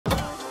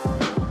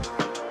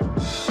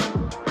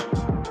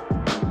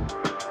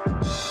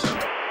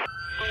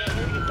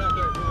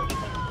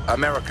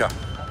America,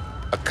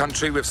 a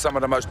country with some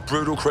of the most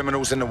brutal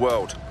criminals in the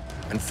world.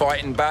 And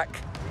fighting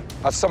back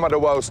are some of the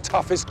world's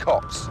toughest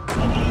cops.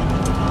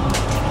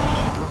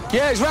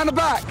 Yeah, he's round the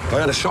back.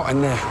 I had a shot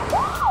in there.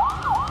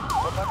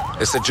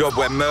 It's a job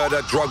where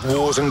murder, drug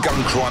wars and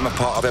gun crime are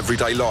part of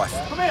everyday life.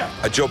 Come here.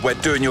 A job where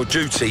doing your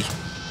duty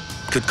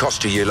could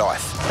cost you your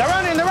life. They're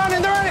running, they're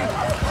running, they're running!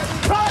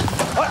 Run!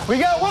 We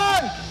got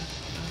one!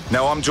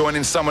 Now I'm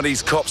joining some of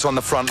these cops on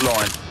the front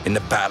line in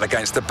the battle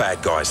against the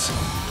bad guys.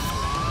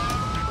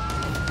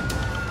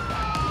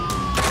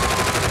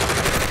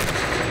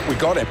 We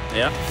got him.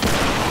 Yeah.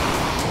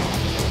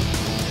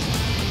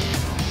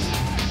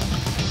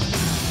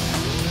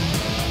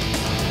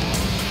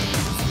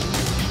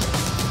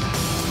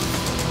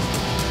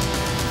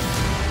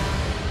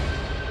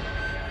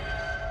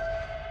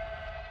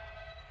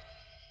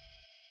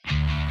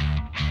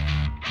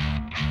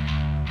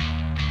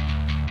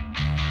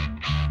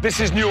 This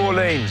is New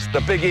Orleans,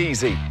 the Big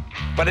Easy.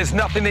 But there's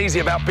nothing easy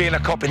about being a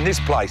cop in this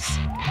place.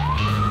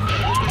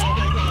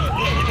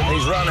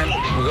 He's running.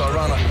 We've got a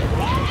runner.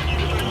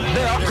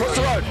 There, across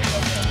the road.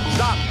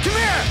 Stop. Come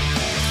here!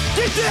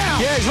 Get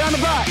down! Yeah, he's round the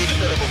back.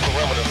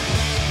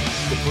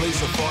 The police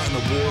are fighting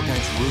a war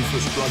against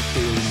ruthless drug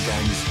dealing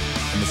gangs,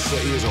 and the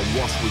city is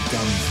awash with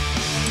guns.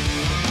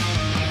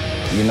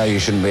 You know you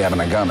shouldn't be having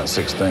a gun at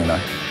 16,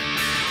 eh?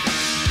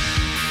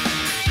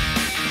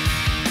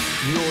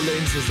 New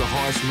Orleans has the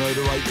highest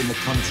murder rate in the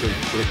country,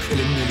 with a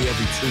killing nearly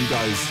every 2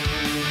 days.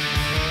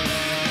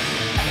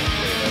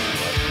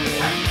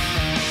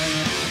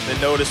 They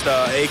noticed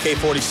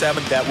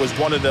AK-47. That was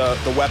one of the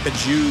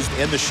weapons used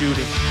in the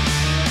shooting.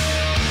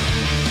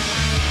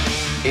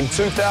 In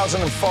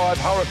 2005,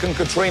 Hurricane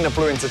Katrina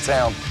blew into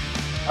town,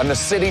 and the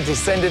city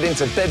descended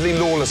into deadly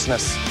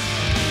lawlessness.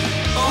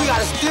 We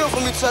gotta steal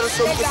from each other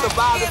so we can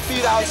survive and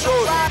feed our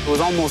children. It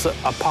was almost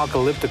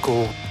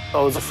apocalyptical. It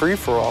was a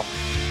free-for-all.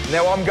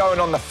 Now I'm going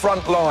on the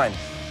front line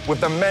with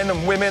the men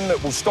and women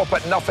that will stop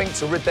at nothing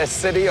to rid their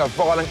city of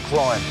violent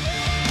crime.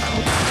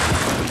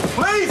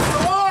 Please, for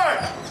the Lord!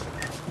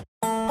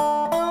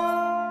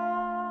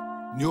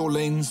 New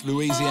Orleans,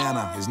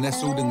 Louisiana, is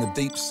nestled in the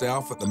deep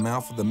south at the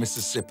mouth of the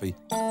Mississippi.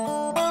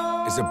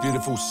 It's a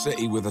beautiful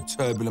city with a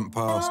turbulent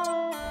past.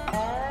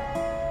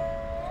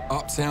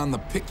 Uptown, the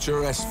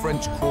picturesque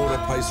French Quarter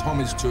pays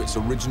homage to its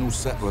original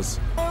settlers.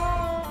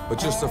 But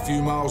just a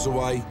few miles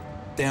away,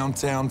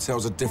 downtown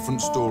tells a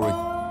different story.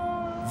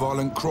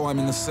 Violent crime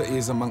in the city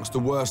is amongst the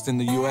worst in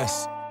the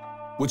US,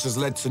 which has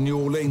led to New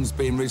Orleans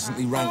being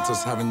recently ranked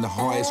as having the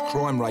highest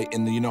crime rate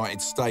in the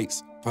United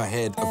States per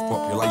head of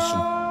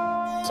population.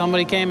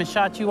 Somebody came and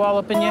shot you all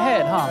up in your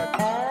head, huh?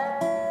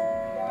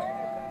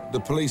 The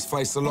police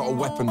face a lot of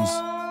weapons,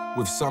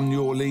 with some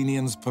New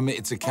Orleanians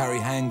permitted to carry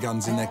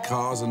handguns in their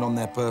cars and on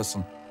their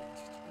person.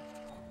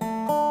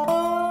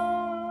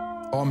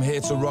 I'm here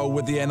to roll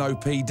with the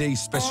NOPD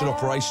Special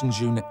Operations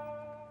Unit.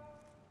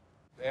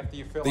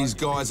 These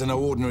guys are no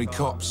ordinary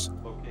cops.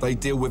 They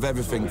deal with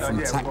everything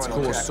from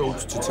tactical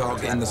assaults to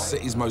targeting the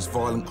city's most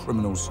violent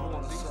criminals.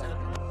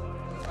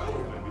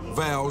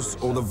 VOWs,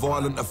 or the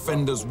Violent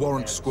Offenders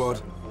Warrant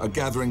Squad, are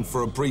gathering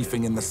for a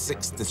briefing in the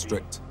 6th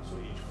District.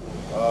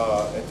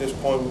 At this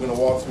point, we're going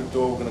to walk through the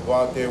door, we're going to go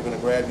out there, we're going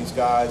to grab these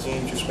guys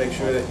and just make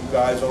sure that you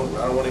guys I don't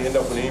want to end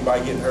up with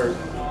anybody getting hurt.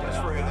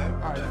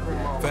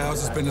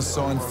 VOWs has been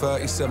assigned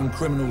 37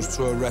 criminals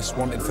to arrest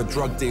wanted for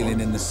drug dealing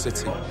in the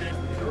city.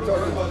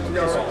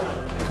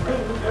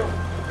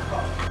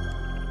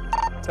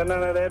 Send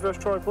down that address,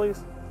 Troy,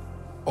 please.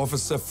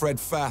 Officer Fred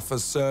Pfaff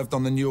has served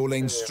on the New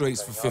Orleans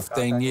streets for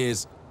 15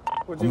 years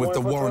and with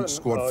the warrant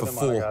squad for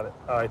 4. Got it.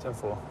 All right,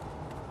 10-4.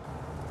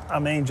 Our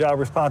main job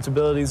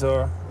responsibilities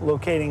are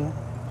locating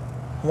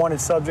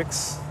wanted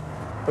subjects,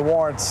 the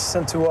warrants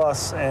sent to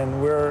us, and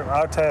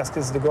our task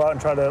is to go out and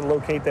try to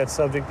locate that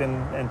subject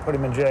and put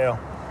him in jail.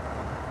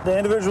 The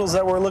individuals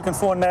that we're looking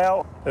for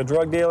now, they're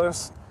drug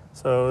dealers,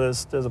 so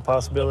there's a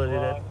possibility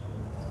that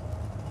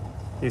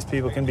these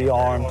people can be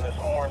armed. But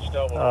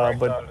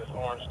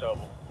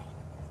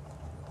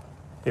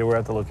yeah, we're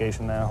at the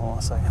location now. Hold on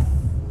a second.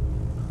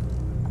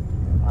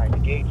 All right, the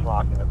gate's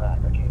locked in the back.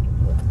 I can't get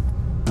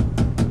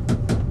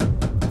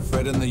through.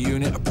 Fred and the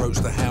unit approach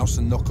the house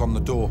and knock on the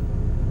door.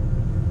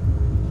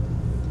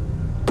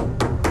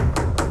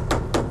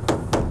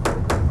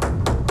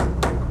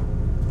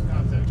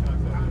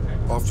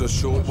 After a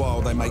short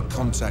while, they make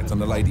contact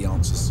and the lady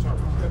answers.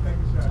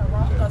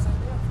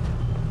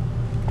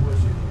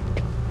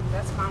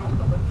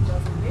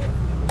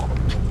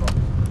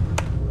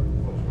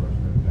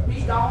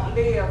 He don't live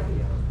here.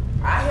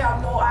 I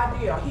have no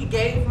idea. He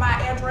gave my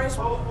address.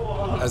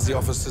 As the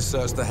officers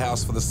search the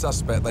house for the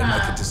suspect, they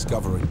make a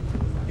discovery.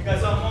 You got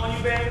something on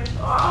you, baby?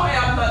 I don't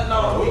have nothing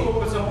on me.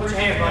 Put your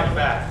hand behind your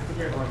back.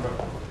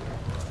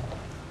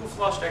 Who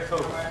flushed that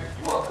coat?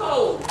 What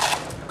code?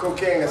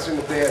 Cocaine that's in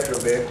the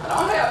bathroom, baby. I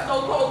don't have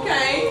no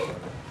cocaine.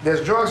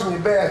 There's drugs in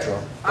your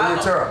bathroom. In your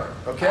tub,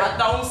 okay? I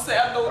don't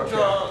sell no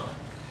drugs.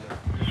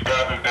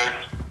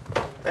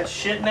 That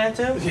shit in there,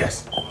 too?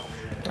 Yes.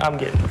 I'm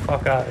getting the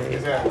fuck out of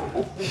here.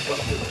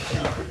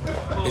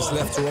 It's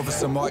left to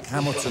Officer Mike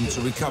Hamilton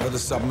to recover the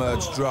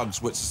submerged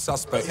drugs which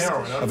suspects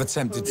have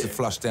attempted to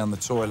flush down the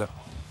toilet.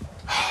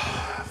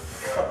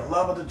 For the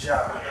love of the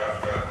job.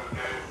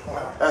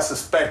 That's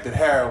suspected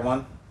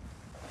heroin.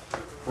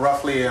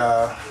 Roughly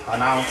an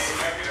ounce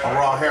of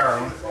raw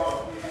heroin.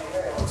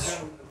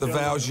 The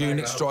Vow's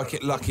unit strike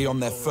it lucky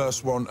on their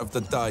first warrant of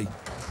the day,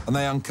 and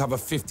they uncover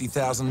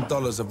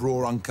 $50,000 of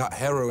raw uncut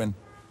heroin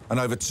and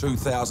over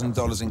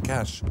 $2,000 in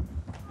cash.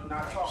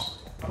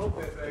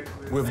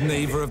 With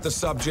neither of the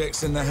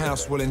subjects in the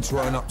house willing to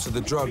own up to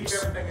the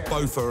drugs,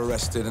 both are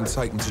arrested and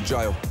taken to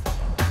jail.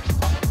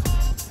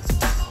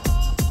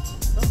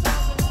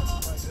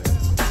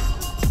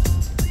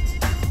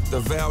 The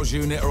Vow's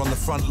unit are on the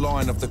front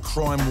line of the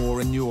crime war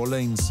in New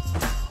Orleans.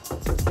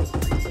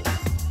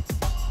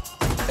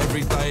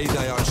 Every day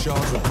they are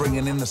charged with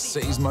bringing in the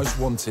city's most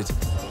wanted.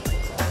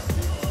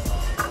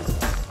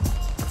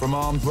 From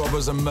armed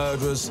robbers and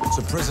murderers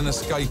to prison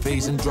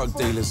escapees and drug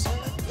dealers.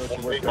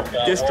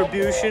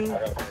 Distribution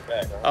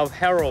of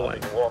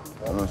heroin.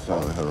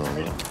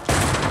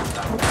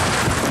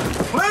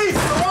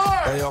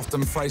 They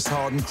often face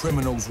hardened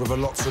criminals with a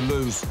lot to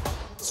lose,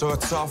 so a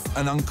tough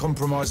and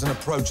uncompromising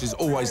approach is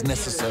always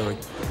necessary.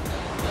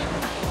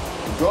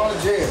 Going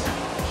to jail.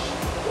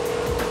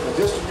 The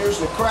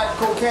distribution of crack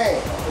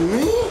cocaine.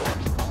 Me?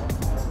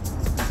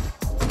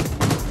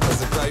 As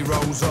the day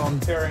rolls on,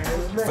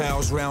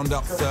 Vow's round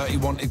up 30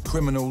 wanted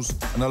criminals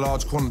and a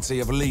large quantity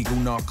of illegal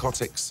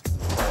narcotics.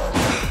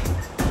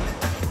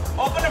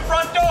 Open the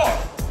front door!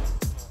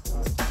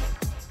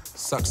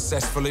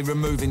 Successfully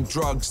removing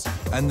drugs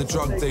and the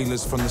drug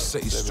dealers from the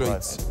city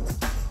streets.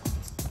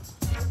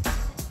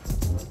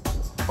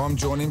 I'm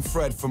joining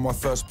Fred for my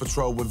first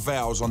patrol with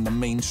Vow's on the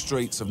mean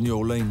streets of New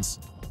Orleans.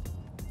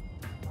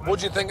 What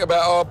do you think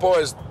about our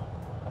boys?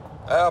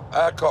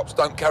 Our cops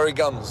don't carry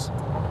guns.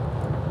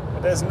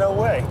 There's no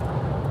way.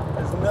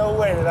 There's no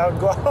way that I would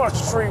go out on the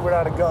street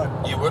without a gun.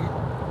 You wouldn't?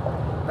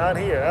 Not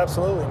here,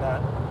 absolutely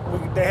not.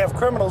 They have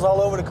criminals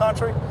all over the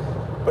country,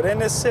 but in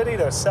this city,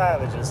 they're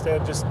savages.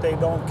 They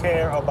don't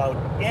care about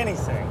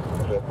anything.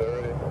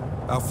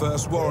 Our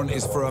first warrant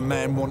is for a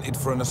man wanted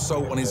for an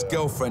assault on his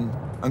girlfriend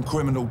and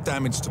criminal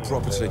damage to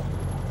property.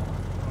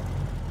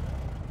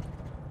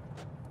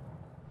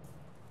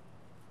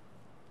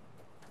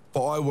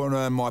 But I want to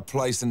earn my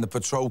place in the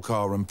patrol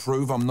car and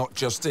prove I'm not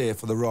just here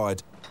for the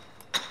ride.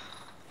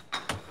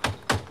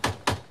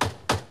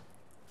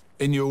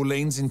 In New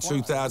Orleans in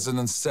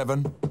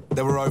 2007,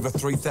 there were over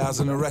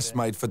 3,000 arrests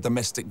made for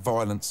domestic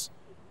violence.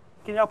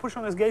 Can y'all push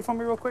on this gate for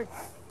me real quick?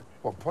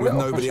 With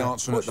nobody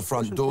answering at the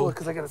front door,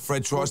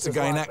 Fred tries to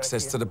gain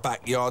access to the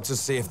backyard to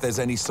see if there's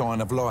any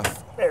sign of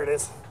life. There it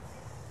is.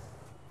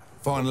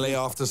 Finally,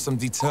 after some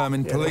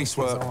determined police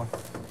work,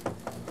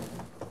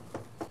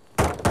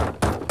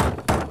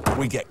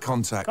 we get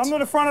contact. Come to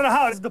the front of the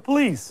house. It's the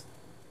police.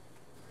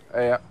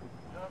 Hey, yeah.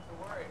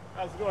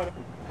 How's it going?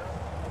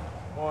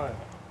 Morning.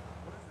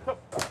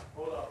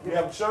 You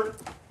have a shirt?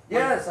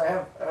 Yes, I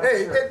have.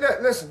 Hey,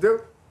 listen,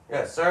 dude.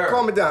 Yes, sir.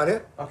 Calm it down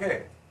here.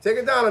 Okay. Take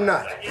it down a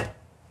notch.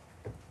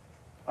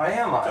 I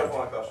am.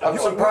 I'm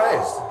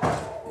surprised.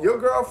 Your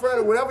girlfriend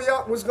or whatever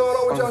y'all was going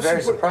on with y'all,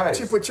 very surprised.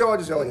 She put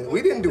charges on you.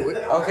 We didn't do it.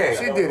 Okay.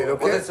 She did it,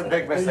 okay? Well, that's a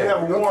big mistake. You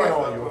have a warrant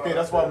on you, okay?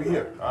 That's why we're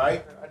here, all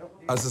right?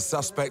 As the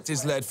suspect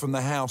is led from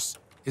the house,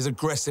 his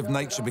aggressive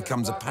nature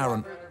becomes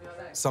apparent,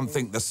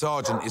 something the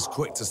sergeant is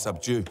quick to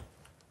subdue.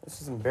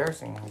 This is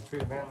embarrassing. You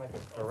treat a man like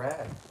a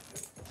rat.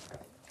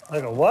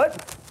 Like a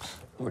what?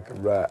 Like a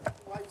rat.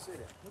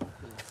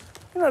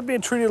 You're not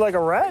being treated like a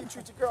rat? You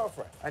treat your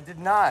girlfriend. I did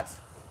not.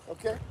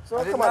 Okay? So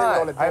I did come out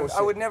here on the not. bullshit.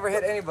 I would never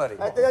hit anybody.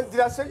 Did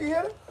I say you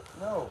hit her?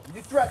 No.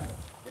 You threatened her.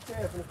 Get your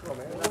hands from the floor,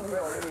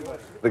 man.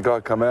 The guy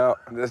come out,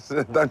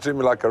 don't treat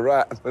me like a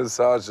rat. The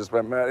sergeant just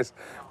went, man,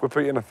 we'll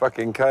put you in a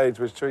fucking cage,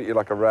 we'll treat you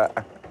like a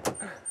rat.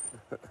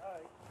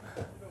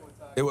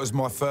 It was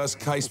my first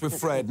case with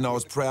Fred, and I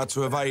was proud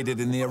to have aided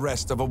in the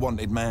arrest of a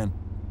wanted man.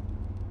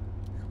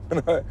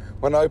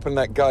 When I opened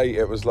that gate,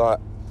 it was like,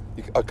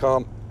 I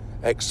can't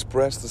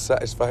express the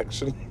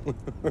satisfaction.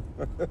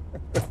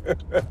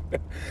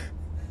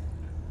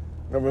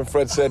 Remember when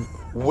Fred said,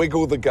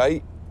 wiggle the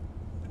gate?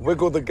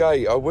 Wiggle the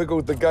gate. I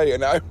wiggled the gate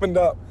and it opened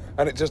up,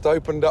 and it just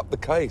opened up the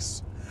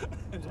case.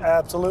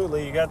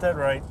 Absolutely, you got that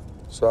right.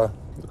 So,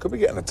 we could be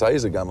getting a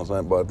taser gun or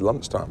something by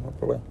lunchtime,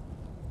 probably.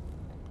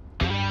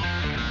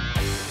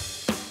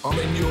 I'm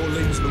in New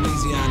Orleans,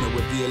 Louisiana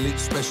with the elite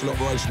special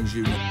operations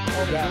unit.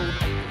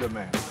 Good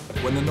man.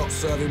 When they're not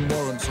serving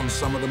warrants on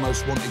some of the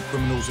most wanted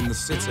criminals in the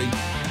city,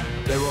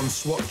 they're on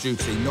SWAT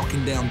duty,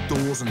 knocking down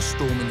doors and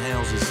storming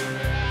houses.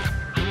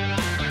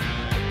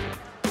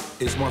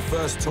 It's my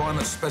first time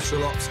at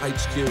Special Ops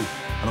HQ, and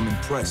I'm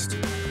impressed.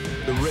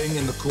 The ring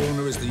in the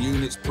corner is the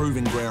unit's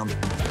proving ground,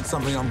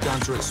 something I'm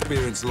going to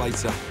experience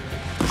later.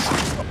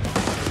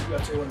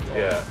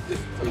 Yeah.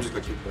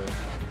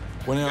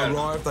 When I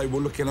arrived, they were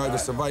looking over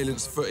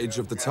surveillance footage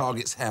of the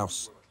target's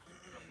house.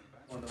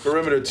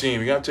 Perimeter team,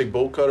 you gotta take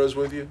bolt cutters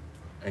with you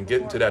and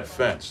get into that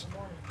fence.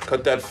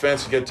 cut that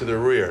fence and get to the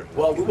rear.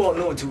 Well, we won't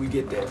know until we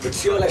get there. But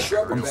see all that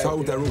shrubbery I'm back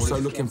told there? they're also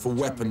looking for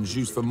weapons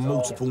used for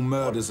multiple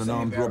murders and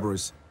armed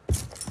robberies.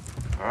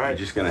 All right,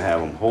 just gonna have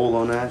them hold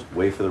on that,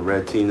 wait for the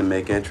red team to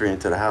make entry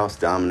into the house,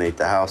 dominate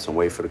the house, and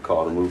wait for the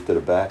call to move to the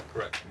back.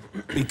 Correct.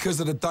 Because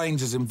of the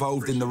dangers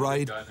involved in the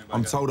raid,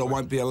 I'm told I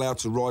won't be allowed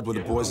to ride with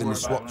the boys in the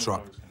SWAT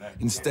truck.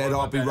 Instead,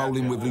 I'll be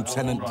rolling with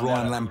Lieutenant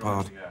Brian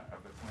Lampard.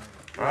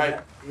 All right.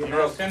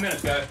 You're up 10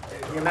 minutes, guys.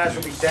 You might as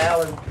well be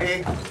Dal and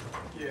Pig.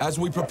 As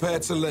we prepare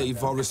to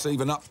leave, I'll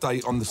receive an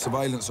update on the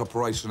surveillance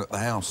operation at the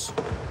house.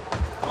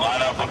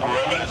 Line up on the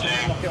perimeter,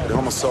 team. The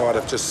homicide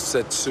have just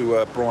said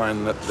to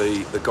Brian that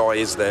the guy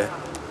is there,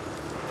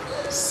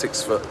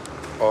 6 foot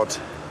odd,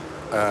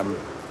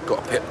 got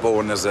a pit bull,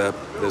 and there's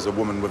a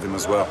woman with him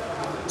as well.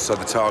 So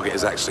the target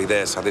is actually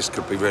there, so this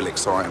could be really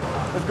exciting.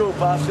 Let's go,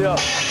 Posse, up.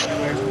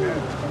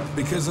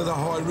 Because of the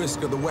high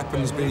risk of the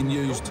weapons being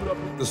used,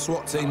 the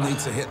SWAT team need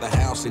to hit the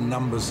house in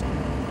numbers.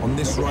 On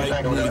this raid,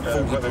 nearly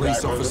 40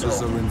 police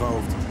officers are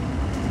involved.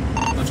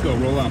 Let's go,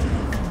 roll out.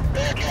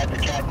 Bearcat to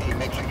Cat D,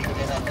 make sure you get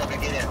in, I'm coming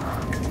to get in.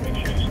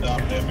 Make sure you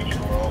stop there, make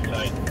sure we're all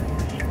tight.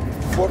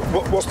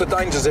 What's the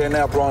dangers here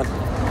now, Brian?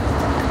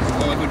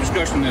 Well, like we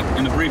discussed in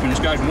the briefing, this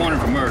guy's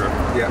wanted for murder.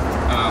 Yeah.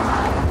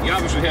 He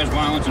obviously has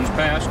violence in his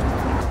past.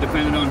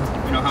 Depending on,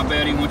 how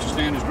bad he wants to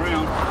stand his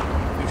ground,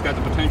 he's got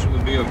the potential to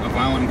be a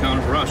violent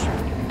encounter for us.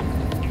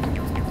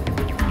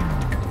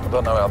 I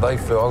don't know how they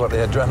feel. I've got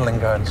the adrenaline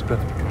going. It's good.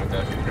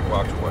 Okay, 3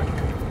 blocks away.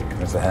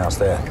 There's the house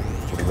there.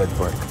 Should be ready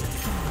for it.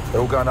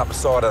 They're all going up the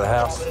side of the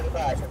house.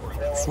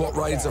 SWAT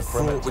raids are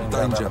fraught with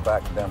danger.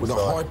 With a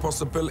high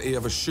possibility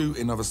of a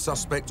shooting of a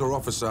suspect or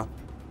officer,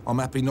 I'm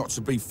happy not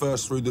to be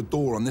first through the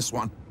door on this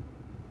one.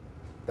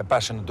 They're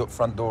bashing the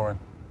front door in.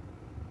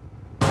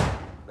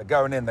 They're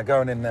going in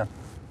now.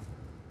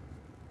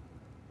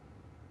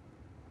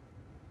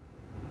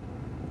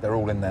 They're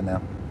all in there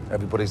now.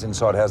 Everybody's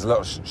inside. There's a lot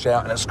of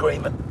shouting and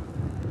screaming.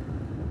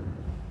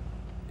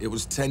 It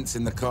was tense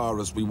in the car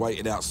as we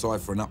waited outside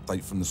for an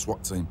update from the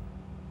SWAT team.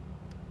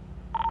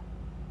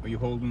 Are you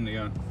holding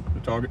the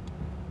target?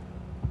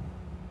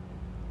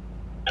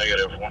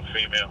 Negative, one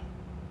female.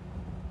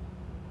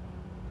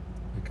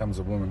 Here comes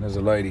a woman. There's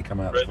a lady come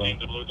out Red the team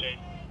front. to blue team.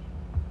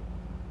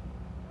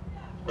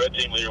 Red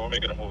team leader, we're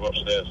making a move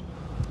upstairs.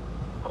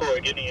 Corey,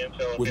 get the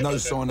intel. With no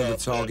sign of the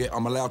target,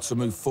 I'm allowed to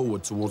move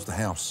forward towards the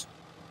house.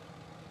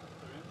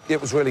 It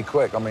was really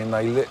quick. I mean,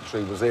 they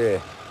literally was here,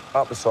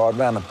 up the side,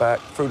 round the back,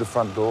 through the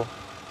front door.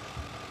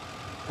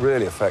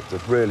 Really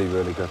effective, really,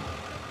 really good.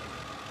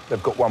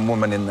 They've got one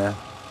woman in there,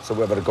 so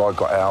whether the guy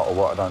got out or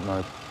what, I don't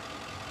know.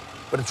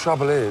 But the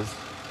trouble is,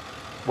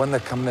 when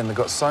they're coming in, they've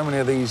got so many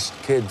of these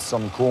kids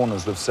on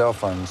corners with cell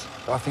phones,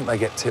 I think they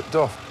get tipped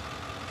off.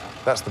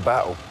 That's the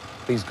battle.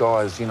 These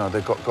guys,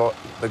 they've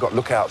got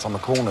lookouts on the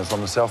corners on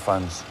the cell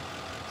phones.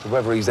 So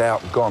whether he's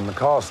out or gone, the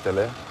car's still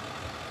here.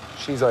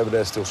 She's over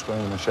there still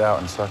screaming and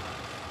shouting, so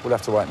we'll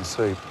have to wait and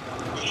see.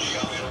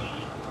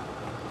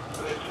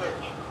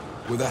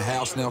 With the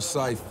house now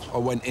safe, I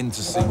went in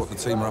to see what the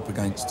team are up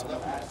against.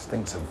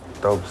 Stinks of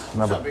dogs.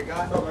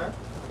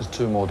 There's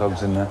 2 more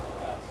dogs in there.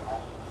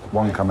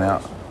 One come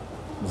out.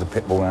 There's a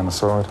pit bull around the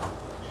side.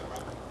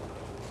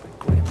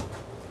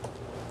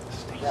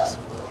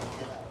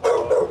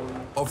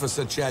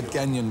 Officer Chad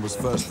Gagnon was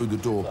first through the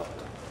door.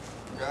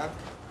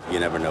 You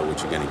never know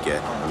what you're gonna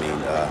get. I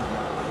mean,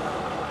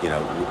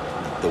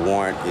 the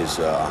warrant is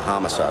a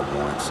homicide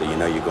warrant, so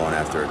you're going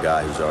after a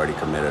guy who's already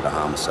committed a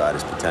homicide.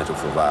 His potential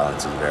for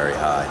violence is very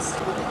high.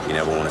 You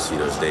never want to see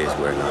those days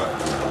where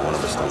one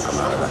of us don't come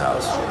out of the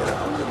house.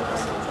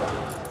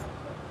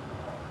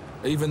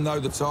 Even though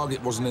the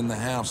target wasn't in the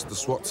house, the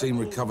SWAT team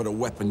recovered a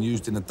weapon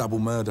used in a double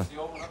murder.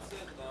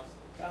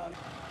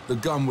 The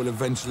gun will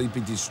eventually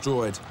be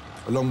destroyed,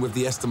 along with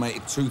the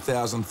estimated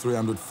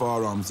 2,300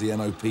 firearms the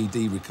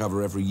NOPD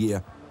recover every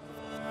year.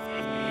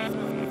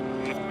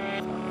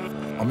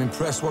 I'm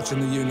impressed watching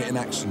the unit in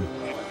action.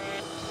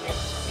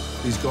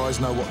 These guys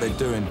know what they're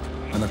doing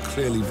and are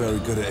clearly very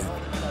good at it.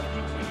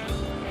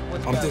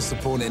 I'm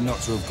disappointed not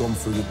to have gone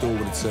through the door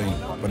with the team,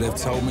 but they've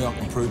told me I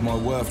can prove my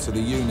worth to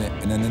the unit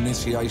in an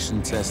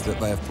initiation test that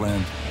they have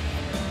planned.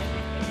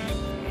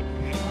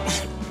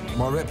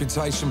 My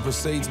reputation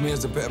precedes me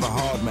as a bit of a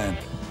hard man,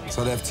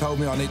 so they've told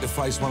me I need to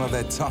face one of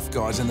their tough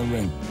guys in the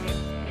ring.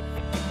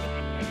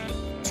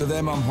 To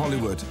them, I'm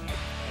Hollywood,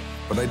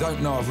 but they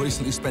don't know I've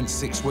recently spent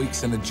 6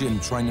 weeks in a gym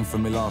training for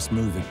my last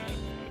movie.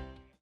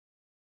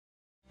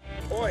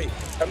 Oi,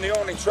 I'm the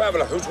only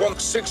traveller who's won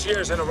 6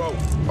 years in a row.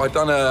 I've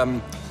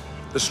done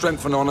the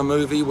Strength and Honour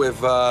movie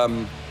with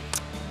Michael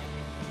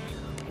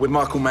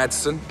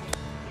Madsen,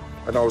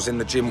 and I was in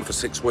the gym for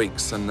 6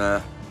 weeks and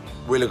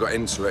really got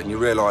into it, and you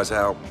realise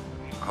how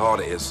hard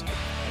it is.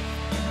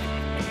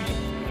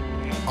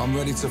 I'm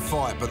ready to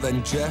fight, but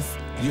then Jeff,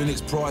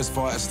 unit's prize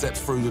fighter, steps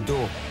through the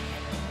door.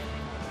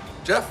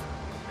 Jeff?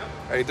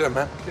 How you doing,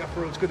 man? Jeff,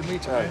 it's good to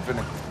meet you. Hey,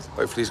 Vinnie.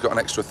 Hopefully he's got an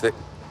extra thick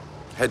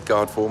head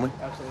guard for me.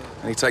 Absolutely.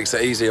 And he takes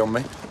it easy on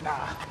me.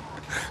 Nah.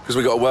 Because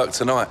we got to work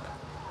tonight.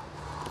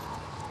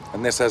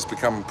 And this has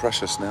become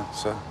precious now,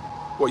 so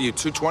What are you,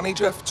 220,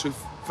 Jeff?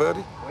 230?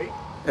 Wait.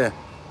 Yeah.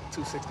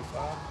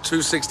 265.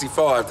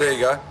 265, there you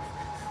go.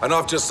 And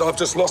I've just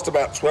lost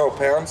about 12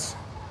 pounds.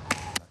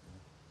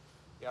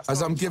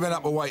 As I'm giving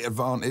up a weight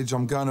advantage,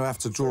 I'm going to have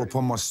to draw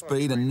upon my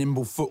speed and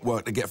nimble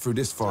footwork to get through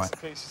this fight. Just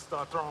in case you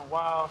start throwing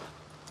wild.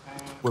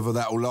 Whether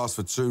that will last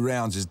for 2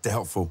 rounds is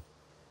doubtful.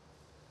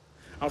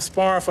 I'm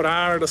sparring for the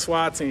honor of the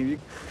SWAT team.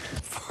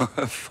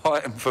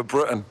 Fighting for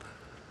Britain.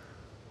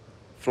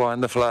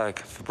 Flying the flag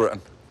for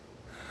Britain.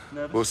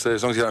 Never. We'll see.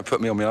 As long as you don't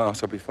put me on my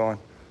arse, I'll be fine.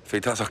 If he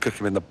does, I'll cook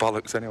him in the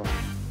bollocks anyway.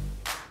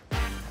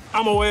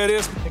 I'm aware of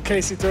this. In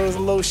case he throws a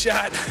low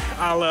shot,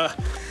 I'll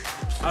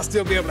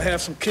still be able to have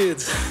some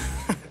kids.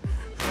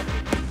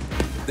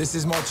 This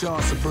is my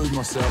chance to prove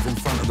myself in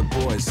front of the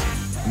boys.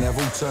 And they've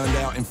all turned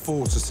out in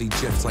force to see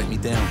Jeff take me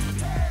down.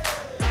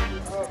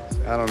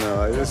 I don't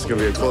know. This is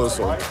going to be a close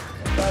one.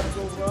 I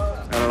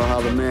don't know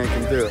how the man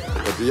can do it,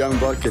 but the young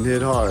buck can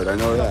hit hard. I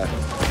know that.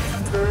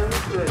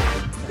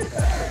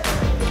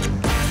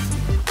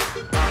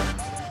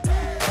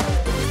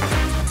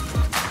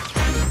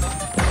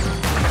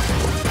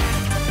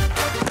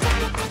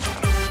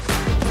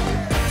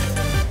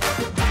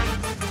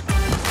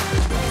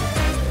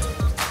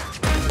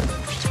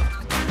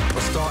 I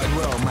started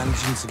well,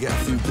 managing to get a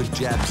few good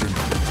jabs in.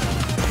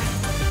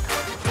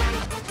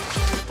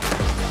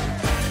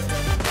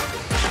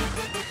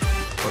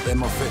 But then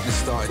my fitness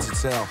started to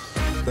tell.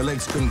 The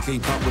legs couldn't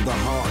keep up with the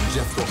heart, and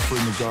Jeff got through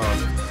my guard.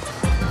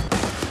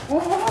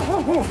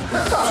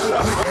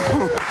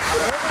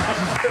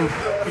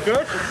 You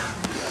good?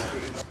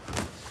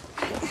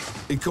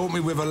 He caught me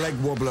with a leg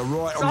wobbler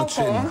right on the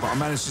chin, but I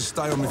managed to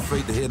stay on my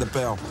feet to hear the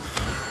bell.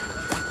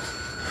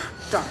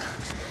 Done.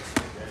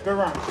 Good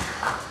round.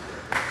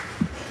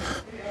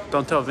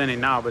 Don't tell Vinnie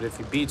now, but if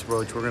he beats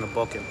Roach, we're gonna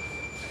book him.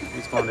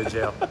 He's going to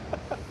jail.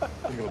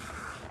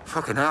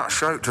 Fucking out of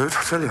shape, dude,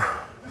 I tell you.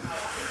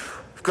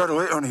 You've got to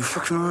hit on your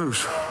fucking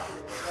moves.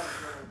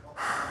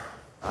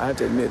 I have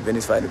to admit,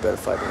 Vinnie's fighting a better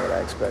fight than what I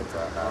expect.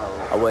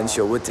 I wasn't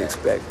sure what to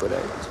expect, but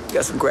he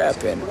got some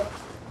grab in him.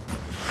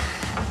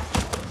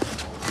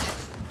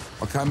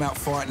 I came out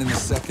fighting in the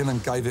second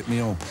and gave it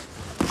me all.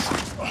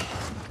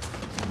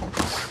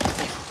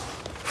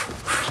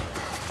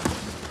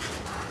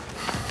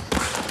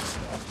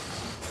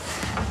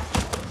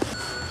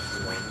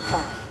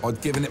 I'd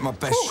given it my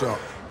best shot.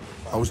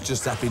 I was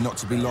just happy not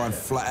to be lying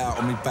flat out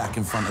on my back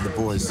in front of the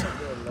boys.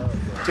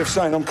 Jeff's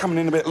saying I'm coming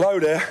in a bit low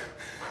there.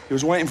 He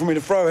was waiting for me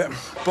to throw it,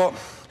 but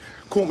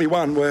caught me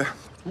one where...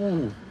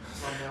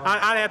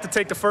 I'd have to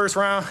take the first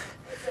round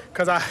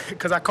because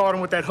I caught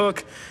him with that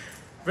hook.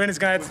 Vinnie's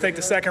gonna have to take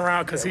the second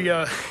round because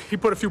he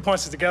put a few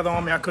punches together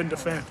on me I couldn't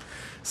defend.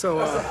 So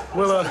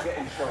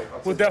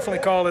we'll definitely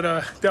call it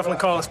a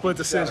split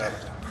decision.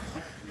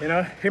 You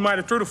know, he might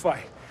have threw the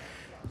fight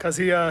because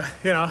he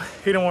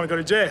didn't want to go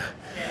to jail.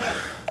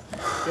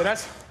 Yeah,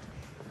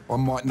 I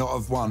might not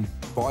have won,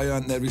 but I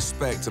earned their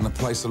respect and a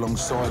place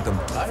alongside them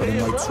for the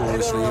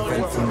notoriously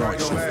eventful night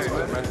shift.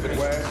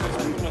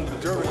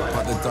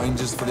 But the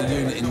dangers for the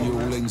unit in New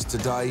Orleans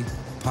today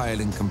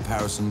pale in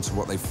comparison to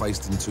what they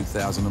faced in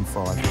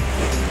 2005.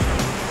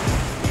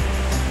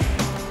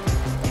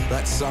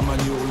 That summer,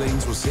 New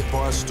Orleans was hit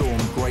by a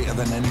storm greater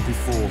than any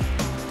before.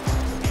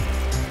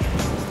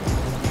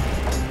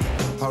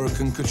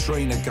 Hurricane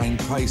Katrina gained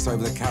pace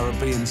over the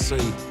Caribbean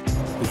Sea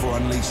before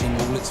unleashing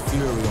all its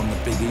fury on the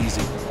Big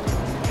Easy.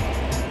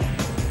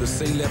 The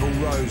sea level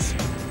rose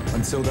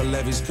until the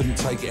levees couldn't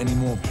take it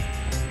anymore.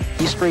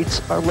 These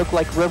streets look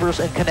like rivers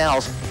and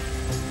canals.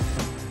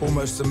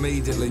 Almost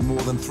immediately,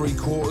 more than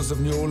 3/4 of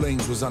New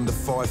Orleans was under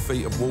 5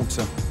 feet of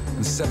water,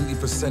 and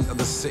 70% of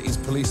the city's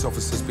police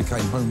officers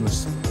became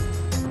homeless.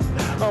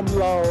 I'm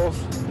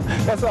lost.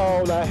 That's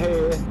all I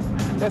had.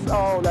 That's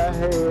all I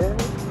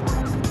had.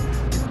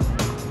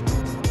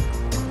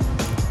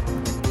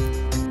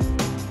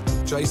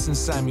 Jason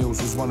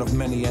Samuels was one of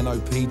many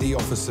NOPD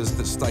officers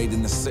that stayed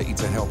in the city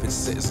to help its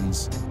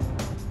citizens.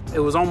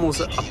 It was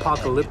almost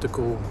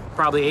apocalyptical.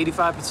 Probably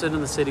 85% of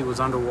the city was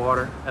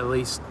underwater, at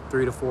least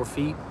 3 to 4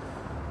 feet,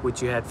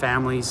 which you had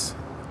families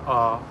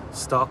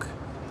stuck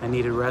that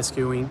needed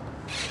rescuing.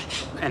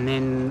 And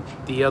then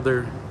the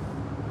other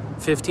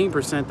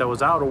 15% that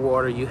was out of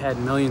water, you had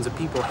millions of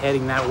people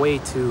heading that way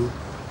to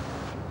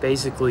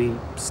basically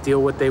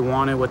steal what they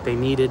wanted, what they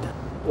needed,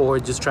 or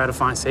just try to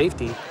find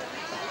safety.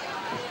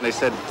 They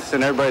said,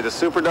 send everybody to the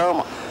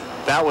Superdome.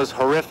 That was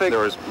horrific. There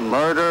was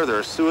murder, there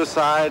was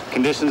suicide,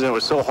 conditions that were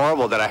so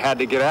horrible that I had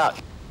to get out.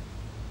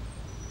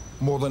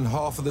 More than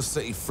half of the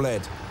city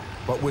fled,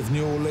 but with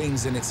New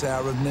Orleans in its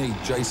hour of need,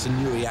 Jason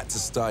knew he had to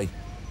stay.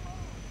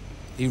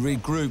 He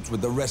regrouped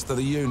with the rest of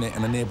the unit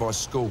in a nearby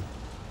school.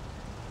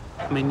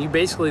 I mean, you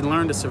basically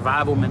learned a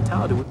survival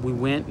mentality. We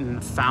went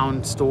and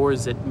found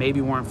stores that maybe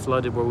weren't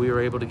flooded where we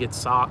were able to get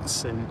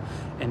socks and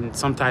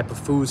some type of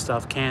food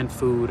stuff, canned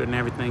food and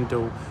everything,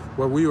 to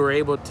where we were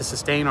able to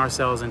sustain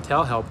ourselves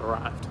until help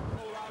arrived.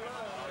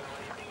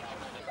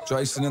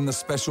 Jason and the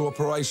Special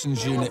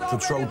Operations Unit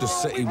patrolled the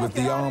city with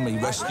the army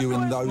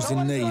rescuing those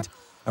in need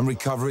and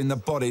recovering the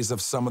bodies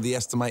of some of the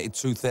estimated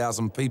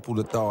 2,000 people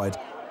that died.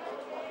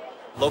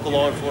 Local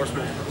law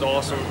enforcement was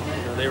awesome.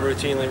 You know, they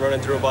routinely running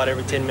through about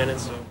every 10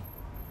 minutes. So.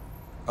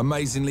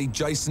 Amazingly,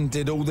 Jason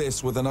did all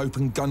this with an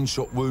open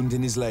gunshot wound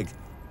in his leg.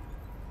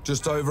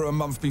 Just over a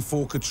month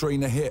before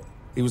Katrina hit,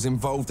 he was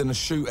involved in a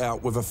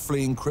shootout with a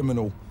fleeing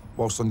criminal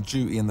whilst on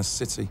duty in the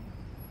city.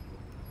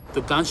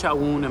 The gunshot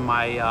wound in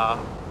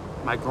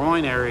my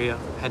groin area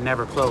had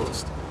never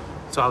closed,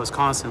 so I was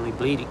constantly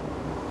bleeding.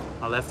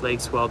 My left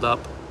leg swelled up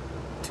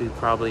to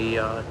probably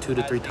 2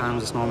 to 3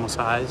 times its normal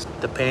size.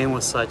 The pain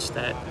was such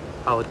that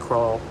I would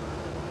crawl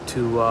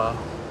to,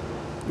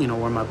 you know,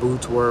 where my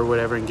boots were or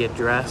whatever and get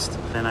dressed.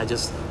 And I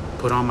just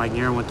put on my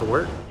gear and went to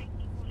work.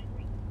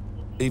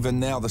 Even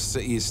now, the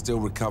city is still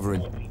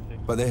recovering,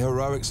 but the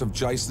heroics of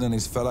Jason and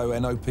his fellow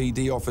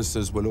NOPD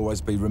officers will always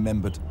be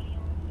remembered.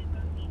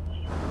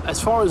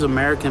 As far as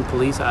American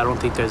police, I don't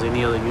think there's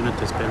any other unit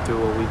that's been through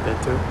what we've been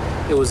through.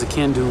 It was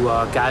akin to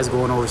guys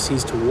going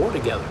overseas to war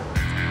together.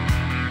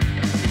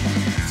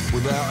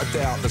 Without a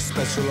doubt, the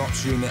Special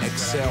Ops Unit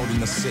excelled in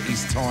the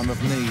city's time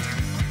of need,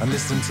 and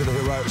listening to the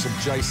heroics of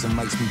Jason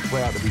makes me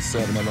proud to be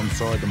serving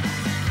alongside them.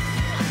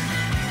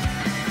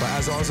 But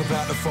as I was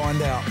about to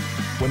find out,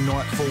 when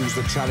night falls,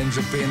 the challenge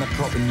of being a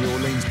cop in New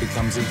Orleans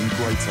becomes even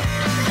greater.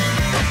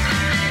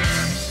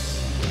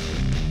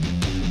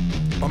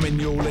 I'm in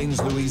New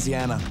Orleans,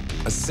 Louisiana,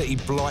 a city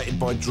blighted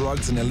by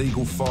drugs and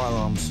illegal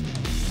firearms.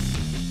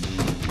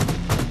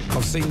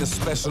 I've seen the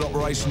Special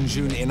Operations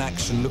Unit in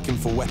action looking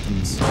for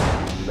weapons.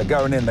 They're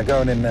going in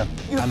now.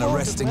 And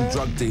arresting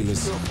drug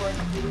dealers.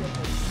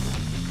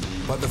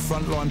 But the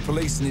frontline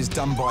policing is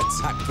done by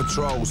TAC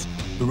patrols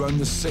who roam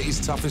the city's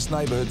toughest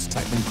neighborhoods,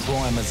 tackling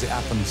crime as it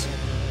happens.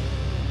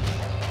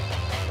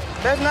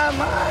 That's not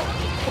mine.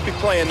 Don't be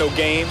playing no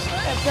games.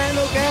 I'm playing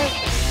no games.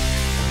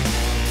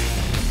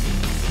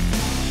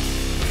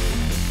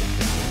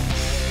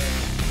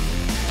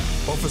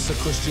 Officer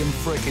Christian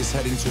Frick is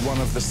heading to one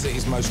of the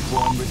city's most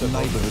crime-ridden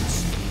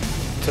neighborhoods.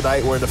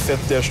 Tonight we're in the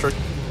 5th District,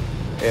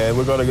 and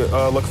we're going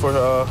to look for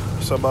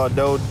some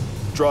no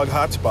drug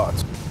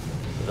hotspots.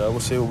 We'll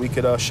see what we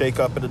could shake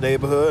up in the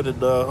neighborhood, and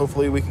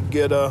hopefully we can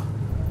get a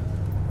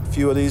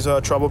few of these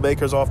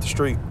troublemakers off the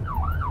street.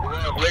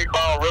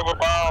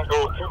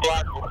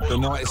 The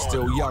night is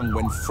still young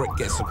when Frick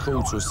gets a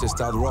call to assist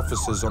other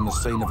officers on the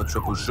scene of a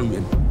triple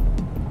shooting.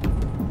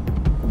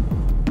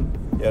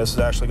 Yeah, this is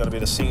actually going to be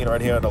the scene right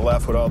here on the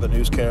left with all the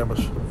news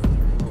cameras.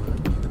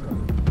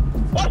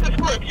 What's the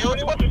script,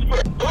 Yoni? What's the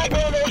script? Black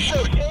man, no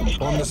shoot.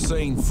 On the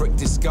scene, Frick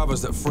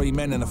discovers that 3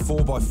 men in a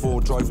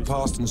 4x4 drove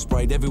past and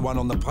sprayed everyone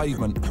on the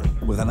pavement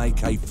with an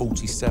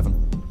AK-47.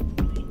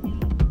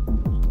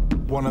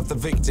 One of the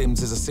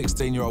victims is a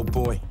 16-year-old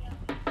boy.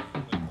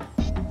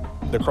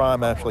 The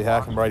crime actually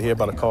happened right here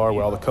by the car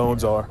where all the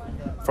cones are.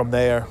 From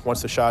there,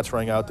 once the shots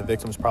rang out, the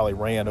victims probably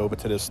ran over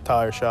to this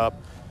tire shop,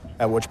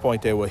 at which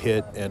point they were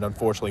hit, and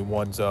unfortunately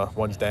one's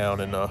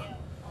down, and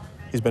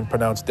he's been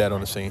pronounced dead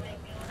on the scene.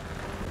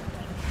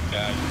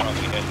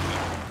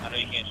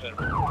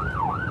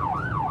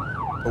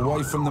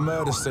 Away from the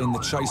murder scene, the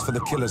chase for the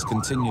killers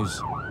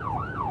continues.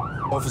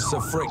 Officer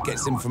Frick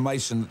gets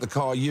information that the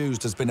car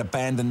used has been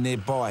abandoned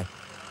nearby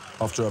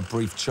after a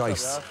brief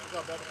chase.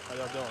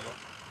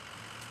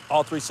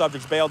 All 3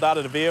 subjects bailed out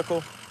of the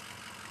vehicle,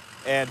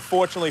 and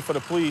fortunately for the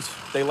police,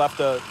 they left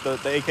the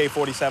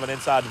AK-47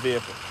 inside the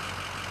vehicle.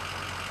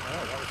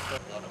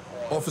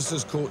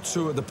 Officers caught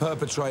 2 of the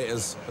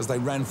perpetrators as they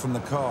ran from the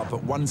car,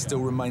 but one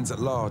still remains at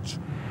large.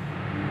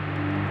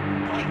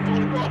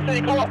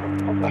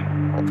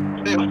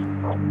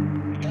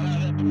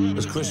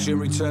 As Christian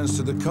returns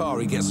to the car,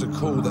 he gets a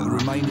call that the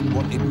remaining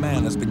wanted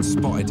man has been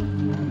spotted.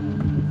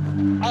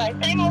 All right,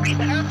 St. Marie,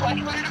 the Iroquois.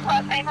 You running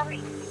across St.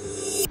 Marie?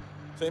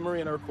 St. Marie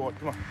and Iroquois,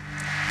 come on.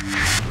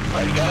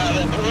 You got out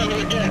of that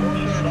perimeter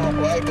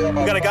again.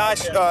 We got a guy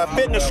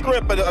fitting the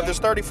script of this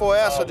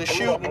 34S of the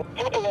shooting.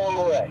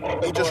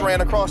 He just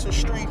ran across the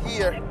street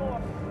here.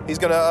 He's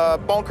gonna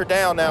bunker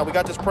down now. We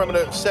got this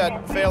perimeter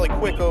set fairly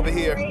quick over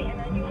here.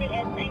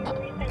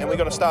 And we're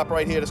gonna stop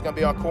right here. This is gonna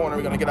be our corner.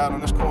 We're gonna get out on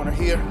this corner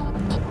here.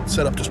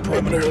 Set up this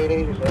perimeter.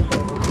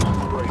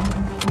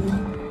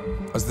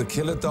 As the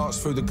killer darts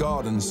through the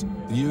gardens,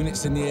 the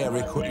units in the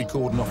area quickly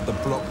cordon off the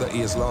block that he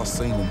has last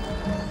seen him.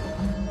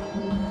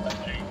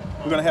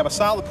 We're gonna have a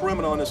solid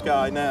perimeter on this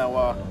guy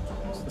now.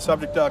 The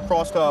subject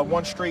crossed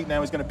one street,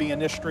 now he's gonna be in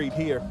this street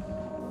here.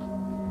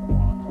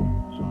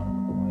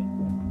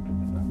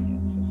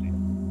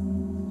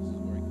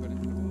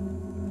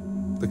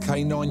 The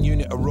K9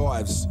 unit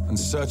arrives and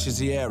searches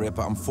the area,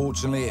 but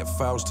unfortunately it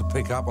fails to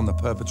pick up on the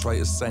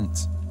perpetrator's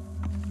scent.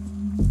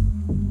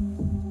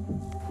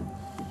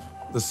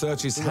 The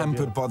search is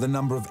hampered by the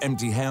number of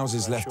empty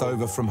houses left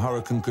over from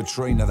Hurricane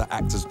Katrina that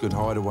act as good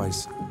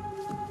hideaways.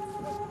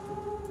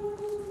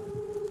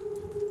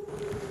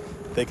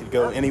 They could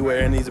go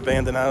anywhere in these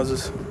abandoned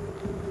houses.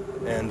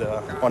 And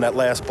on that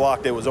last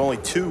block, there was only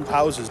 2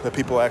 houses that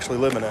people were actually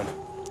living in.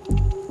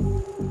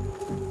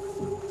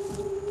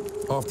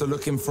 After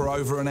looking for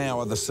over an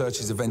hour, the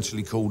search is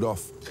eventually called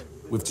off.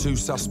 With 2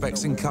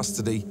 suspects in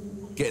custody,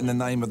 getting the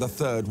name of the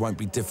third won't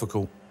be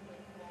difficult.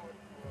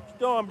 What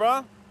you doing,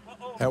 bro?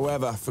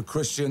 However, for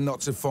Christian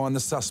not to find the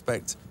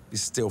suspect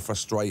is still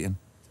frustrating.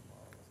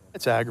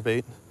 It's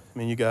aggravating. I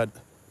mean, we've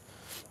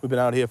been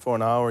out here for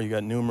an hour. You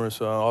got numerous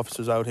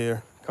officers out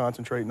here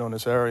concentrating on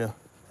this area,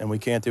 and we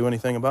can't do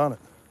anything about it.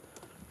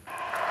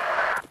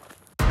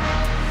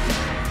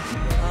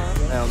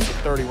 Rounds for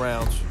 30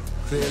 rounds.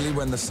 Clearly,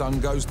 when the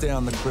sun goes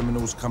down, the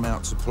criminals come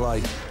out to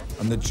play,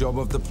 and the job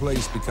of the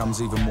police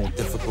becomes even more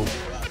difficult.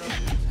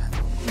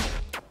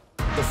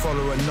 The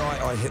following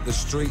night, I hit the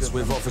streets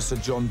with Officer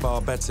John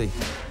Barbetti,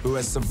 who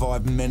has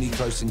survived many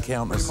close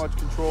encounters. Pretty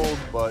much controlled,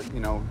 but, you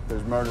know,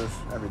 there's murders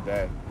every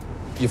day.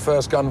 Your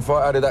first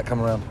gunfight, how did that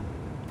come around?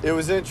 It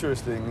was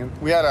interesting.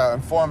 We had an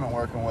informant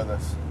working with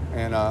us,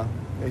 and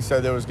they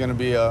said there was going to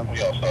be a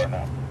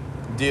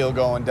deal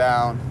going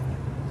down,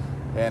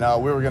 and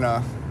we were going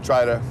to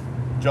try to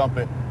jump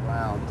it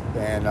around,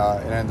 and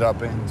it ended up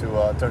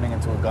turning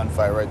into a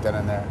gunfight right then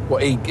and there.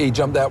 What, he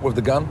jumped out with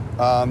the gun?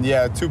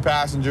 Yeah, 2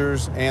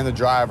 passengers and the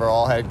driver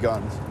all had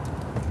guns.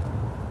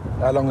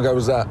 How long ago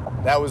was that?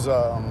 That was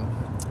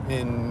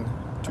in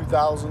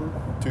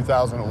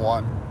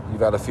 2001.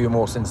 You've had a few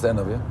more since then,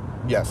 have you?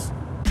 Yes.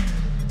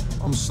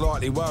 I'm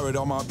slightly worried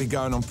I might be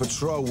going on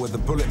patrol with a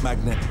bullet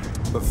magnet,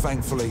 but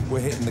thankfully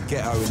we're hitting the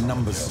ghetto in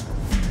numbers.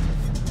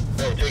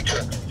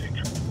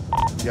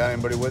 You got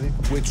anybody with you?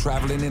 We're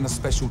traveling in a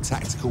special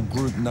tactical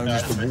group known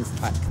as the Wolf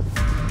Pack,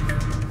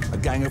 a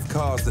gang of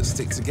cars that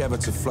stick together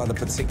to flood a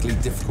particularly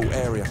difficult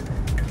area.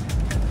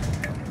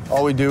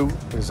 All we do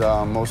is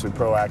mostly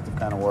proactive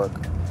kind of work.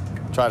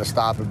 Try to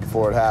stop it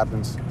before it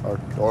happens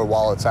or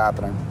while it's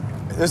happening.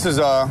 This is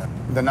the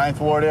 9th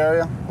Ward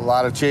area. A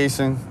lot of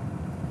chasing,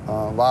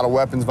 a lot of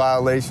weapons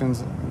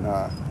violations, and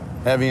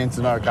heavy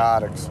into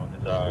narcotics.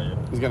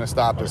 He's gonna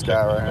stop this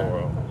guy right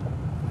here.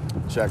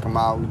 Check him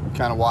out,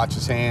 kind of watch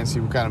his hands, see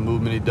what kind of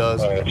movement he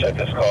does. Check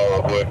this car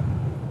real quick.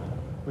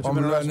 I'm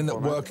learning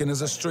that working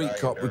as a street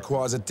cop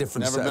requires a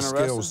different set of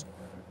skills.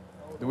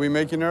 Did we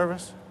make you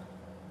nervous?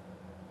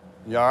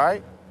 You all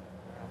right?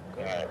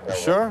 You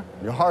sure?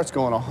 Your heart's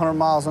going 100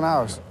 miles an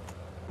hour.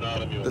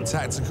 The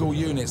tactical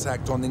units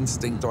act on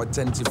instinct,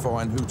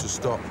 identifying who to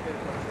stop.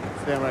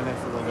 Stand right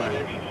next to the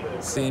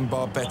man. Seeing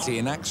Barbetti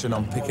in action,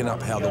 I'm picking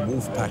up how the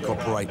Wolf Pack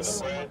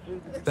operates.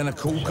 Then a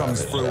call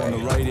comes through on the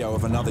radio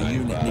of another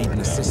unit needing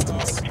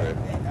assistance.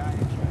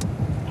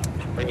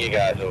 Bring you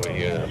guys over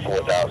here to the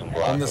 4,000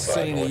 block. On the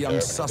scene, a young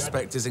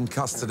suspect is in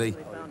custody,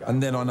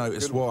 and then I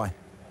notice why.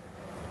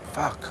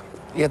 Fuck.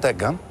 He had that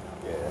gun?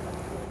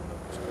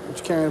 What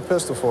you carrying a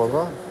pistol for,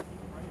 bro?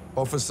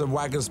 Officer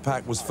Wagger's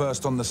pack was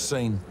first on the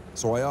scene,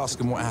 so I asked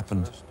him what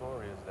happened.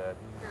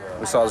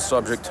 We saw the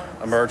subject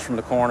emerge from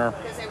the corner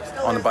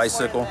on the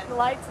bicycle.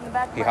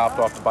 He hopped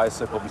off the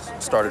bicycle,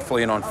 started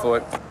fleeing on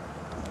foot,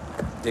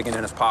 digging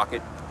in his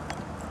pocket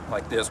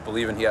like this,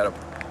 believing he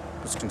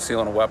was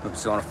concealing a weapon,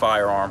 concealing a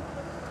firearm.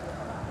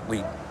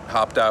 We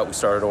hopped out, we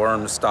started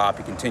ordering him to stop.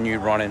 He continued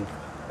running.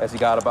 As he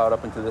got about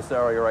up into this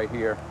area right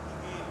here,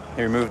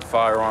 he removed the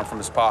firearm from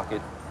his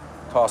pocket,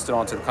 tossed it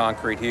onto the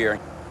concrete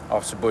here.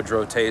 Officer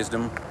Boudreaux tased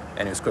him,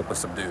 and he was quickly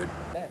subdued.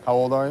 How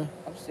old are you?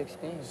 I'm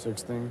 16.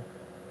 16.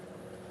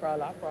 I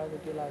probably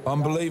get like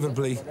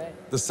Unbelievably,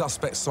 the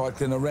suspect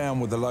cycling around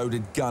with a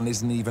loaded gun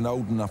isn't even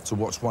old enough to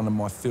watch one of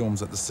my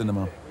films at the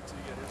cinema.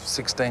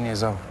 16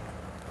 years old.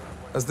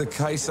 As the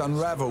case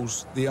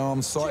unravels, the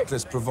armed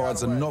cyclist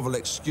provides a novel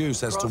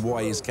excuse as to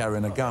why he's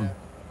carrying a gun.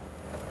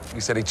 He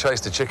said he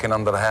chased a chicken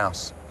under the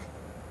house.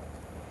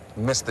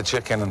 He missed the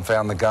chicken and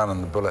found the gun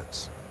and the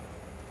bullets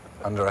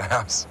under a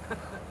house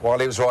while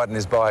he was riding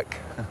his bike.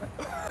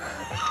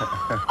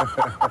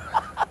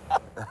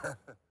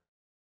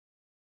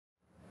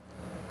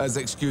 As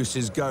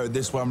excuses go,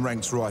 this one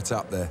ranks right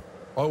up there.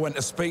 I went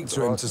to speak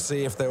to him to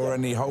see if there were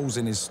any holes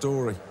in his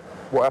story.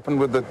 What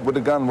happened with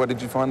the gun? Where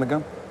did you find the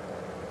gun?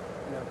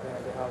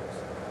 Behind the house.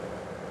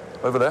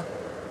 Over there?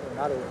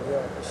 Not over here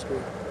on the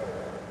street.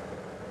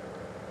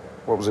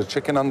 What, was a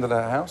chicken under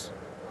the house?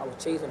 I was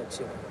chasing a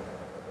chicken.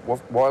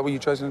 Why were you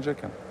chasing a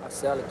chicken? I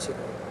sell a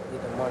chicken,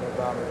 get the money,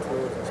 buy my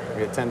clothes and stuff.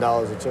 You get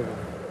 $10 a chicken.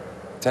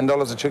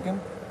 $10 a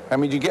chicken? How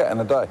many did you get in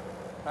a day?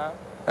 Huh?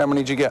 How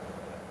many did you get?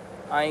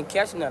 I ain't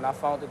catching nothing. I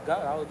found the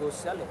gun. I was go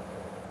sell it.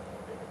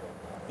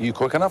 Are you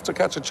quick enough to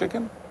catch a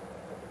chicken?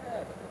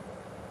 Yeah.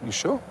 You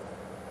sure?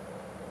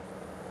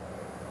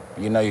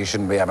 You know you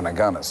shouldn't be having a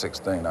gun at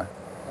 16, eh? I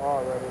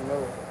already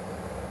know.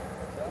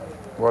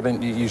 Why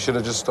didn't you? You should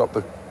have just stopped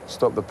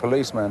the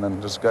policeman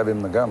and just gave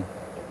him the gun.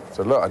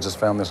 So look, I just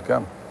found this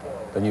gun.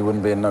 Then you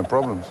wouldn't be in no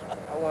problems.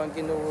 I won't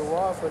get no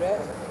reward for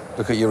that.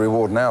 Look at your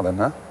reward now, then,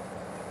 huh?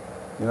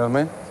 You know what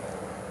I mean?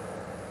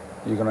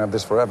 You're gonna have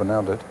this forever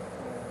now, dude.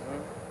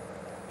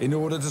 In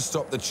order to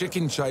stop the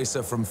chicken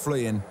chaser from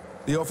fleeing,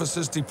 the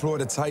officers deployed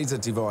a taser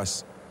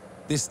device.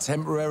 This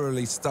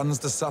temporarily stuns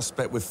the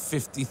suspect with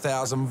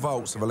 50,000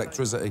 volts of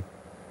electricity.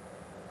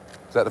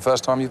 Is that the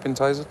first time you've been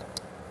tasered?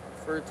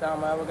 First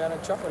time I ever got in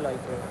trouble like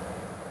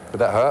that. Did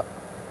that hurt?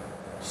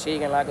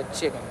 Shaking like a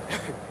chicken.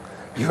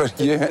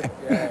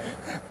 Yeah.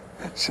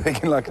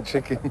 Shaking like a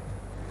chicken.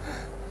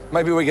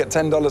 Maybe we get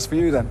 $10 for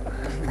you then.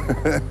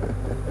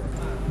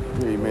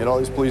 Yeah, you made all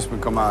these policemen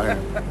come out here.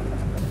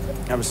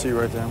 Have a seat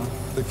right there, man.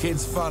 The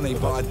kid's funny,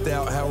 but I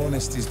doubt how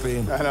honest he's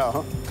being. I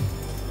know.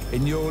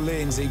 In New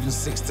Orleans, even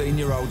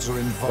 16-year-olds are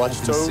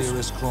involved in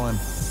serious crime.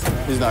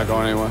 He's not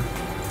going anywhere.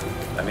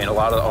 I mean, a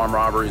lot of the armed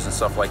robberies and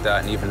stuff like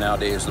that, and even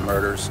nowadays the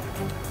murders,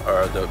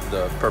 are the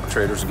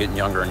perpetrators are getting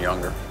younger and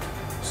younger.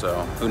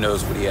 So who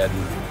knows what he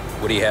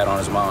had on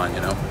his mind,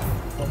 you know?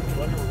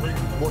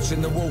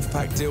 Watching the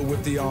Wolfpack deal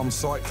with the armed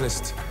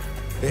cyclist,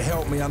 it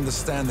helped me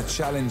understand the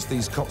challenge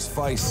these cops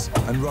face,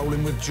 and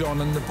rolling with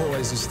John and the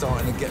boys is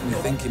starting to get me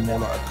thinking more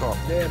like a cop.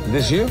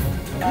 This you?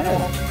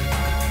 Yeah.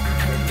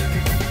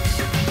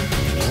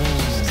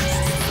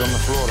 From the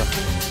Florida.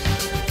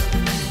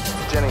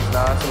 Jennings, it's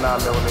a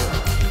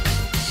 9mm.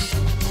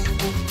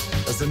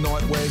 As the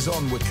night wears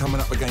on, we're coming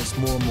up against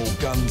more and more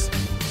guns,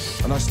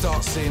 and I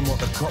start seeing what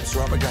the cops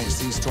are up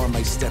against each time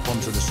they step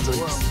onto the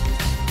streets.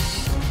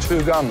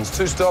 2 guns,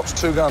 2 stops,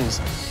 2 guns.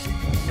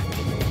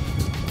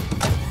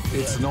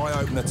 It's an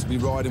eye-opener to be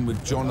riding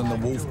with John and the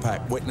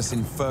Wolfpack,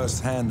 witnessing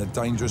firsthand the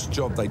dangerous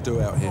job they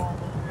do out here.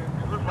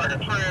 Looks like a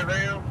Trans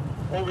Am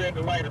over at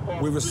the light.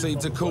 We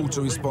received a call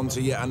to respond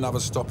to yet another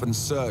stop and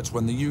search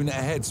when the unit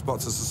ahead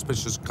spots a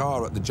suspicious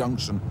car at the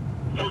junction.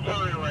 No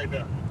turning right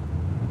there.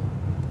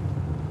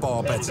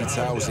 Bar Betty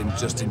tails him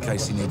just in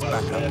case he needs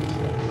backup.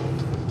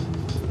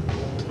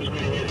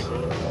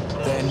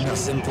 Then a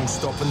simple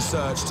stop and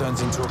search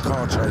turns into a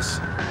car chase.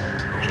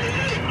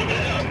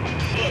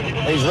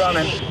 He's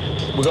running.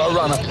 We got a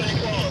runner.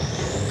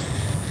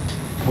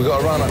 We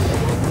got a runner.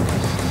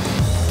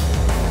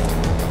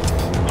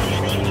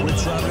 We're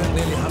traveling at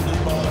nearly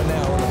 100 miles an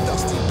hour on a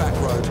dusty back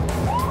road,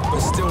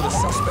 but still the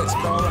suspect's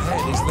car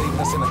ahead is leaving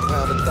us in a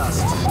cloud of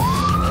dust.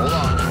 Hold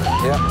on.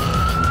 Yeah.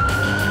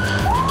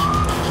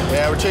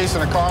 Yeah, we're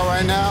chasing a car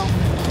right now.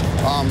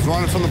 He's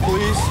running from the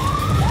police.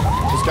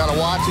 Just gotta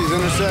watch these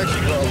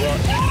intersections.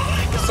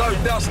 It's so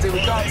dusty, we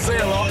can't see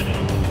a lot.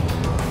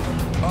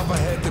 Up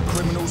ahead, the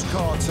criminal's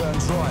car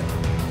turns right,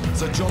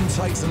 so John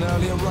takes an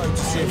earlier road to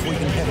see if we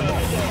can head him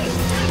off.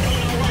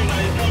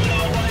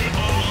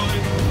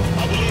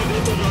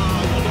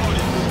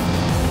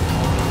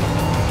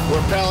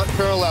 We're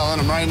paralleling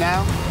him right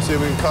now. See if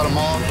we can cut him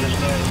off.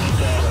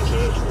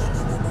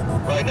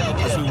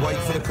 As we wait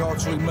for the car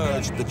to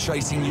emerge, the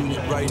chasing unit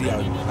radio,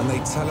 and they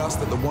tell us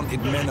that the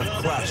wanted men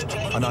have crashed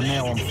and are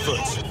now on foot.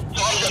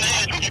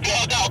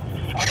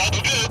 I got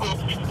the vehicle.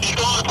 He's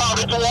going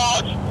probably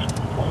towards.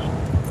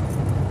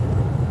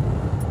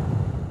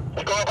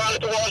 He's going probably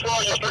towards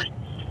Royal Street.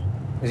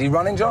 Is he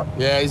running, John?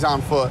 Yeah, he's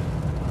on foot.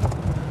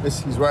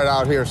 He's right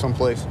out here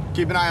someplace.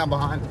 Keep an eye on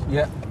behind us.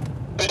 Yeah.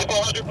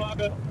 5400 block.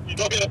 He's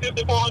going to get a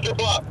 5400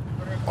 block.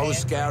 I was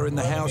scouring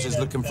the houses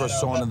looking for a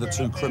sign of the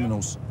 2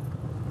 criminals.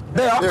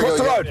 There, across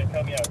the road.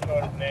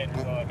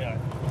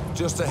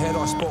 Just ahead,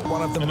 I spot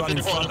one of them run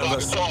in front of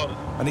us,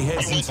 and he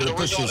heads into the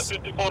bushes. He's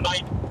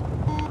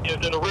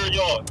in the rear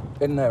yard.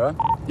 In there,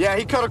 huh? Yeah,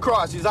 he cut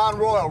across. He's on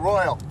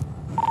Royal.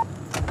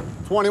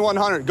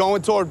 2100,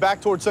 going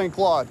back toward St.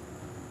 Claude.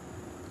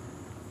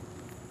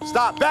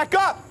 Stop, back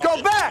up,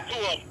 go back!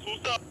 Two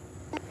stops.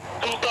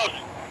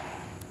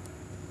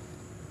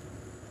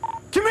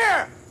 Come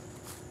here!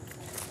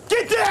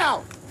 Get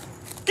down!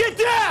 Get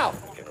down!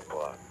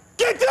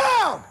 Get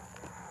down!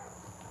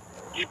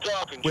 Keep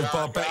talking, With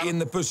Barbetti in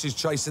the bushes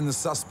chasing the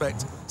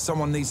suspect,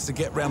 someone needs to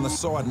get round the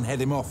side and head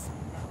him off.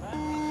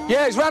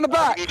 Yeah, he's round the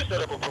back. We need to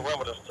set up a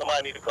perimeter.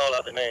 Somebody need to call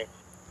out the name.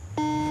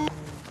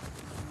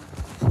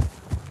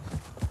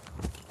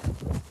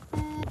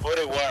 What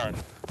are they wearing?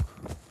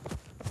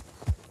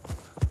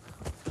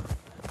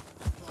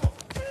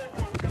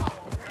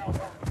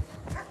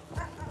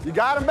 You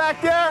got him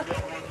back there?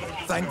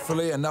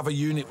 Thankfully, another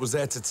unit was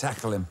there to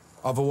tackle him.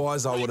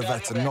 Otherwise, I would have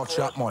had to notch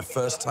up my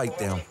first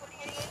takedown.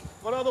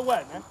 Go the other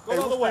way, man. Go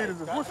the other way.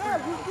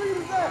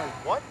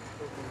 What?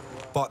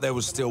 But there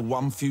was still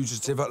one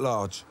fugitive at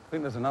large. I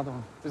think there's another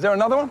one. Is there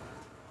another one?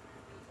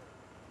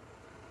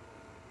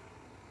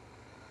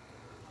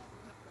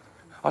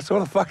 I saw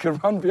the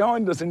fucker run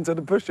behind us into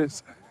the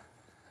bushes.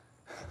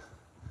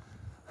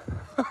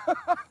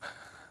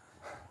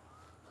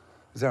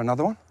 Is there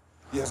another one?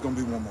 Yeah, it's gonna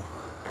be one more.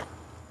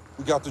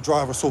 We got the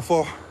driver so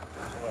far.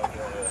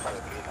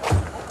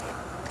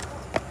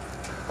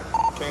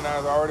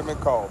 K9's already been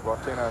called, bro.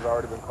 K9's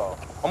already been called.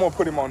 I'm gonna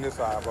put him on this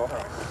side, bro.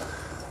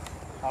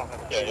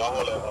 Yeah, y'all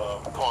hold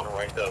that corner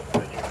right there. You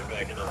can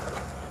back it up.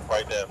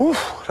 Right there.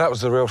 Oof, that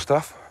was the real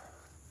stuff.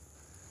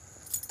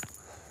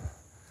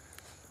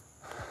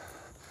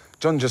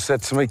 John just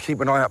said to me, keep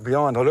an eye out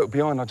behind. I look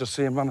behind, I just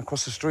see him run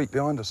across the street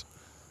behind us.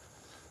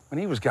 When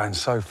he was going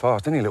so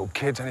fast, any little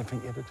kids,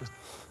 anything, you'd have just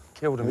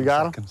killed him in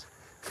seconds.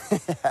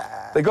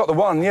 They got the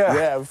one, yeah.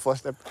 Yeah, we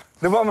flushed it.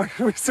 The one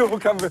we saw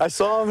coming. I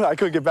saw him. I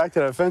couldn't get back to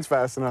that fence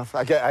fast enough.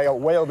 I got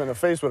whaled in the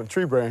face with a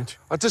tree branch.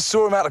 I just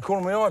saw him out the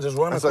corner of my eye, just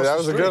running across the street. That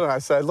was a good one. I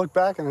said, I looked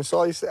back and I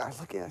saw you say, I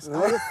look at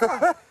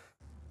it.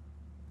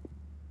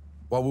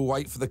 While we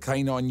wait for the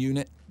K9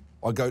 unit,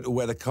 I go to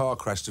where the car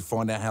crashed to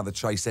find out how the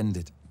chase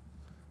ended.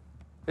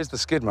 Here's the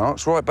skid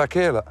marks right back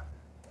here, look.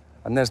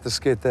 And there's the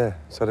skid there.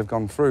 So they've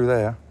gone through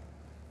there,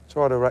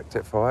 tried to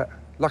rectify it.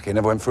 Lucky it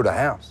never went through the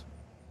house.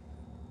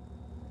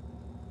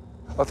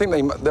 I think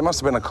there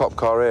must have been a cop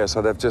car here,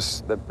 so they've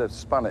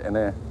spun it in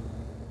here.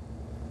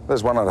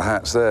 There's one of the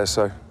hats there,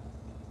 so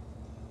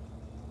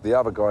the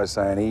other guy's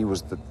saying he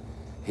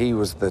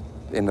was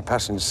in the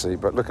passenger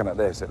seat, but looking at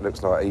this, it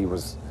looks like he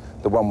was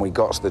the one we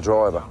got's the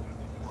driver.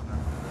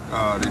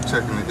 They're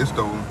checking it. It's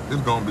stolen.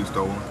 It's gonna be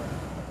stolen.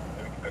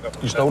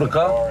 You stole the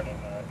car?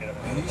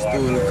 He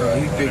stole the car.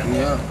 He picked me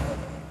up.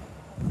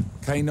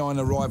 K9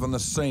 arrive on the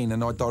scene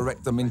and I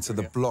direct them into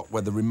the block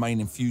where the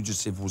remaining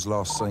fugitive was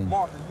last seen.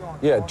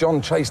 Yeah,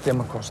 John chased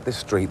him across this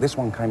street. This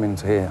one came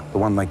into here, the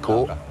one they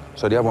caught.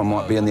 So the other one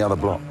might be in the other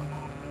block.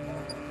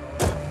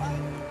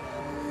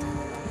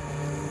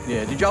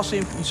 Yeah, did y'all see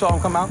him? You saw him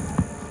come out?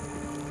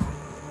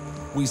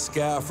 We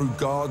scour through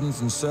gardens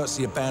and search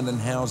the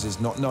abandoned houses,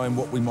 not knowing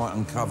what we might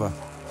uncover.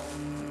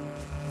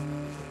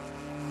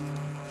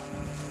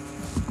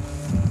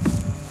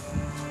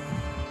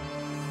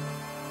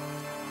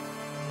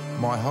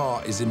 My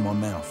heart is in my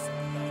mouth.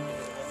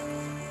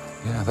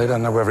 Yeah, they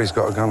don't know whether he's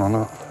got a gun or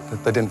not.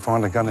 They didn't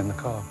find a gun in the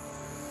car.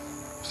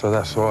 So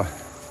that's why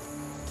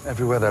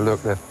everywhere they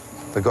look,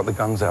 they've got the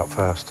guns out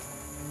first.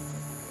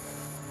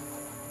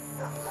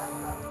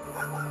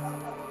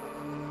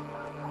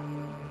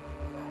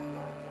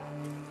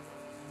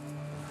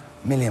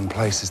 Million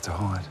places to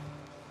hide.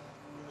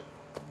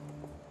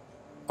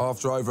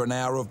 After over an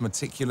hour of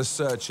meticulous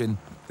searching,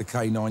 the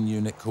K9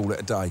 unit call it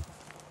a day.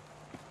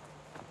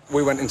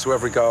 We went into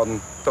every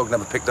garden. Dog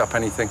never picked up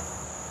anything.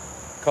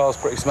 Car's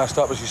pretty smashed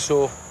up, as you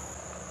saw.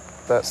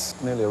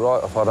 That's nearly a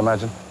write-off, I'd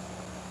imagine.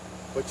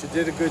 But you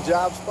did a good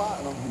job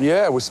spotting them.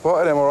 Yeah, we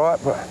spotted him all right,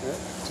 but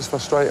just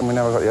frustrating we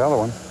never got the other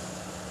one.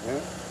 Yeah.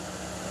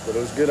 But it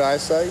was good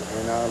eyesight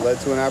and led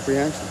to an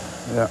apprehension.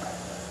 Yeah.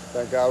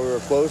 Thank God we were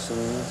close and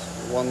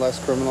there's one less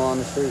criminal on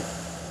the street.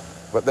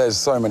 But there's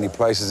so many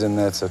places in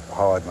there to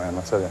hide, man,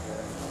 I tell you.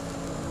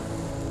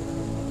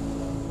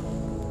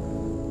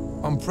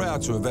 I'm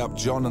proud to have helped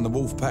John and the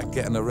wolf pack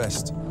get an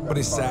arrest, but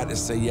it's sad to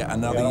see yet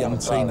another young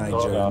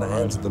teenager in the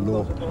hands of the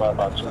law.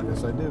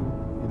 Yes, I do,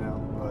 you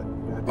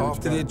know, but...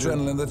 After the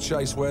adrenaline of the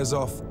chase wears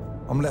off,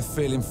 I'm left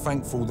feeling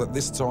thankful that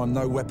this time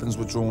no weapons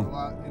were drawn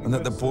and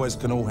that the boys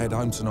can all head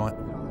home tonight.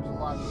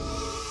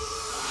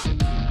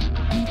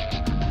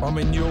 I'm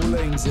in New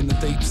Orleans in the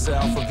deep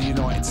south of the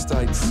United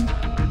States.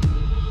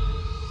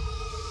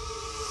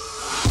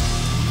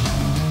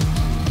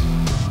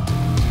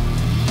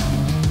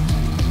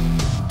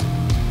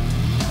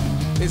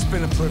 It's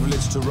been a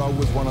privilege to roll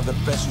with one of the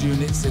best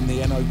units in the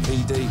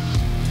NOPD.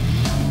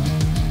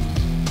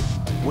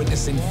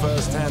 Witnessing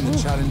firsthand the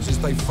challenges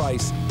they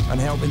face and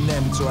helping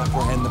them to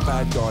apprehend the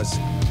bad guys.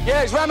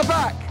 Yeah, he's round the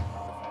back.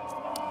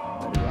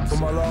 For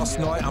my last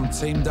night, I'm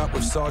teamed up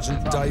with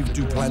Sergeant Dave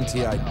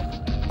Duplantier,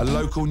 a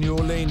local New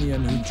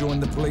Orleanian who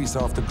joined the police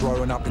after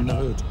growing up in the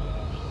hood.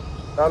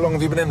 How long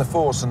have you been in the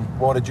force and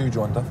why did you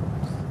join, Duff?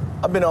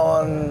 I've been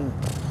on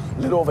a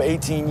little over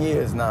 18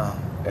 years now,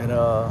 and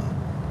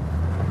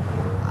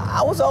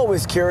I was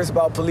always curious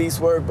about police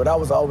work, but I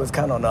was always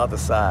kind of on the other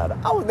side.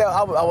 I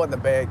wasn't a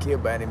bad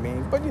kid by any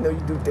means, but you know, you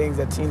do things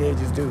that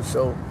teenagers do,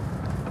 so.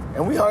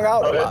 And we hung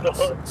out a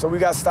lot, so we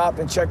got stopped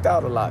and checked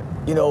out a lot.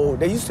 You know,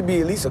 there used to be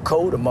at least a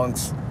code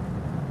amongst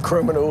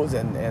criminals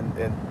and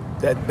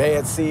that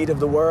bad seed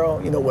of the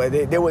world, you know, where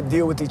they would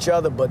deal with each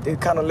other, but they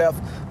kind of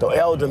left the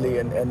elderly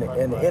and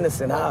the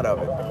innocent out of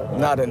it.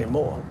 Not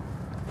anymore.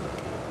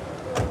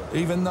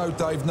 Even though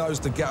Dave knows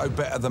the ghetto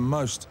better than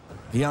most,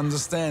 he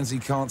understands he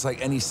can't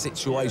take any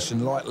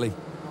situation lightly,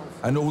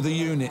 and all the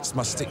units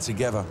must stick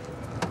together.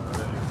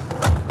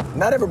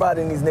 Not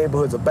everybody in these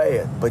neighborhoods are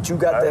bad, but you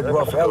got that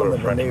rough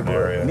element in the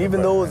neighborhood. And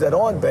even those that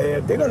aren't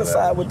bad, they're gonna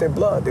side with their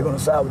blood, they're gonna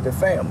side with their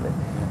family.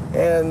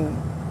 And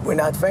we're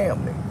not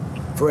family.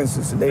 For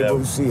instance, the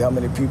neighborhood, see how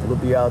many people will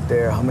be out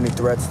there, how many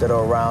threats that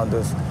are around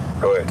us.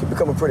 It can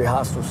become a pretty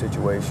hostile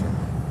situation.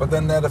 But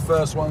then they're the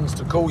first ones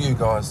to call you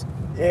guys.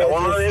 Yeah,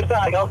 one on the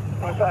inside, go.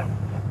 Inside.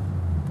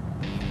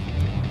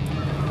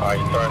 All right,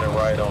 you turn it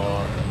right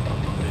on.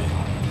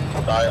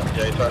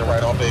 Yeah, you turn it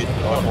right on B.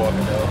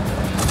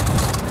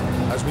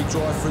 As we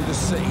drive through the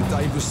city,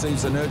 Dave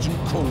receives an urgent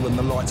call and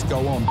the lights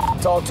go on.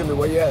 Talk to me,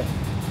 where you at?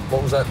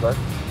 What was that, Dave?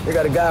 They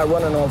got a guy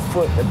running on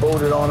foot that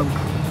bolted on him.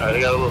 They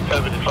got a little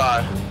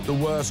 75. The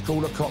worst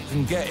call a cop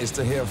can get is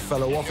to hear a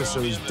fellow officer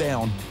is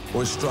down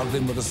or is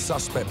struggling with a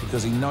suspect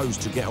because he knows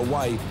to get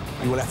away,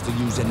 he will have to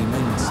use any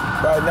means.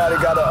 Right now they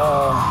got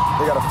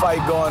a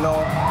fight going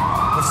on.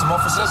 With some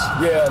officers?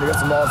 Yeah, they got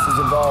some officers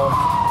involved.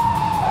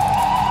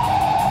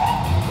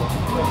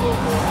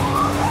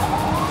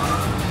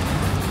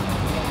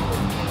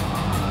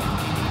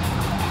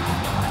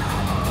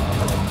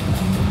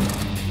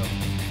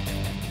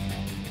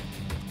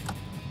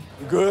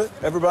 You good?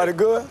 Everybody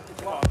good?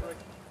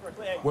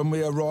 When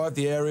we arrive,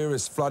 the area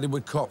is flooded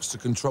with cops to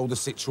control the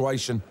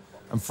situation,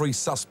 and 3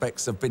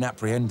 suspects have been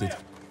apprehended.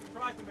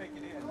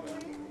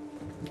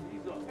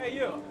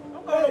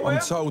 I'm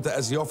told that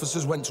as the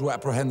officers went to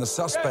apprehend the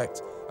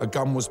suspect, A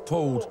gun was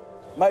pulled.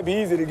 Might be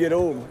easy to get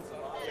over.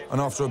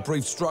 And after a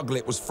brief struggle,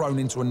 it was thrown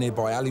into a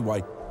nearby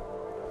alleyway.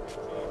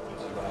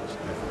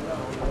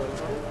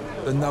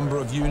 The number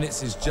of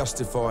units is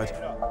justified,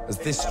 as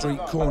this street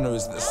corner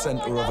is at the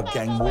centre of a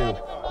gang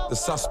war. The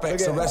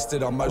suspects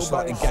arrested are most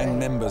likely gang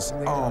members,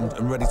 armed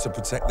and ready to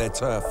protect their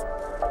turf.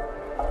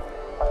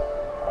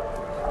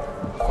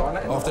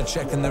 After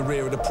checking the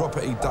rear of the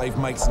property, Dave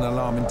makes an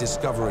alarming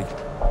discovery.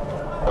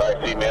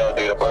 Female,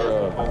 date of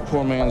birth.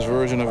 Poor man's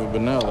version of a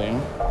Benelli,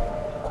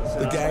 huh?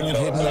 The gang had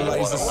hidden a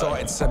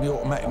laser-sighted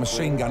semi-automatic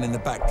machine gun in the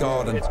back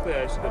garden.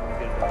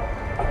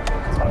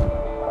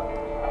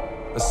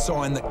 A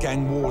sign that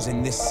gang wars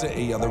in this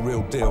city are the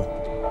real deal.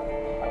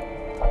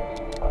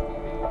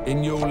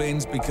 In New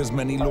Orleans, because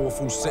many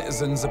lawful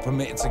citizens are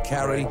permitted to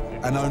carry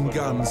and own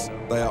guns,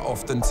 they are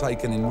often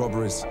taken in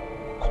robberies.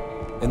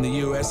 In the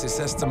US, it's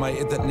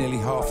estimated that nearly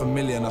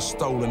 500,000 are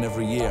stolen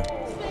every year.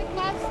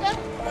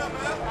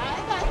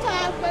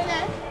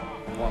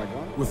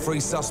 With 3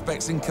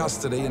 suspects in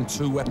custody and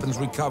 2 weapons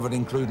recovered,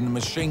 including a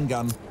machine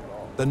gun,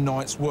 the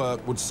night's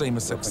work would seem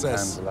a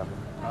success.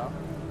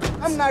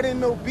 I'm not in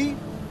no beef.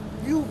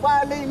 You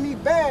violate me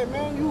bad,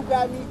 man. You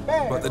got me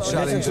bad. But the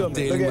challenge of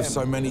dealing with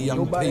so many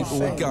young people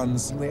with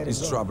guns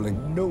is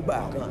troubling.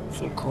 Nobody.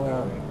 So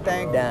calm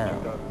down,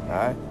 all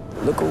right?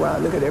 Look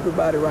around, look at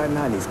everybody right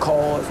now in these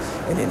cars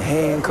and in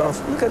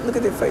handcuffs. Look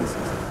at their faces.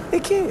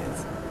 They're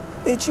kids.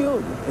 They're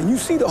children. And you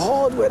see the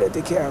hardware that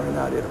they're carrying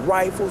out there, the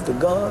rifles, the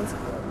guns.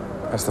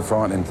 That's the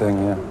frightening thing,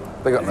 yeah.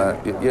 They got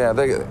that, yeah,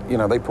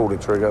 they pull the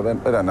trigger.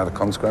 They don't know the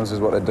consequences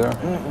of what they're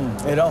doing.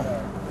 They don't.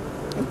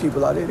 And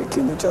people out there, they're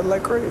killing each other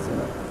like crazy, you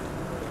know.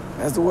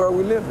 That's the world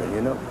we live in,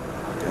 you know.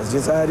 That's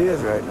just how it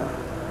is right now.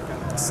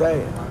 It's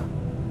sad.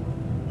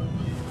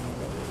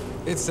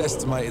 It's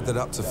estimated that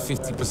up to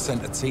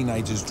 50% of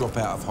teenagers drop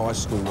out of high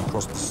school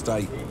across the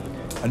state,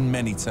 and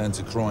many turn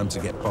to crime to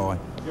get by.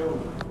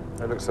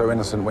 They look so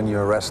innocent when you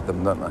arrest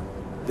them, don't they?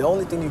 The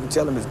only thing you can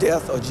tell them is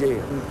death or jail.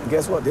 And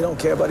guess what? They don't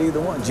care about either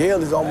one.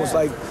 Jail is almost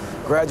like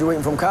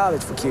graduating from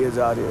college for kids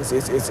out here.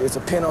 It's a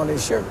pin on their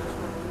shirt.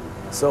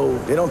 So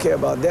they don't care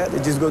about that. They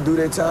just go do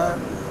their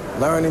time,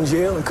 learn in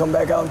jail, and come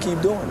back out and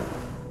keep doing it.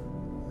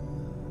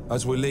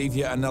 As we leave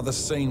yet another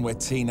scene where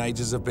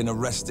teenagers have been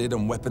arrested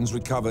and weapons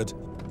recovered,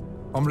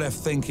 I'm left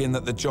thinking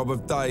that the job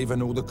of Dave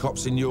and all the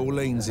cops in New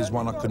Orleans is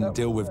one I couldn't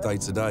deal with day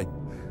to day.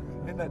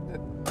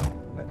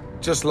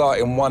 Just like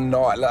in one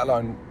night, let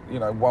alone, you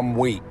know, 1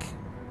 week,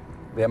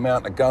 the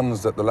amount of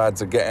guns that the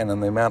lads are getting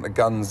and the amount of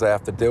guns they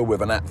have to deal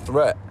with and that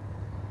threat,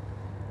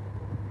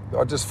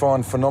 I just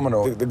find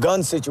phenomenal. The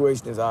gun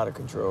situation is out of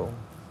control.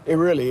 It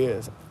really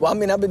is. Well, I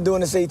mean, I've been doing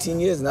this 18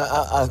 years, and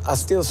I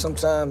still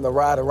sometimes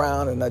ride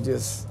around and I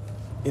just,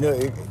 you know,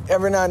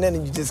 every now and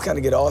then you just kind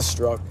of get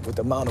awestruck with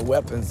the amount of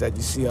weapons that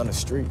you see on the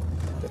street.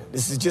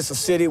 This is just a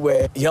city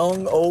where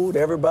young, old,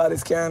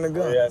 everybody's carrying a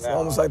gun. It's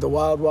almost like the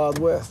Wild, Wild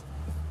West.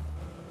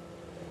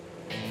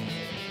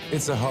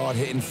 It's a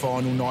hard-hitting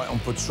final night on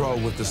patrol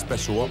with the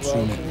Special Ops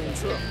Unit.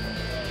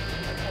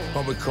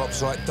 But with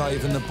cops like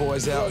Dave and the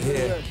boys out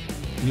here,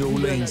 New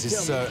Orleans is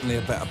certainly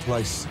a better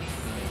place.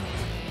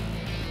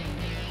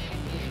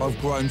 I've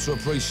grown to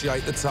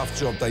appreciate the tough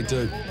job they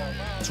do,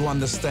 to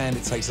understand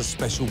it takes a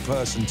special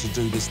person to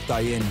do this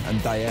day in and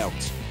day out.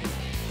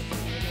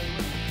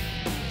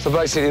 So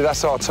basically,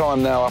 that's our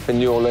time now up in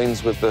New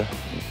Orleans with the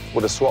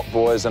SWAT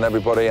boys and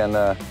everybody, and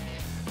I've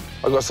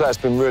got to say, it's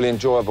been really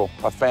enjoyable.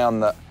 I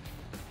found that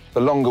the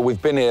longer we've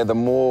been here, the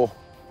more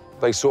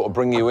they sort of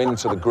bring you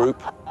into the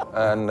group,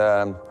 and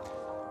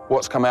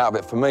what's come out of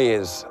it for me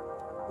is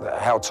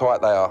how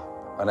tight they are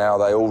and how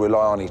they all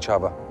rely on each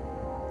other.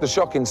 The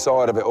shocking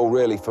side of it all,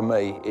 really, for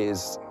me,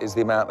 is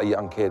the amount of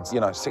young kids, you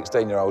know,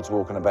 16-year-olds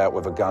walking about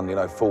with a gun, you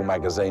know, full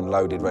magazine,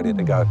 loaded, ready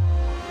to go.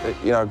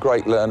 You know,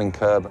 great learning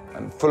curve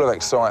and full of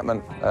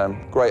excitement,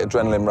 great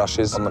adrenaline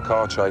rushes on the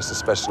car chase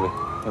especially.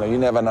 You know, you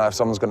never know if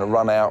someone's going to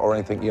run out or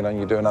anything, you know, and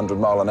you're doing 100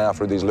 mile an hour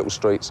through these little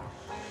streets.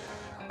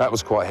 That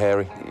was quite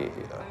hairy.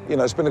 You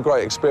know, it's been a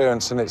great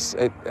experience, and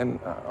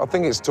I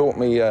think it's taught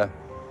me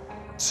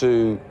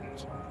to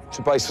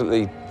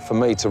basically, for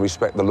me, to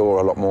respect the law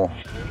a lot more.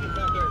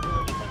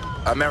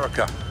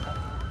 America,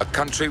 a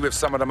country with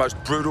some of the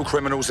most brutal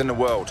criminals in the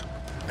world,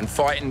 and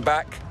fighting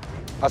back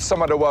are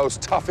some of the world's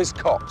toughest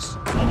cops.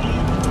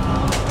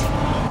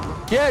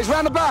 Yeah, he's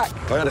round the back.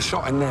 I had a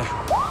shot in there.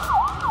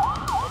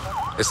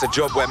 It's a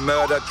job where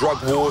murder,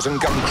 drug wars and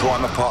gun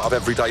crime are part of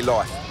everyday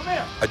life.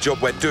 A job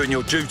where doing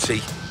your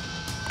duty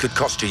could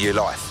cost you your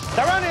life.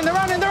 They're running, they're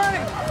running, they're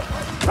running!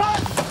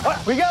 Run!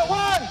 We got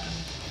one!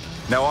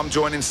 Now I'm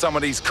joining some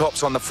of these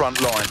cops on the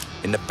front line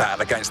in the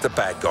battle against the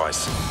bad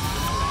guys.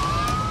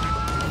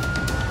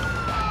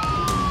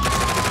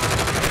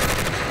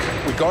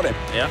 We got him.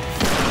 Yeah.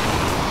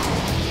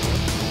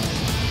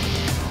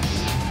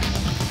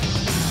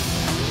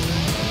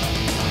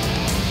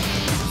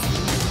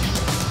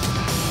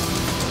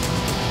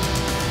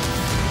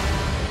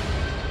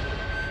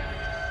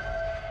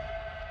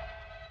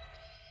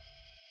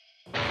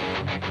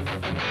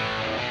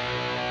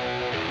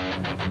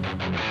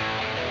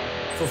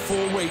 For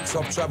 4 weeks,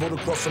 I've travelled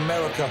across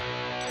America,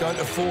 going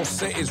to 4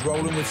 cities,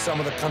 rolling with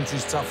some of the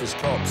country's toughest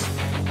cops.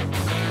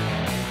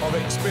 I've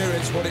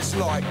experienced what it's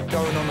like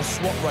going on a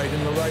SWAT raid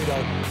in Laredo.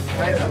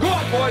 Go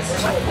on, boys!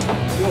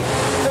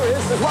 There he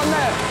is, there's one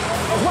there!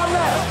 There's one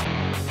there!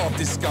 I've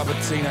discovered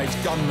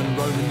teenage gunmen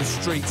roaming the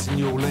streets in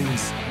New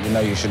Orleans. You know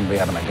you shouldn't be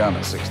having a gun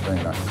at 16,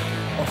 though.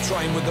 I've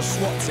trained with the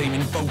SWAT team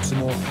in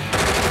Baltimore.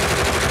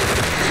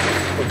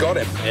 We got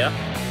him. Yeah.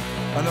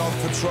 And I've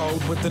patrolled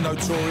with the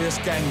notorious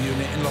gang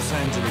unit in Los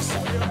Angeles.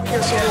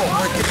 I've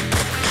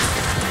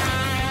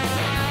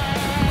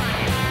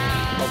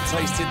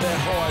tasted their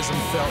highs and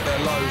felt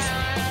their lows,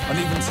 and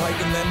even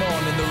taken them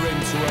on in the ring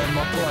to earn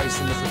my place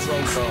in the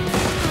patrol car.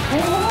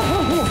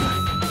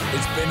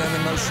 It's been an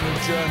emotional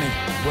journey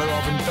where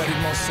I've embedded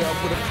myself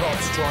with the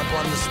cops, trying to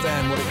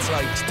understand what it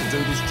takes to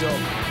do this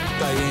job,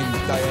 day in,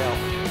 day out.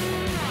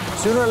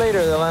 Sooner or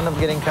later, they'll end up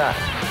getting caught.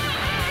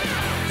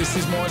 This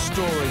is my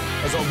story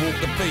as I walk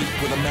the beat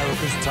with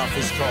America's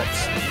toughest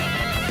cops.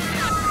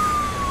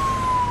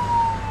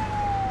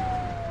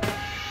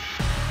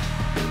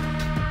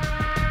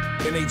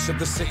 In each of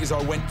the cities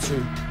I went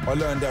to, I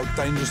learned how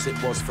dangerous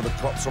it was for the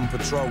cops on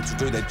patrol to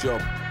do their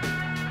job.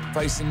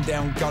 Facing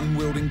down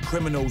gun-wielding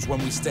criminals when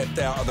we stepped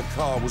out of the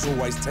car was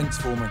always tense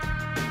for me.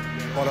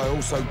 But I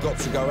also got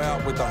to go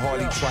out with the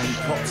highly trained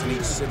cops in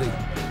each city,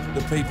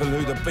 the people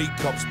who the beat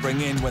cops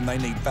bring in when they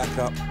need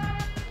backup.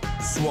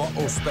 SWAT,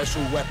 or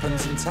special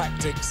weapons and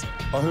tactics,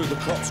 are who the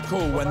cops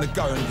call when the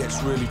going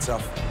gets really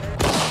tough.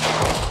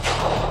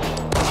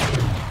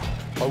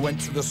 I went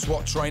to the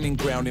SWAT training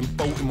ground in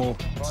Baltimore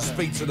to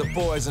speak to the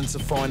boys and to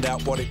find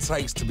out what it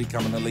takes to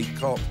become an elite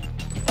cop.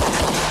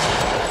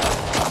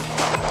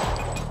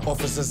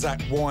 Officer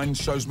Zach Wine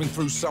shows me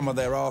through some of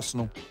their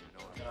arsenal.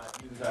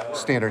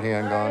 Standard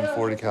handgun,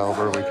 40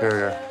 caliber, we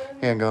carry our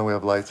handgun, we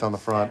have lights on the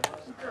front.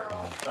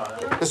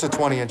 This is a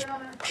 20-inch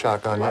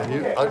shotgun.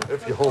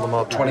 If you hold them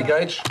up. 20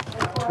 gauge?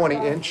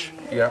 20-inch.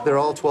 Yeah. They're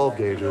all 12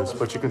 gauges,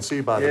 but you can see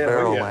by the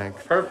barrel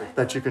length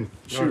that you can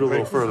shoot a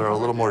little further, a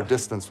little more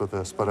distance with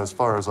this. But as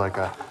far as like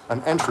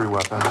an entry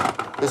weapon,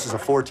 this is a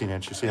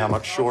 14-inch. You see how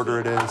much shorter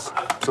it is?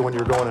 So when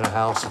you're going in a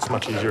house, it's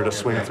much easier to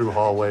swing through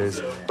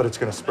hallways, but it's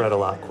going to spread a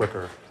lot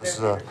quicker. This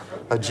is a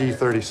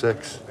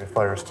G36. It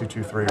fires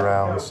 223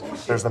 rounds.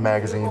 There's the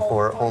magazine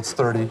for it. Holds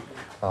 30.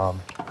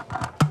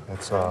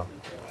 It's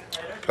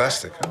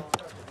plastic, huh?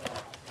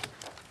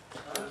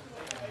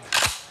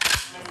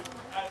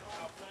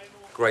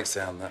 Great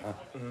sound, that, huh?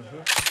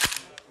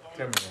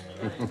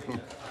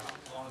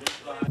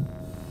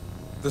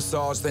 The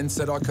Sarge then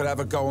said I could have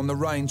a go on the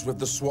range with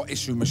the SWAT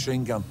issue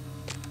machine gun.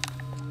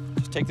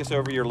 Just take this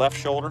over your left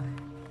shoulder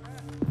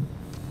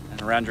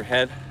and around your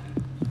head.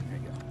 There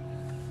you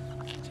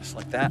go. Just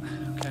like that,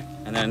 okay.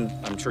 And then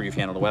I'm sure you've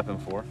handled a weapon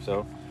before,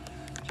 so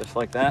just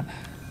like that.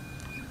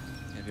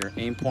 You have your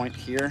aim point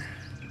here.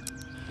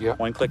 Yeah.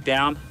 One click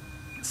down,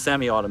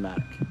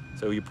 semi-automatic.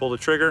 So you pull the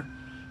trigger,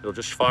 it'll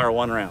just fire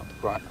one round.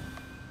 Right.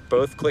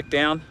 Both click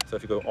down, so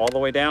if you go all the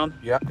way down,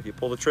 yeah. If you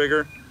pull the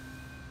trigger,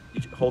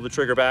 you hold the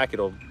trigger back,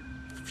 it'll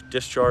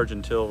discharge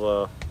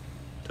until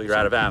you're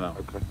out of ammo.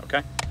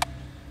 Okay.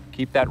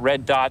 Keep that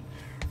red dot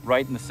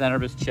right in the center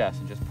of his chest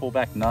and just pull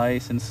back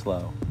nice and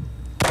slow.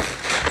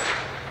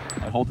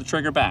 And hold the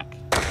trigger back.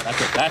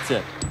 That's it, that's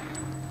it.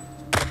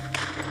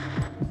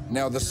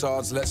 Now the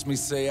Sarge lets me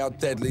see how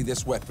deadly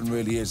this weapon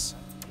really is.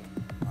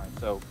 All right,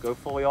 so go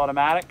fully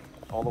automatic,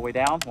 all the way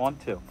down, 1,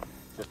 2.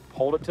 Just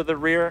hold it to the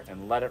rear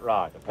and let it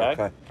ride, okay?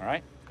 Okay. All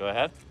right, go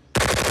ahead.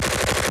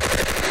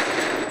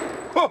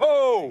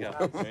 Whoa! There you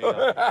go. There you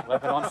go.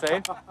 Weapon on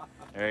safe.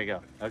 There you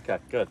go. Okay,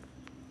 good.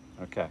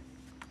 Okay.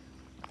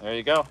 There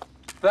you go.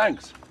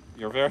 Thanks.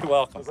 You're very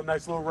welcome. That's a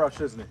nice little rush,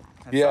 isn't it?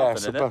 That's Yeah,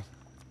 something, super.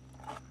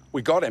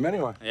 We got him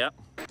anyway. Yep.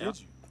 Did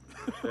you?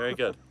 Very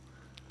good.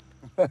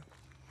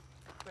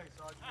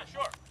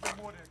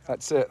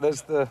 That's it.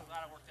 There's the.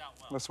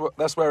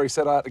 That's where he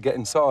said I had to get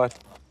inside.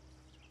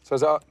 So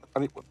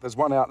there's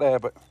one out there,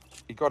 but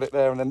he got it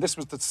there, and then this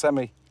was the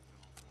semi.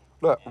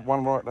 Look,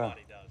 one right there.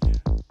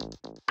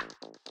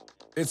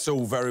 It's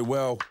all very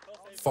well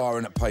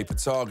firing at paper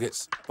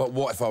targets, but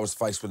what if I was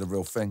faced with the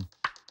real thing?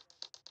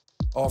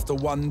 After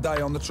one day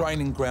on the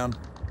training ground,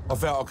 I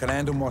felt I could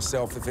handle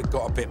myself if it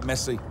got a bit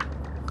messy.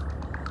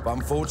 But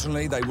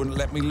unfortunately, they wouldn't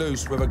let me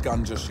loose with a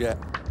gun just yet.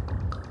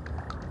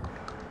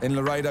 In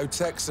Laredo,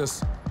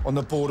 Texas, on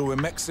the border with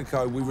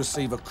Mexico, we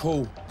receive a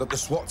call that the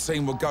SWAT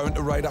team were going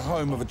to raid a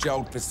home of a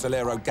jailed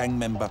Pistolero gang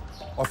member.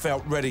 I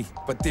felt ready,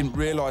 but didn't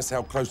realize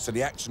how close to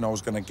the action I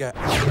was going to get.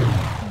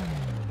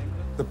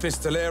 The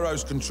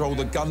Pistoleros control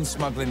the gun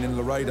smuggling in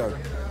Laredo.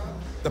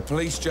 The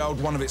police jailed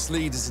one of its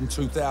leaders in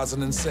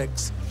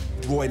 2006,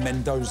 Roy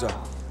Mendoza.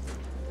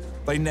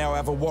 They now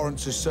have a warrant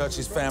to search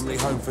his family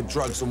home for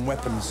drugs and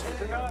weapons.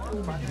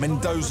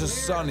 Mendoza's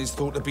son is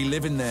thought to be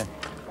living there,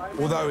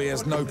 although he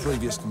has no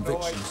previous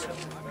convictions.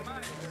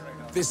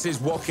 This is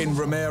Joaquin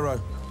Romero,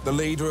 the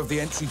leader of the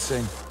entry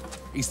team.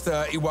 He's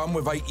 31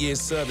 with 8 years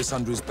service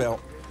under his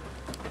belt.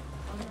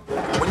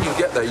 When you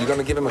get there, you're going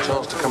to give him a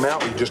chance to come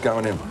out, or you're just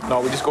going in?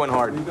 No, we're just going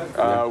hard.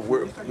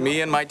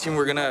 Me and my team,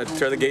 we're going to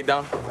tear the gate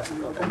down.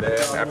 And then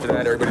after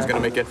that, everybody's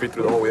going to make entry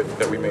through the hole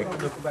that we make.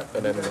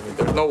 And then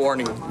there's no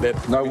warning.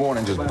 No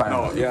warning, just bang.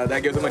 No, yeah,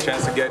 that gives them a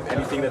chance to get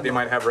anything that they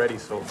might have ready.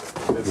 So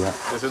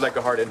this is like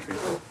a hard entry.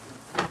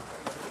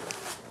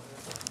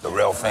 The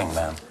real thing,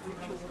 man.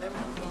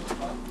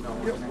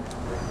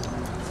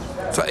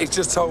 So he's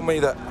just told me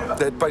that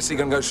they're basically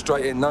going to go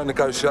straight in, no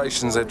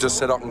negotiations. They've just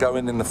said I can go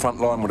in the front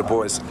line with the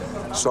boys.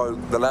 So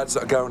the lads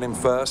that are going in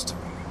first,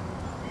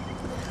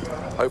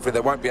 hopefully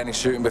there won't be any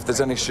shooting, but if there's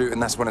any shooting,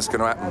 that's when it's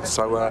going to happen.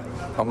 So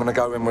I'm going to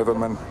go in with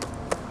them and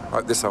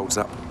hope this holds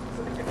up.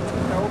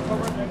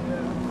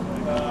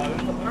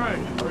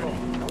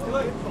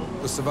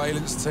 The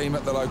surveillance team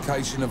at the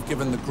location have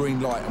given the green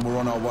light and we're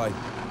on our way.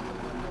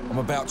 I'm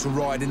about to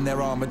ride in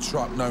their armoured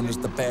truck known as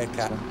the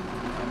Bearcat.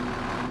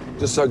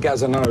 Just so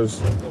Gazza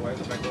knows,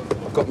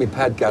 I've got me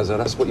pad, Gazza.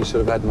 That's what you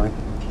should have had, mate.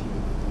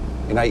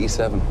 In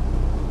 '87.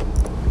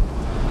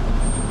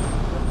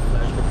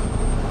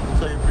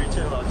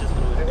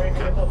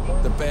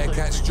 The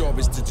Bearcat's job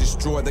is to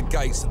destroy the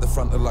gates at the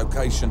front of the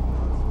location.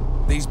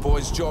 These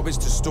boys' job is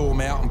to storm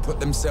out and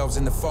put themselves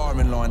in the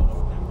firing line,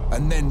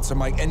 and then to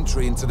make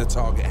entry into the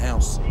target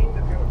house.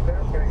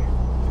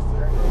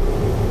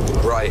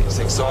 Great, it's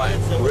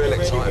exciting, real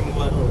exciting.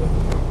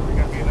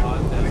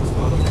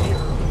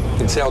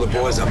 You can tell the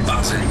boys are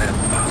buzzing, they're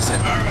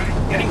buzzing.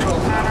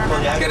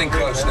 Getting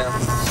close now.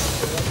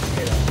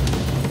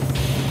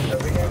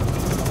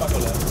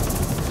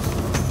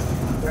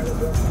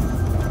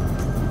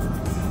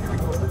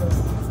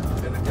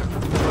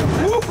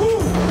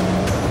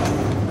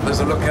 There's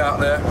a lookout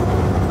there.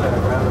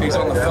 He's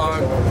on the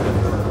phone.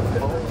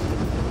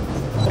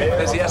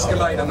 There's the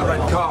Escalade and the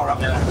red car up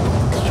there.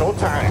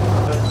 Showtime.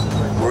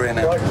 We're in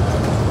it.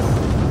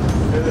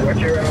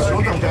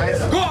 Showtime, guys.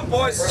 Go on,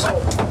 boys.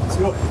 Let's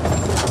go.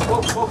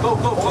 Go.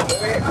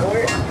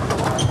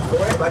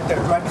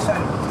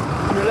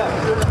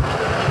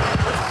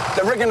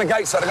 They're rigging the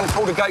gates up. They're going to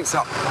pull the gates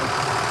up.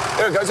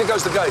 Here it goes. Here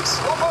goes the gates.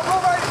 There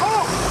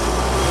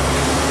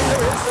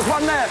it is. There's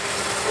one there.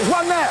 There's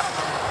one there.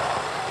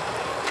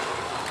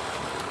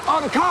 Oh,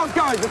 the car's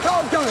going. The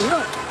car's going.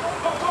 Look.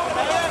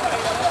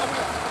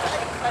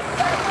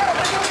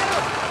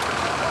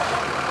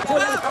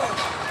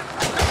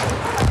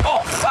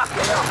 Oh, fuck.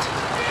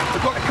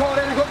 We've got the car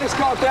there. We've got this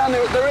car down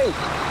there. They're in.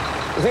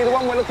 Is he the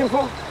one we're looking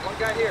for? One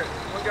guy here.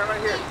 One guy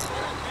right here.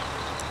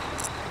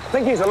 I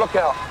think he's a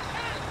lookout.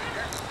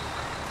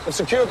 They've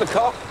secured the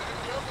car.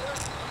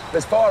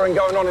 There's firing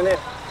going on in here.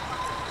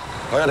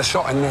 I had a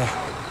shot in there.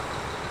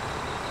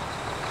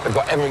 They've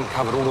got everything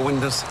covered, all the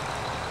windows.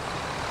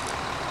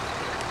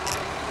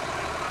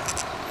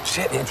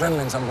 Shit, the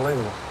adrenaline's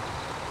unbelievable.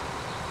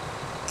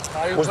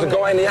 Was the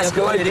guy in the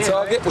Escalade the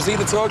target? Was he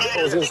the target,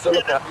 or was he just a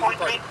lookout?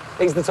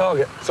 He's the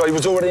target. So he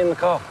was already in the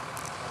car.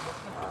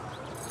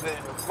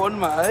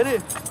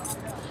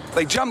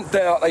 They jumped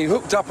out, they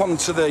hooked up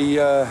onto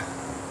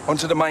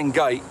the main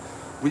gate,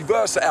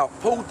 reversed it out,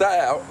 pulled that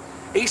out.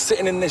 He's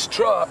sitting in this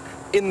truck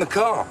in the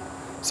car.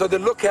 So the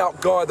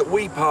lookout guy that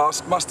we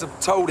passed must have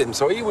told him.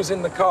 So he was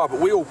in the car, but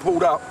we all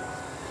pulled up.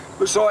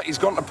 Looks like he's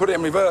gone to put it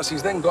in reverse.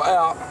 He's then got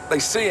out. They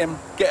see him,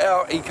 get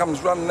out, he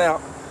comes running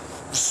out.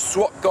 The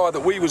SWAT guy that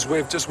we was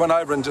with just went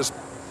over and just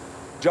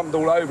jumped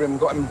all over him,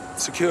 got him,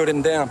 secured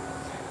him down.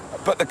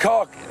 But the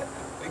car,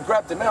 he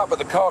grabbed him out, but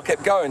the car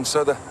kept going.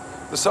 So the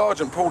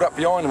sergeant pulled up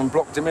behind him and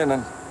blocked him in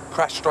and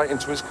crashed straight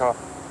into his car.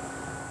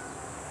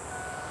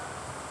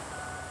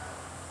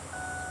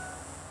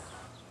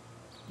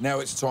 Now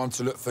it's time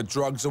to look for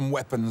drugs and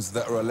weapons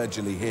that are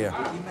allegedly here.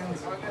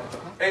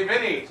 Hey,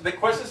 Vinnie, the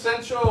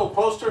quintessential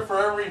poster for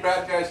every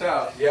bad guy's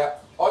house. Yeah,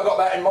 I got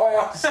that in my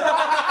house.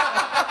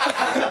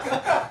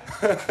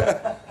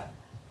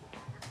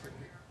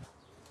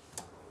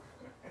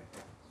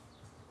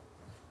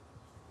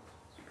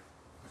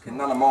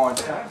 None of mine.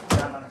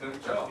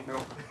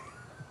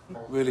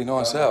 Really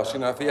nice house. You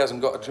know, if he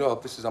hasn't got a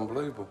job, this is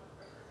unbelievable.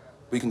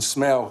 We can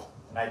smell.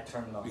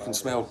 You can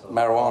smell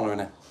marijuana in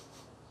it.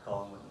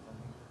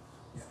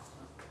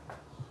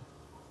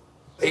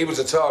 He was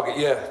a target,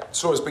 yeah.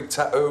 Saw his big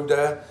tattoo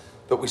there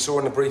that we saw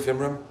in the briefing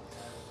room.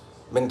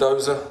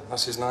 Mendoza,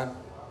 that's his name.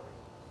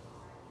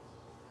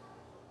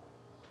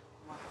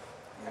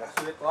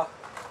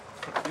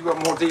 You got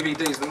more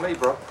DVDs than me,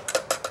 bro.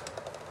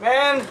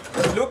 Man,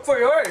 look for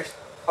yours.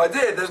 I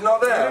did, there's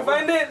not there. Did you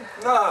find it?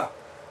 No.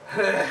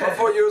 I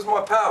thought you was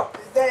my pal.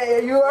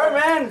 There you are,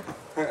 man.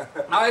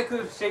 Now I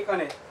could shake on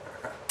it.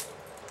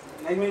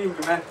 Nice meeting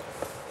you, man.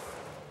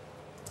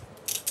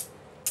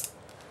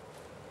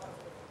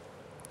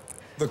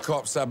 The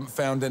cops haven't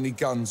found any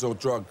guns or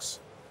drugs.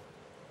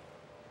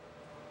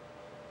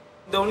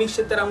 The only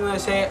shit that I'm gonna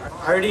say,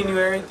 I already knew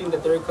everything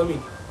that they were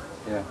coming.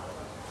 Yeah.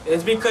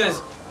 It's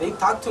because they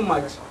talk too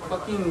much.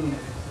 Fucking,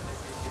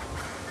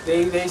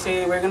 they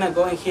say we're gonna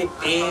go and hit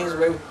this.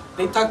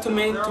 They talk too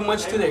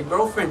much to their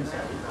girlfriends.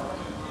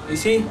 You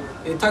see,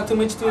 they talk too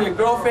much to their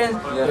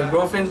girlfriends. Yeah. Their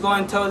girlfriends go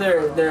and tell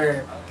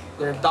their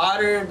their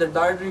daughter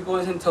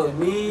goes and tells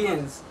me,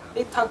 and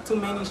they talk too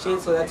many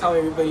shit, so that's how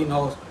everybody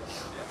knows.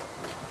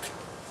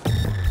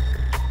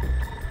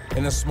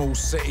 In a small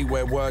city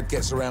where word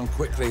gets around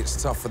quickly,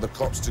 it's tough for the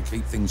cops to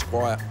keep things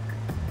quiet.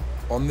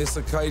 On this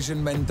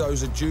occasion,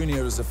 Mendoza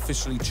Jr. is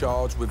officially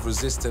charged with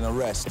resisting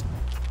arrest,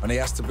 and he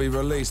has to be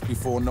released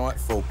before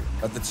nightfall.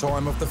 At the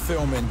time of the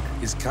filming,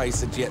 his case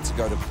had yet to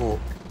go to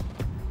court.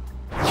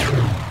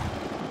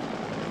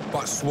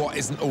 But SWAT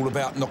isn't all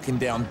about knocking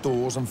down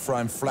doors and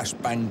throwing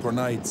flashbang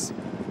grenades.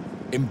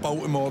 In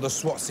Baltimore, the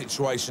SWAT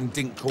situation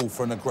didn't call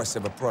for an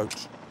aggressive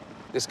approach.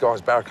 This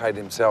guy's barricaded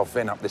himself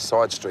in up this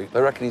side street.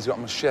 They reckon he's got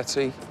a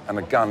machete and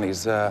a gun.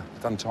 He's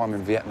done time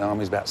in Vietnam.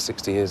 He's about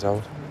 60 years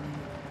old.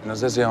 And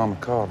there's the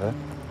armoured car there.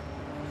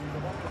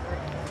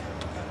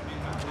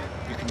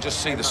 You can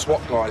just see the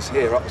SWAT guys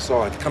here up the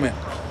side. Come here.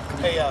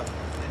 Hey,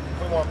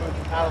 we want to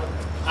move out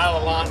of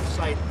the line of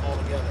sight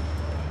altogether.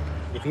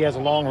 If he has a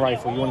long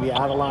rifle, you want to be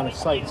out of line of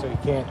sight so he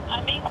can't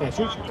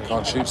shoot you.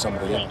 Can't shoot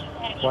somebody,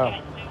 yeah.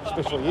 Well,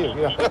 especially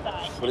you, yeah.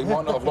 But he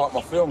might not have liked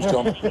my films,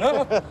 John.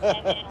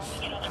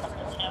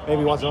 Maybe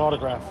he wants an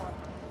autograph.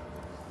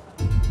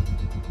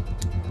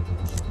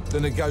 The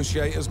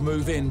negotiators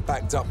move in,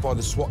 backed up by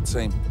the SWAT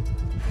team.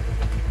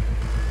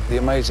 The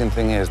amazing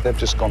thing is, they've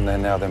just gone there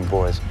now, them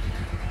boys,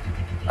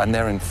 and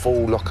they're in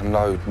full lock and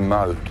load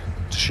mode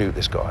to shoot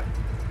this guy.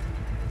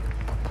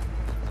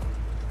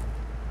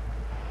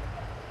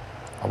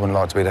 I wouldn't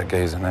like to be that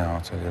geezer now,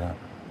 I'll tell you that.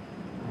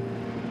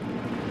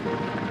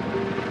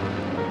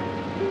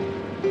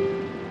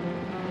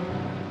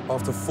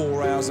 After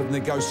 4 hours of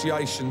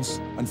negotiations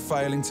and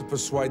failing to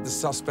persuade the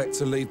suspect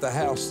to leave the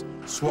house,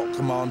 SWAT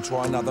command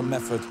try another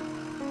method: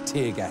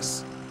 tear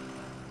gas.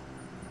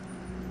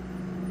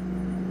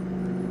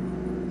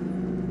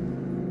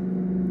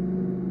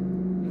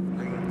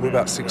 We're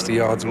about 60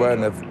 yards away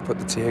and they've put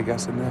the tear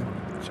gas in there.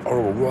 It's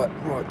horrible,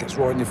 right, gets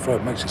right in your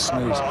throat, makes you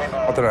sneeze.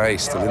 I don't know how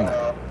he's still in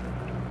there.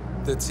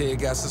 The tear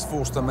gas has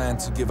forced a man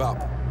to give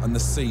up and the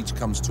siege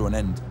comes to an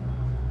end.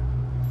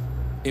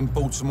 In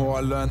Baltimore, I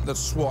learned that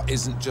SWAT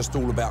isn't just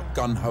all about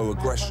gun-ho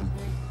aggression.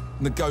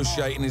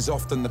 Negotiating is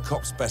often the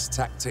cop's best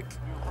tactic.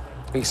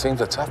 He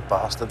seems a tough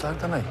bastard, though,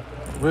 doesn't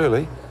he?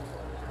 Really?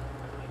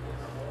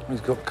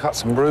 He's got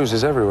cuts and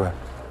bruises everywhere.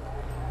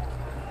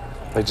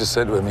 They just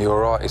said to him, "You all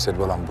right?" He said,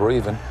 "Well, I'm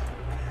breathing."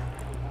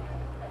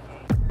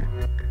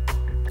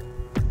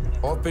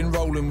 I've been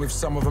rolling with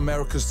some of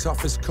America's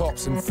toughest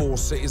cops in 4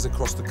 cities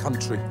across the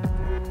country.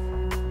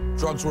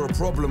 Drugs were a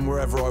problem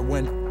wherever I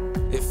went.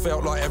 It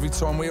felt like every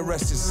time we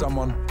arrested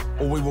someone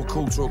or we were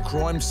called to a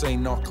crime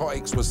scene,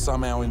 narcotics was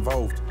somehow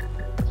involved.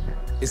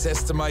 It's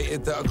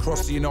estimated that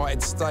across the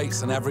United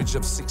States, an average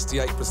of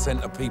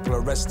 68% of people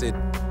arrested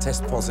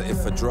test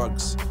positive for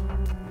drugs.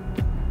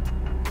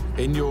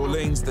 In New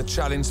Orleans, the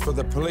challenge for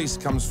the police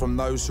comes from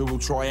those who will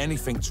try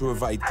anything to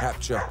evade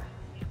capture.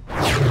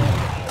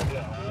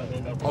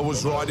 I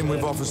was riding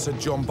with Officer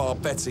John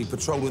Barbetti,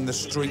 patrolling the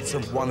streets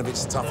of one of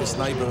its toughest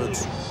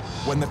neighborhoods,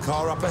 when the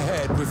car up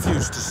ahead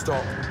refused to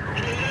stop.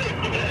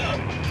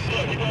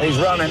 He's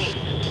running.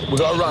 We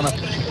got a runner.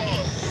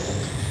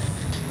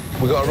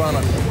 We got a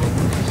runner.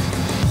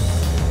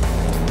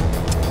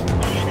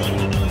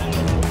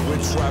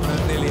 We're traveling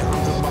at nearly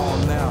 100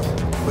 miles an hour,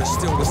 but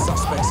still the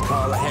suspect's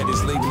car ahead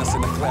is leaving us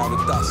in a cloud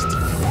of dust.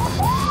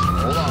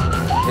 Hold on.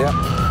 Yep.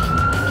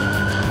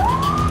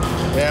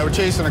 Yeah, we're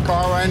chasing a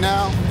car right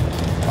now.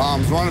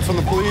 He's running from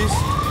the police.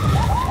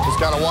 Just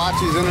gotta watch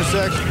these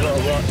intersections.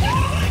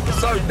 It's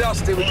so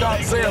dusty, we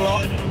can't see a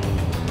lot.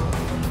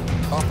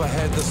 Up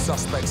ahead, the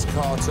suspect's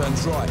car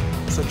turns right,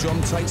 so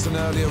John takes an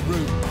earlier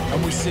route,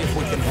 and we see if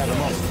we can head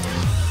him off.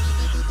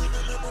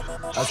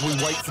 As we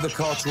wait for the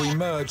car to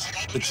emerge,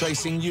 the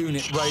chasing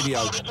unit radio,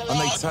 and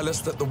they tell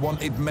us that the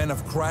wanted men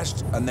have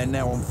crashed and they're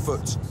now on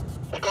foot.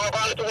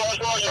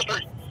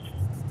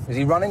 Is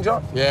he running,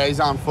 John? Yeah, he's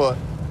on foot.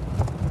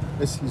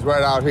 He's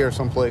right out here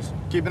someplace.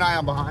 Keep an eye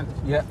on behind us.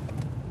 Yeah.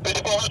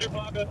 5400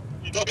 block.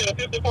 He's looking at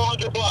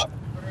 5400 block.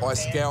 I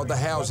scoured the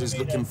houses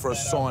looking for a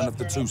sign of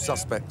the 2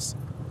 suspects.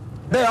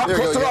 There,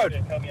 across the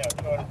road.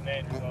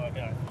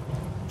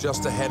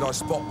 Just ahead, I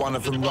spot one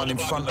of them run in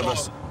front of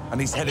us,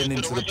 and he's heading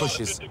into the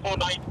bushes.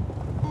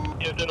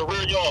 He's in the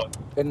rear yard.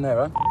 In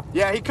there, huh?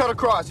 Yeah, he cut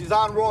across. He's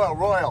on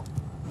Royal.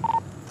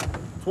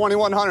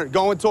 2100,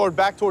 going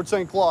back toward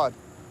St. Claude.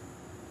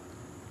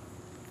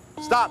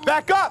 Stop,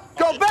 back up,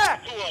 go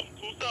back!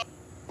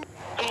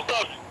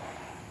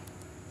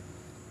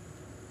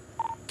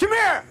 Come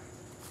here!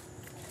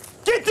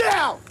 Get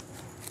down!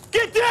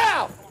 Get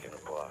down!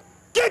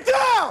 Get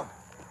down!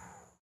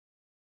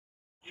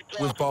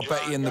 With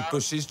Barbetti in the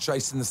bushes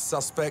chasing the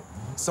suspect,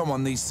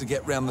 someone needs to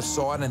get round the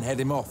side and head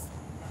him off.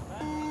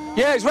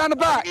 Yeah, he's round the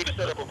back. We need to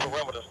set up a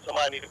perimeter.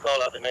 Somebody need to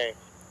call out the name.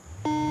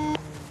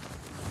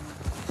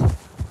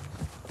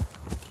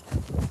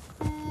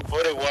 What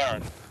are they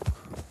wearing?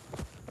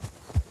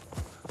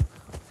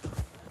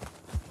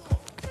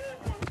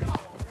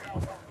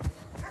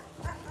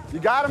 You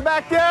got him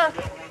back there?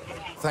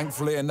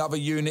 Thankfully, another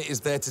unit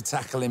is there to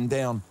tackle him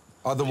down.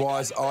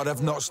 Otherwise, I'd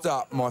have notched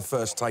up my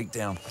first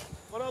takedown.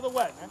 What other way?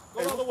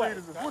 the way.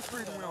 What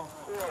street are we on?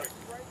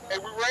 Hey,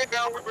 we right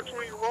now, we're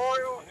between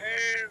Royal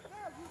and...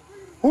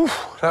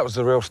 Oof, that was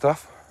the real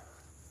stuff.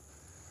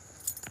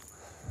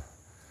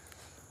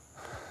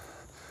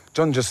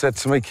 John just said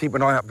to me, keep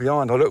an eye out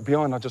behind. I look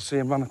behind, I just see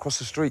him run across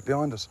the street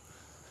behind us.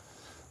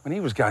 When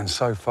he was going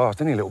so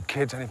fast, any little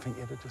kids, anything,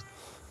 you'd have just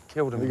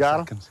killed him in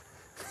seconds.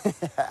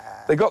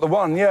 They got the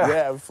one, yeah.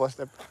 Yeah, we flushed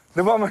it.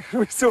 The one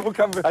we saw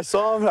coming. I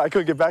saw him. I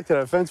couldn't get back to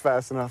that fence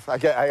fast enough. I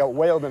got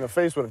whaled in the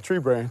face with a tree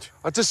branch.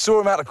 I just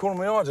saw him out the corner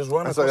of my eye, just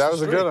running across the street. That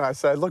was a good one. I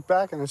said, I looked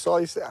back and I saw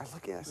you say, I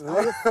look at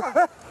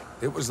it.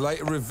 It was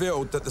later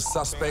revealed that the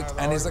suspect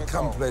and his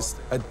accomplice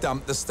had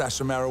dumped the stash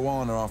of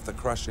marijuana after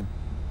crashing.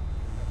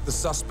 The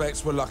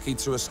suspects were lucky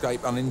to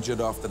escape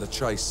uninjured after the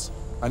chase,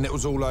 and it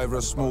was all over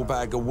a small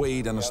bag of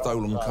weed and a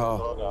stolen car.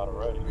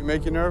 You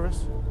make you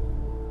nervous?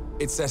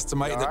 It's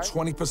estimated that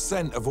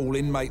 20% of all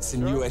inmates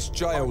in US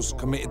jails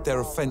committed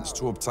their offence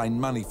to obtain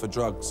money for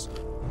drugs.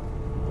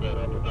 I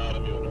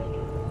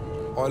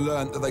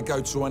learned that they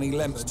go to any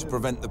lengths to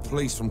prevent the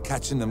police from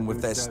catching them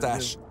with their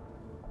stash,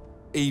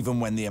 even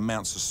when the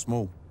amounts are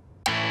small.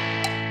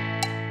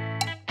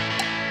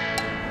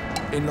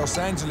 In Los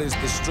Angeles,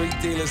 the street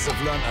dealers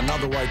have learnt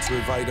another way to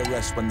evade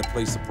arrest when the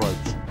police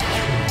approach.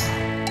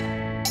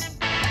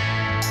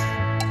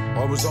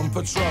 I was on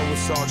patrol with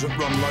Sergeant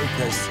Ron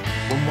Lopez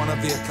when one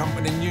of the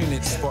accompanying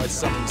units spied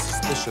something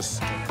suspicious.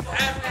 I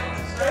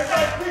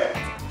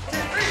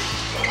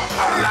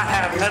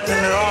have nothing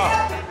at all.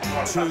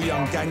 2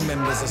 young gang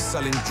members are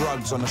selling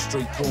drugs on a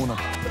street corner.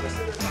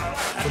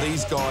 For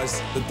these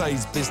guys, the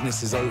day's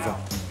business is over.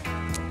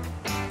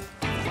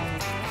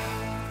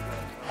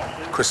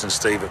 Chris and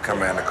Steve have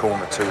come around the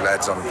corner, 2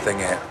 lads on the thing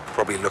here,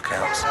 probably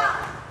lookouts,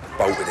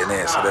 bolted in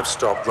here, so they've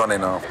stopped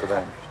running after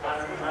them.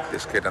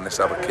 This kid and this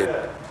other kid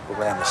were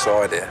around the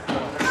side here.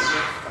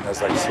 And as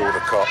they saw the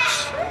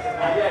cops,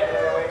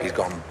 he's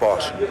gone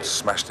bosh and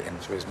smashed it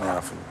into his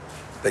mouth. And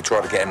they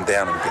tried to get him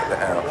down and get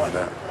that out like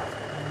that.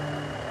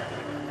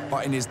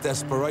 But in his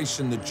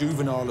desperation, the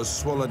juvenile has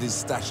swallowed his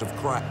stash of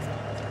crack.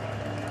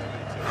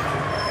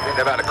 I think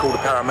they're about to call the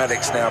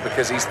paramedics now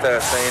because he's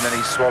 13 and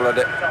he swallowed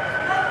it.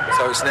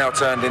 So it's now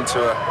turned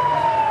into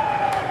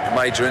a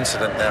major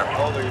incident now.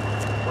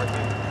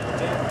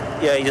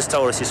 Yeah, he just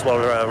told us he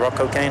swallowed rock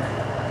cocaine.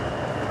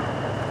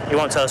 He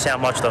won't tell us how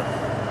much, though.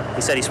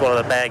 He said he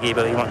swallowed a baggie,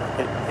 but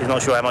he's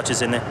not sure how much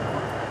is in there.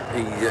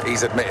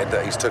 He's admitted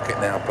that he's took it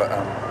now, but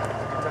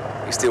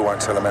he still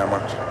won't tell him how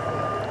much.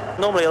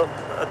 Normally,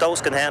 adults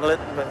can handle it,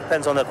 but it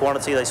depends on the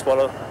quantity they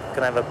swallow. It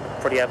can have a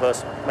pretty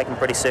adverse, make them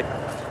pretty sick.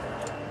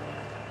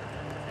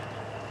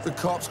 The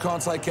cops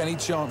can't take any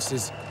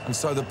chances, and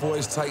so the boy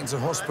is taken to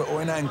hospital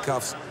in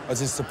handcuffs as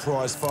his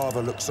surprised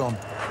father looks on.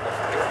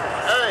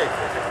 Hey,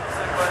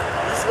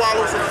 you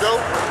swallow some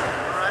dope?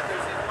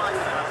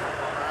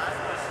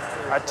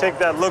 I take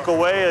that look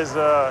away as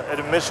an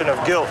admission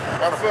of guilt.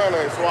 My son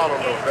ain't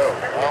swallowing no dope.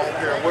 I don't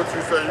care what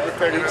you say, you can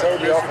take it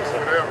to the or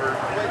whatever,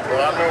 but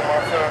I know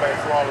my son ain't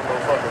swallowing no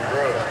fucking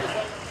drugs.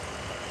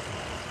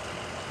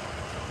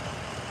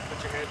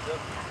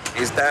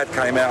 His dad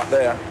came out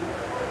there.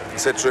 He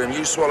said to him,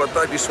 you swallowed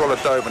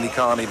dope, and he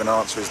can't even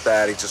answer his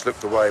dad. He just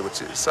looked away,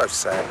 which is so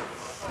sad.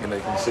 You know,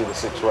 you can see the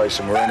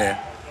situation we're in here,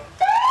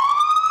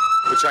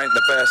 which ain't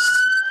the best.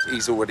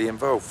 He's already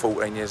involved,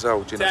 14 years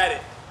old, you know. Daddy.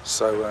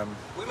 So,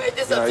 you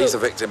know, he's a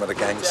victim of the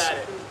gangs,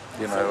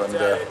 you know, and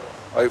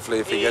hopefully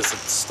if he gets a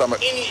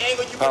stomach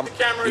pump,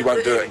 he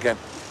won't do it again.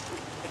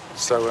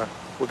 So,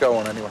 we'll go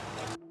on anyway.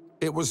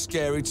 It was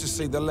scary to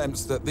see the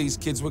lengths that these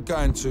kids were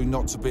going to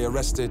not to be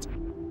arrested.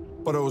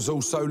 But I was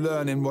also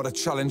learning what a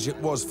challenge it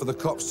was for the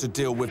cops to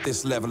deal with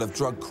this level of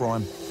drug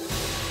crime.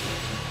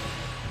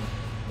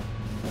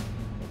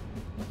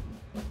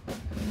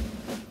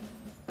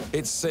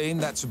 It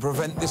seemed that to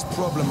prevent this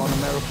problem on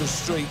America's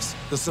streets,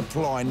 the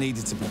supply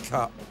needed to be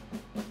cut.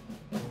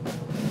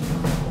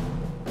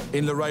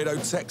 In Laredo,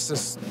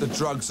 Texas, the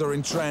drugs are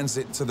in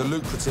transit to the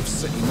lucrative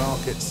city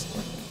markets.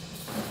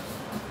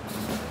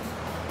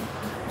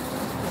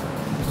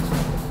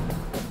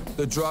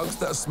 The drugs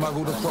that are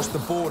smuggled across the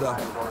border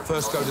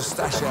first go to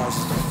Stash House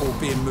before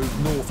being moved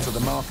north to the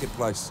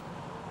marketplace.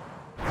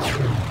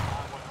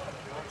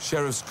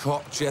 Sheriff's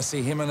cop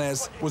Jesse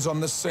Jimenez was on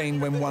the scene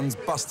when one's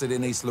busted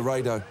in East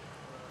Laredo.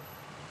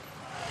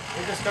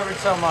 We discovered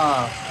some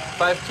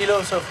 5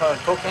 kilos of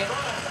cocaine,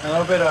 and a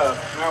little bit of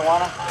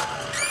marijuana.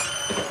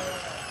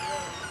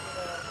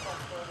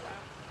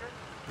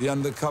 The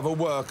undercover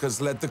workers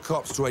led the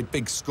cops to a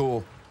big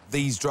score.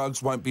 These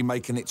drugs won't be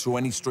making it to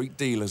any street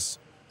dealers.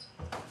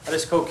 That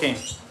is cocaine.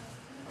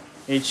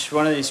 Each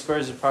one of these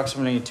squares is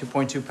approximately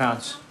 2.2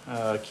 pounds,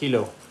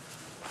 kilo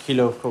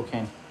of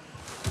cocaine.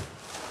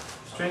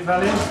 Street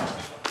value?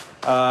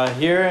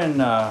 Here in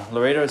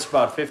Laredo, it's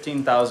about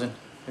 15,000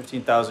 a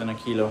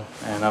kilo,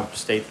 and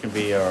upstate can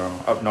be, or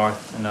up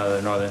north, in the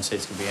northern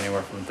states can be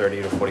anywhere from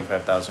 30 to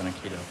 45,000 a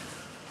kilo.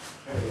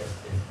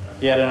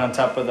 Yeah, then on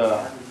top of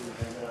the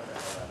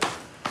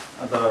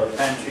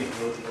pantry.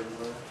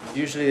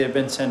 Usually they've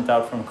been sent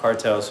out from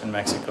cartels in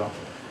Mexico.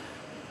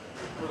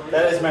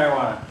 That is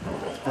marijuana.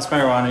 That's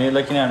marijuana. You're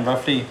looking at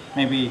roughly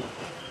maybe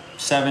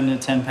 7 to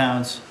 10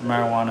 pounds of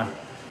marijuana.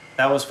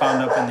 That was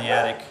found up in the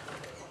attic.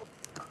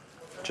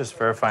 Just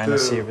verifying to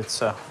see if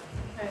it's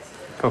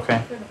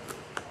cocaine.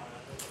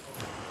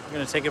 I'm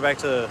gonna take it back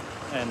to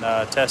and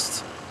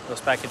test those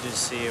packages to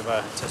see if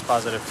it tests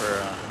positive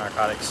for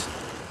narcotics.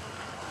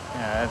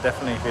 Yeah, it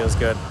definitely feels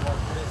good.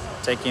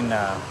 Taking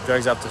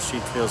drugs off the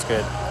street feels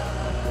good.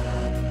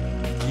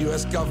 The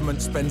US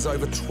government spends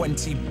over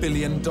 $20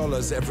 billion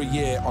every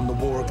year on the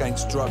war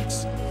against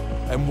drugs.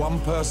 And one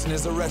person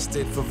is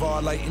arrested for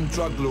violating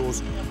drug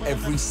laws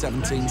every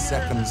 17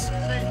 seconds.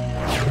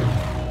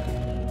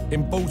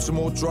 In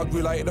Baltimore,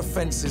 drug-related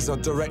offences are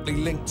directly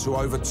linked to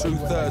over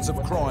 2/3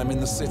 of crime in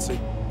the city.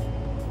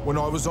 When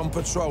I was on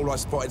patrol, I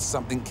spotted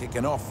something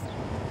kicking off.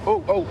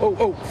 Oh,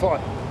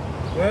 fine.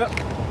 Yeah.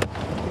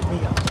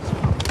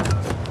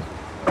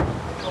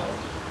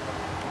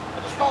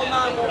 Call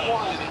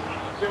 911.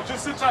 Yeah,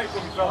 just sit tight for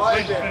me, fellas.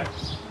 Right there.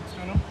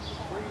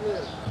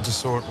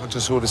 I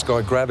just saw this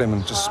guy grab him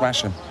and just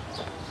smash him.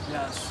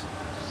 Yes.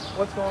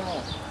 What's going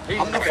on?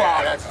 I'm the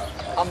father.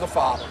 I'm the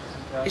father.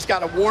 He's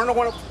got a warrant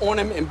on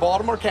him in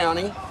Baltimore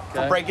County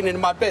for breaking into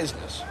my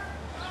business.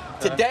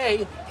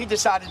 Today, he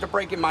decided to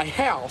break in my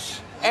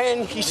house,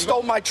 and he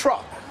stole my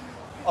truck,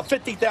 a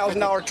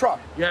 $50,000 truck.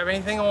 You have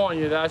anything on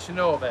you that I should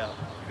know about?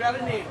 You got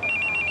a name?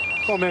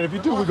 Come on, man, if you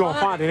do, we're going to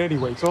find it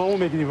anyway, so it won't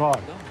make it even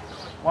harder.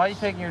 Why are you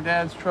taking your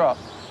dad's truck?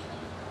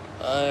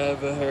 I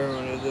have a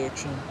heroin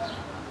addiction.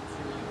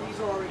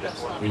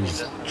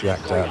 He's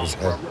jacked out of his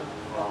head.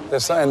 They're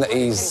saying that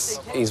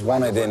he's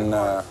wanted in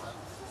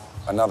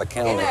another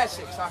county. In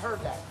Essex, I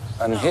heard that.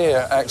 And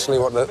here, actually,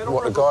 what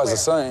the guys are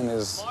saying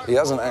is he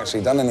hasn't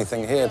actually done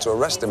anything here to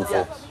arrest him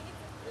for.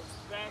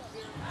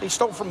 He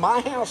stole from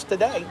my house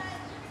today.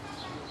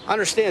 I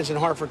understand it's in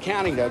Hartford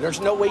County, though.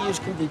 There's no way you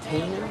can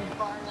detain him.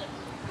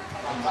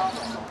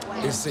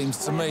 It seems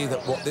to me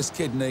that what this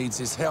kid needs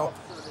is help,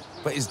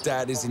 but his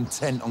dad is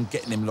intent on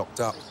getting him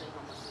locked up.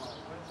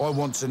 I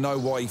want to know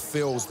why he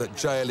feels that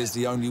jail is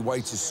the only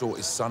way to sort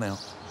his son out.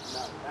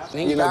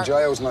 You know,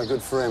 jail's no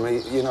good for him.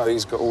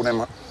 He's got all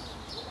them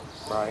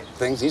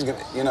things. He's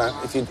gonna,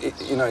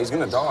 he's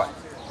gonna die.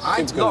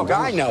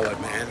 I know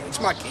it, man. It's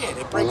my kid.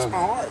 It breaks my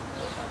heart.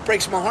 It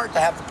breaks my heart to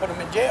have to put him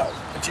in jail.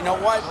 But you know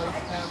what?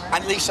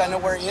 At least I know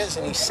where he is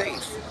and he's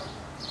safe.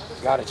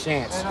 He's got a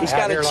chance. He's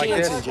got a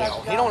chance in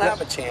jail. He don't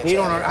have a chance.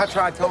 I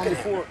tried telling him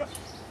before.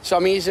 So, I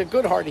mean, he's a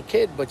good-hearted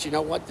kid, but you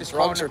know what? The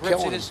drugs are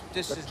killing him.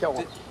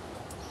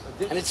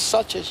 And it's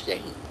such a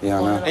shame. Yeah,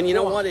 I know. And you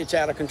know what? It's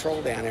out of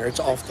control down there.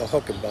 It's off the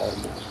hook in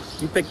Baltimore.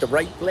 You picked the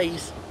right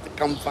place to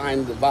come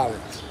find the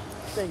violence.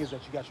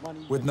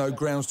 With no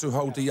grounds to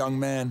hold the young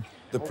man,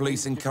 the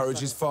police encourage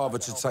his father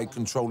to take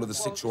control of the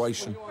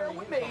situation.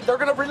 They're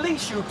going to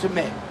release you to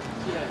me.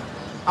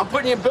 I'm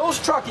putting you in Bill's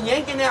truck and you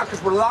ain't getting out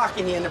because we're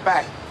locking you in the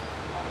back.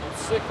 I'm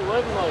sick of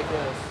living like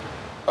this.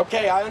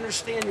 Okay, I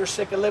understand you're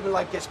sick of living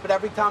like this, but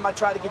every time I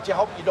try to get you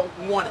help, you don't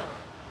want it.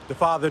 The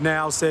father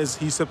now says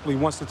he simply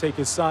wants to take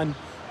his son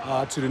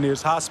to the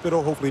nearest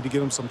hospital, hopefully to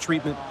get him some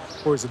treatment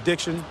for his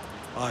addiction.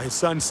 His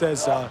son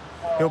says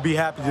he'll be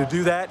happy to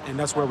do that, and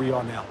that's where we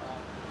are now.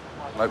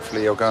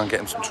 Hopefully he'll go and get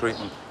him some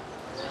treatment.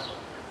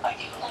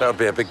 That would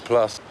be a big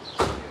plus.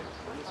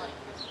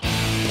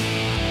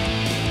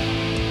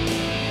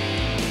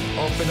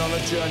 I've been on a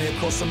journey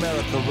across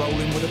America,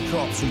 rolling with the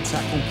cops who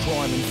tackle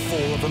crime in 4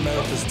 of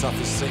America's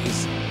toughest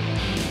cities.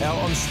 Out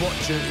on SWAT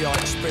duty, I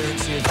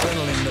experience the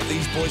adrenaline that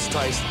these boys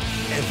taste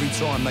every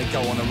time they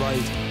go on a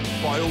raid.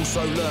 But I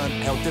also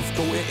learned how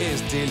difficult it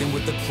is dealing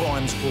with the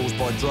crimes caused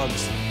by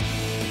drugs.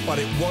 But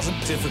it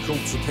wasn't difficult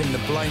to pin the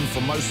blame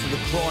for most of the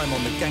crime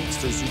on the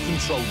gangsters who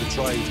control the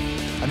trade.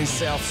 And in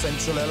South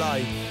Central LA,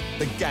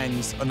 the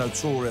gangs are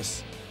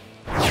notorious.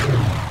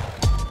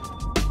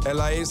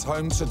 LA is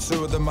home to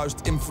 2 of the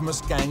most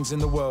infamous gangs in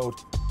the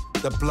world,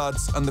 the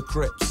Bloods and the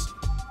Crips.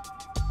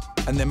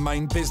 And their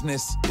main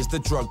business is the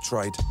drug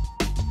trade.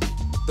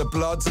 The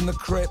Bloods and the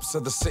Crips are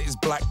the city's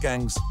black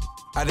gangs.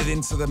 Added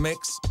into the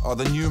mix are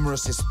the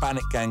numerous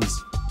Hispanic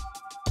gangs.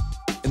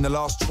 In the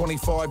last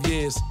 25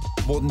 years,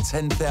 more than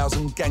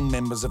 10,000 gang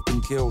members have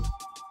been killed.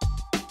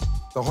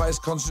 The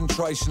highest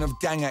concentration of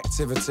gang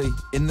activity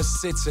in the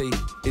city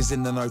is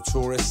in the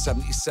notorious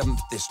 77th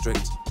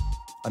district,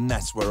 and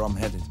that's where I'm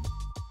headed.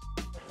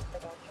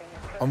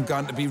 I'm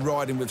going to be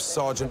riding with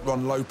Sergeant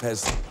Ron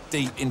Lopez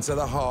deep into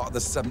the heart of the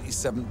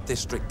 77th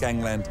District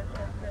gangland.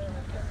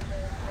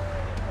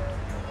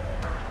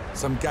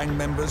 Some gang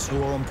members who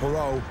are on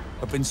parole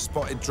have been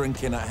spotted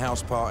drinking at a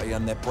house party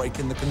and they're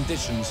breaking the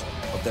conditions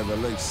of their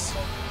release.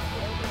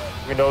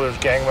 We know there's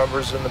gang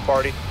members in the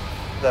party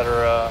that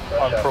are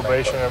on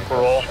probation and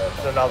parole.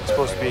 They're not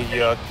supposed to be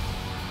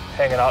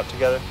hanging out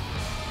together.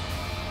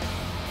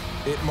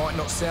 It might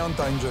not sound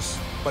dangerous,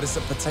 but it's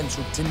a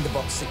potential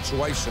tinderbox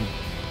situation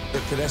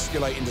that could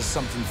escalate into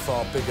something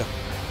far bigger.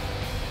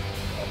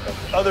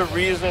 Other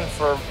reason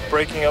for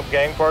breaking up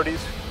gang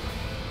parties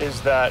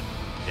is that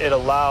it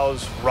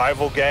allows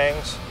rival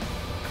gangs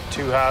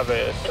to have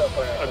a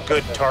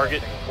good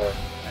target.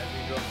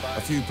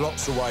 A few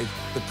blocks away,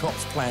 the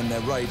cops plan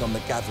their raid on the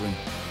gathering.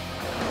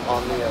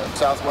 On the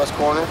southwest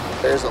corner,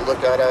 there's a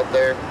lookout out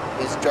there.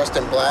 He's dressed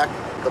in black,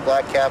 the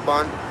black cap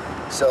on.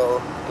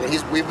 So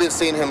we've been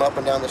seeing him up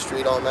and down the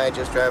street all night,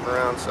 just driving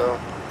around. So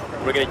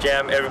we're gonna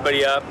jam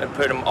everybody up and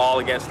put them all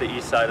against the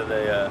east side of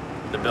the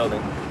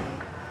building.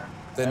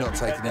 They're not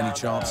taking any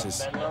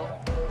chances.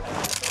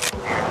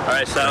 All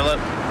right, saddle up.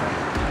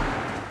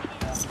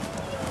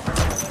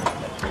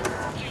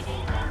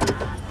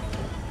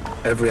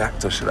 Every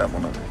actor should have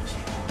one of these.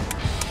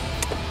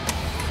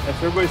 If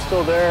everybody's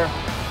still there,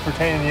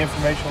 pertaining to the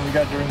information we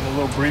got during the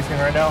little briefing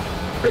right now,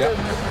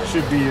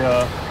 should be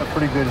a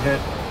pretty good hit.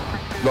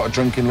 A lot of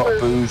drinking, a lot of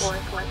booze,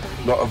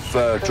 a lot of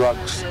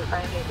drugs,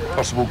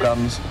 possible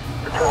guns.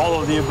 All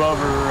of the above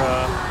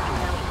are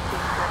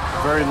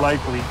very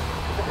likely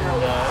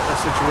in a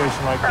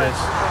situation like this.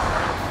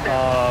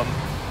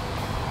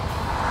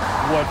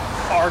 What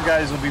our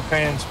guys will be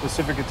paying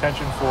specific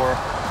attention for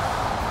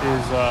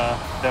is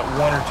that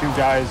one or two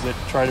guys that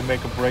try to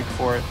make a break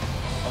for it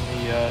on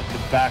the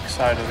back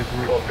side of the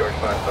group.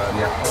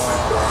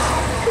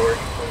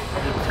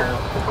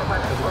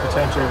 Has the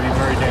potential to be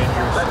very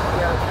dangerous.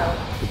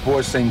 The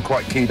boys seem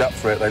quite keyed up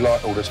for it. They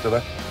like all this, do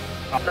they?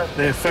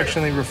 They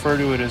affectionately refer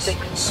to it as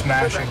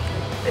smashing.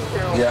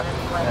 Yeah.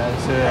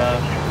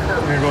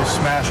 We're gonna go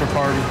smash a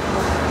party.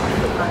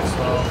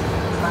 So.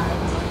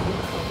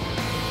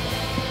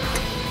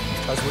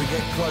 As we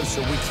get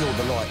closer, we kill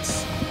the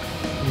lights.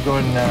 You go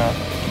ahead and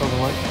kill the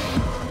light.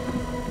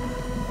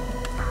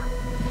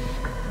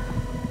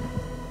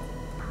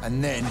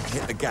 And then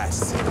hit the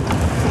gas.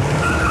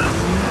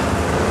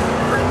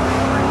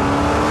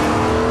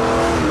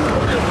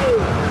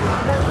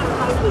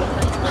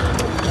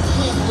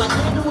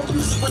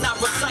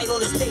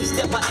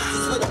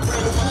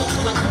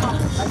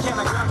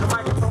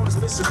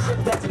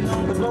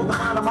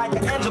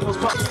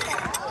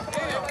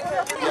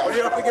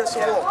 You're up against the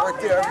wall,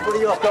 right there.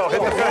 Everybody up. Go,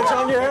 hit the fence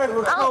on your head.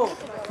 Let's go.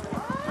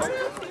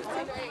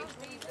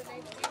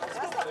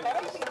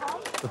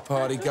 The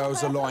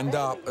partygoers are lined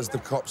up as the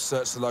cops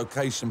search the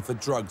location for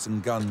drugs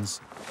and guns.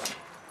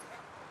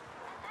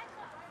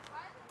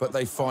 But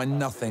they find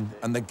nothing,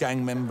 and the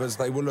gang members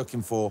they were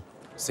looking for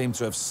seem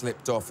to have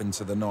slipped off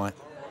into the night.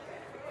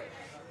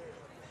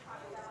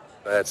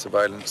 They had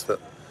surveillance that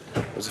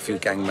there was a few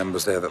gang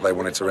members there that they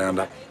wanted to round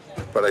up,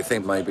 but they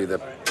think maybe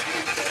the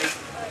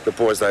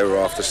boys they were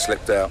after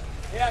slipped out.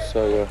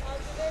 So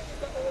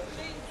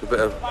it's a bit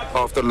of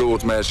after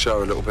Lord Mayor's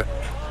show a little bit.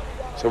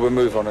 So we'll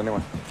move on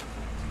anyway.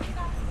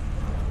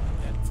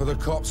 For the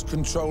cops,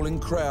 controlling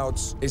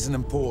crowds is an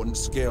important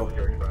skill,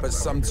 but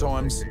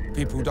sometimes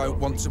people don't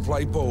want to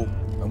play ball,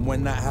 and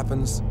when that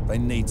happens, they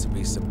need to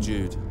be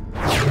subdued.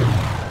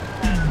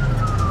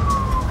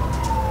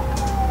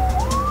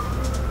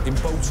 In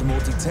Baltimore,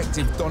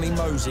 Detective Donnie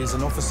Moses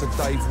and Officer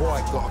Dave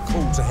White got a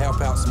call to help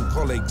out some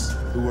colleagues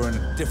who were in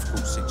a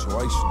difficult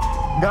situation.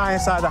 Guy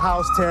inside the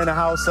house, tearing the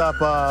house up,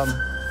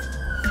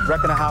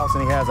 wrecking the house,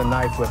 and he has a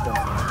knife with him.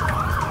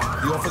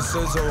 The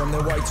officers are on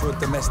their way to a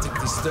domestic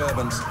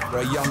disturbance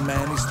where a young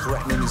man is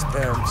threatening his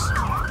parents.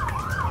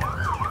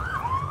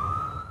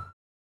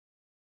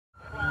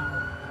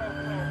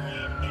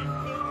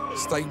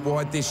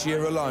 Statewide this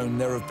year alone,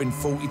 there have been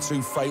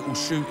 42 fatal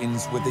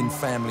shootings within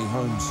family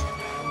homes.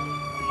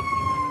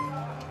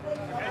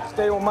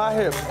 Stay on my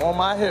hip, on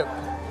my hip.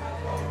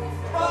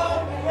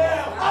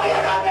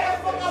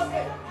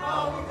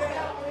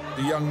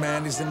 The young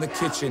man is in the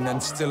kitchen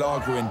and still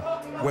arguing,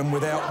 when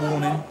without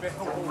warning...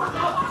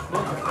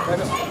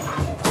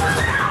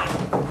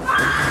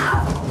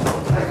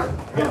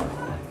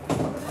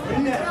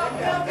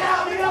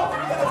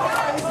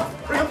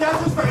 Bring him down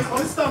to his face, on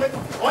his stomach,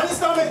 on his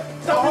stomach.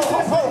 Stop,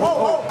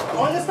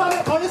 on his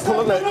stomach, on his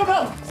stomach. No,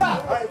 stop.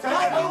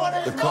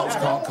 The cops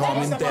can't calm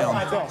him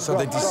down, so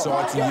they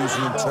decide to use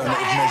an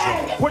alternative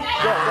measure.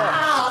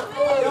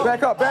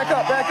 Back up, back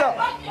up, back up.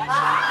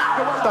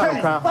 Stop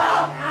him, pal.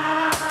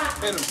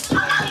 Hit him.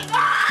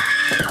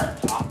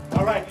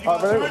 All right, you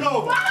turn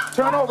over.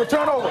 Turn over,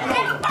 turn over,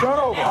 turn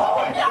over.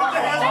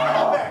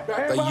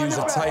 They use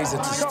a taser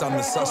to stun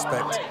the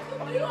suspect.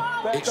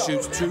 It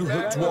shoots 2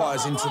 hooked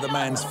wires into the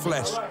man's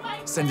flesh,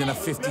 sending a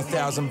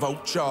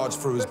 50,000-volt charge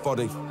through his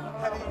body.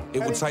 It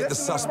will take the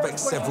suspect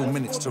several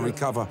minutes to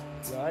recover.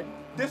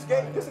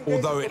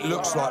 Although it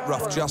looks like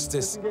rough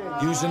justice,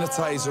 using a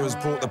taser has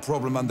brought the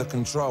problem under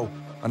control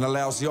and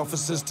allows the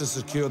officers to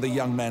secure the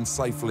young man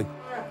safely.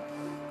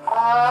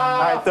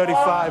 All right,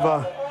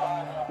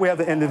 35, we have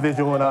the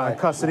individual in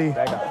custody.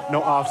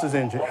 No officers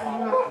injured.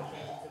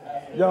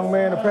 Young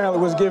man apparently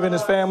was giving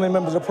his family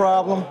members a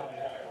problem.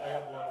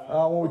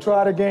 When we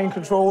tried to gain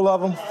control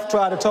of him,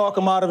 tried to talk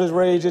him out of his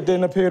rage, it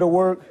didn't appear to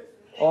work.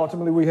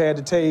 Ultimately, we had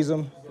to tase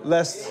him.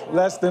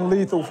 Less than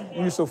lethal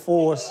use of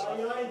force.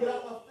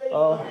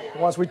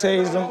 Once we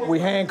tased him, we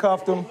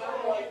handcuffed him,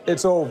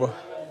 it's over.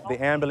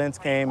 The ambulance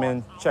came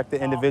and checked the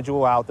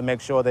individual out to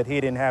make sure that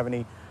he didn't have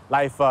any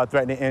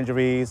life-threatening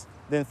injuries.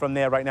 Then from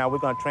there, right now, we're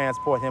going to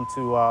transport him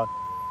to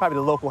probably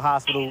the local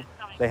hospital.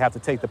 They have to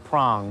take the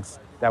prongs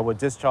that were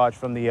discharged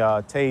from the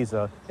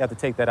taser. You have to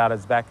take that out of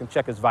his back and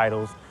check his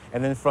vitals.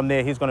 And then from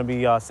there, he's going to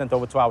be sent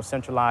over to our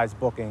centralized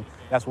booking.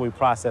 That's where we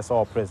process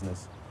all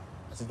prisoners.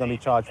 He's going to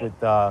be charged with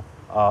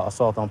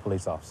assault on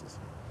police officers.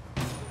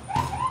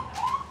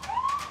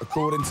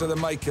 According to the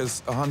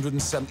makers,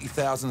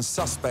 170,000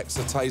 suspects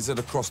are tasered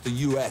across the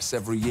US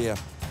every year.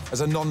 As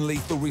a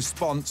non-lethal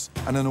response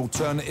and an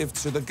alternative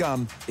to the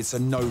gun, it's a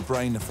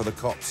no-brainer for the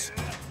cops.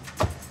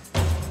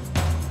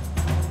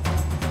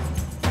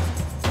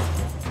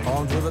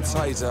 Armed with a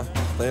taser,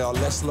 they are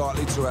less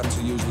likely to have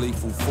to use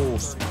lethal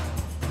force.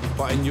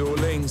 But in New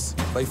Orleans,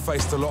 they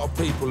faced a lot of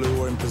people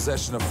who were in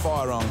possession of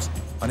firearms,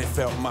 and it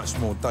felt much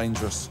more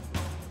dangerous.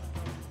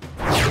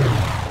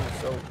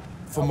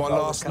 For my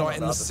last night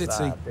in the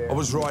city, I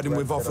was riding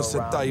with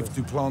Officer Dave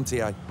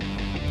Duplantier.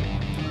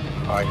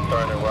 All right,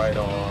 turn it right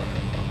on.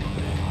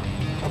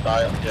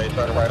 Okay,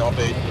 turn it right on,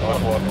 baby.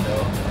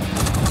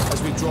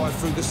 As we drive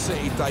through the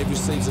city, Dave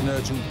receives an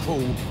urgent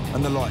call,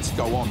 and the lights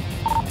go on.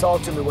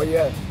 Talk to me, where you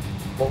at?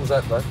 What was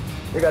that, bro?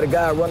 They got a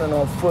guy running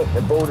on foot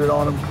that bolted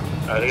on him.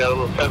 They got a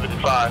little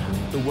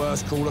 75. The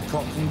worst call a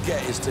cop can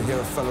get is to hear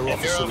a fellow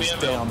officer is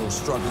down or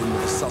struggling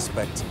with a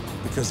suspect,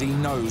 because he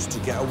knows to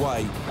get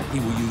away, he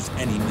will use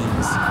any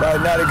means.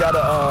 Right now they got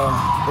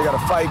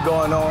a fight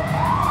going on.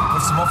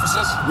 With some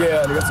officers?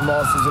 Yeah, they got some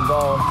officers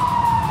involved.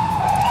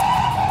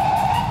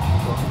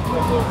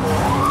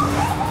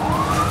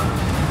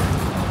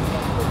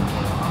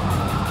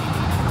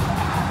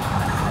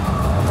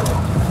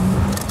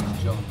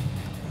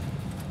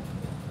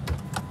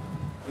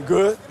 You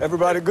good?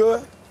 Everybody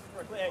good?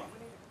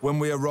 When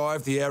we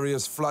arrive, the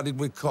area's flooded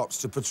with cops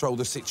to patrol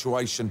the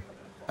situation,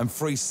 and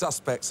 3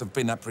 suspects have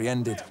been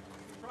apprehended.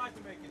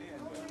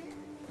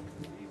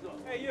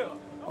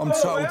 I'm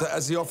told that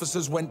as the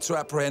officers went to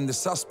apprehend the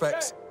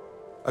suspects,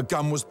 a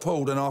gun was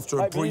pulled, and after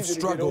a brief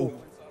struggle,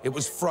 it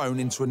was thrown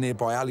into a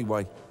nearby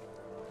alleyway.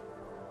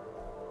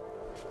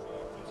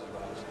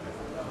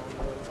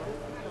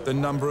 The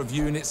number of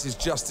units is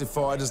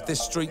justified as this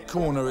street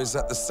corner is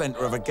at the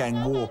centre of a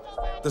gang war.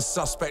 The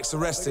suspects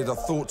arrested are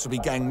thought to be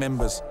gang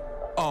members,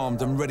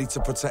 armed and ready to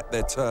protect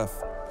their turf.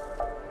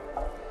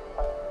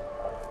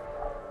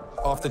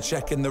 After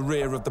checking the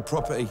rear of the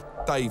property,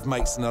 Dave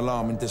makes an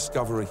alarming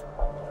discovery.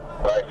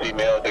 Right,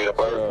 female, date of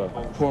birth.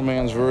 Poor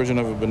man's version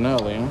of a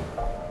Benelli,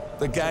 huh?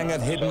 The gang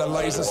had hidden a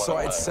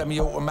laser-sighted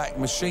semi-automatic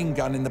machine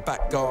gun in the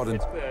back garden.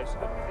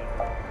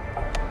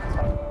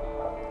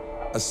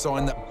 A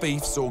sign that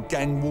beefs or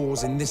gang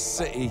wars in this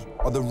city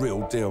are the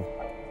real deal.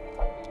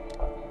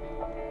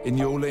 In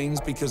New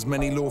Orleans, because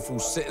many lawful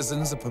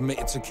citizens are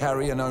permitted to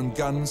carry and own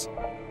guns,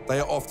 they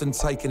are often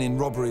taken in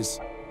robberies.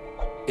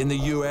 In the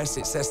US,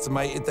 it's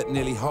estimated that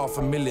nearly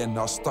 500,000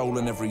 are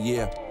stolen every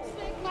year.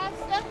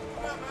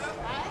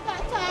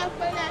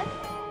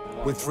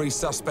 With 3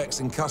 suspects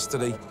in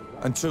custody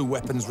and 2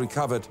 weapons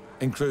recovered,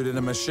 including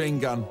a machine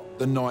gun,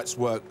 the night's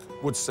work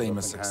would seem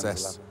a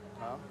success.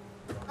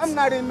 I'm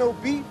not in no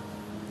beef.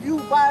 You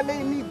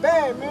violate me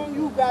bad, man.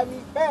 You got me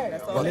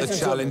bad. But the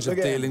challenge of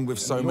dealing with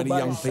so many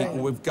young people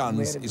with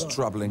guns is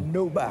troubling.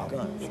 Nobody.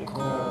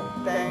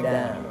 Calm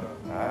down.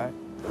 All right.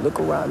 Look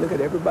around. Look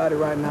at everybody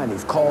right now in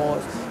these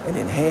cars and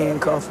in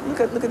handcuffs. Look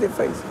at their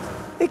faces.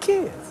 They're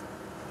kids.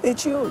 They're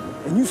children.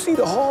 And you see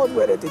the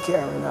hardware that they're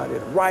carrying out there.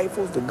 The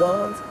rifles, the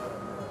guns.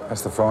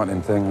 That's the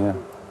frightening thing, yeah.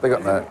 They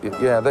got that.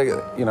 Yeah,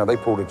 they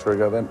pull the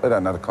trigger. They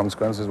don't know the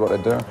consequences of what they're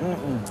doing.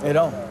 They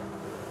don't.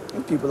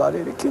 And people out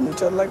there, they're killing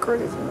each other like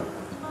crazy, you know.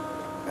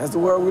 That's the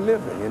world we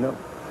live in, you know.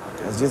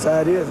 That's just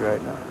how it is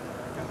right now.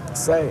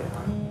 It's sad.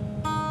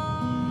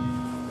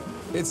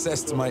 It's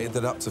estimated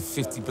that up to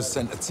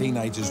 50% of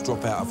teenagers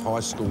drop out of high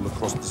school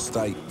across the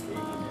state,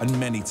 and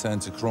many turn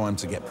to crime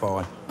to get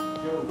by.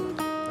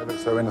 They look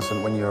so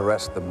innocent when you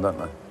arrest them, don't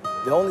they?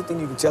 The only thing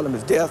you can tell them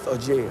is death or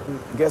jail. And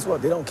guess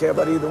what? They don't care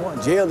about either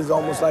one. Jail is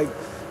almost like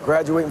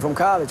graduating from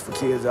college for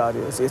kids out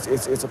here.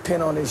 It's a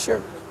pin on their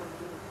shirt.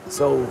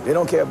 So they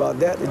don't care about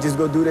that. They just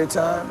go do their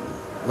time,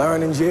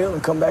 learn in jail,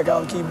 and come back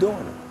out and keep doing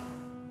it.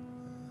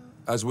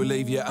 As we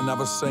leave yet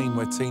another scene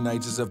where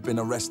teenagers have been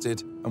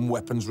arrested and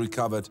weapons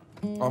recovered,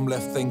 I'm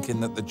left thinking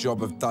that the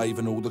job of Dave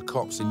and all the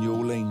cops in New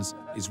Orleans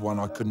is one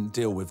I couldn't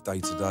deal with day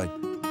to day.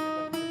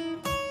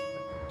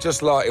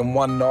 Just like in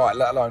one night,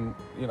 let alone,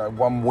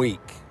 1 week,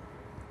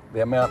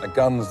 the amount of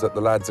guns that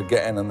the lads are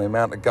getting and the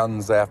amount of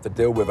guns they have to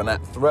deal with and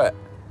that threat,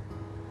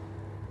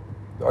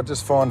 I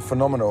just find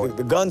phenomenal.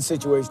 The gun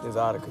situation is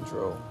out of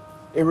control.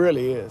 It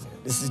really is.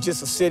 This is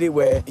just a city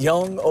where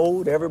young,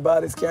 old,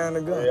 everybody's carrying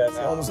a gun. It's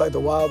almost like the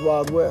Wild,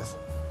 Wild West.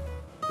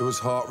 It was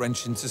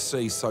heart-wrenching to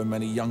see so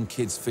many young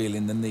kids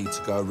feeling the need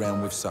to go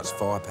around with such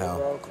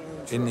firepower.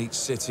 In each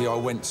city I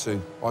went to,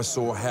 I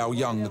saw how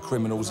young the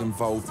criminals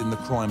involved in the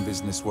crime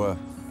business were,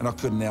 and I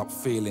couldn't help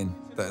feeling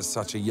that at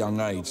such a young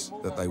age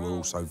that they were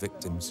also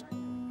victims.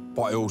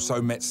 But I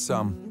also met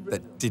some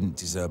that didn't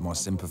deserve my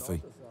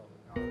sympathy.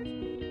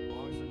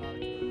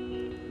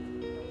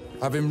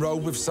 Having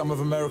rolled with some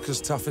of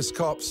America's toughest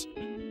cops,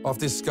 I've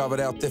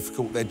discovered how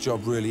difficult their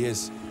job really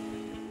is.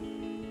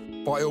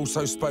 but I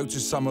also spoke to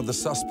some of the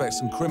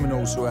suspects and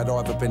criminals who had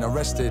either been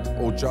arrested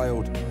or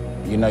jailed.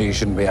 You know you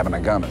shouldn't be having a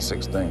gun at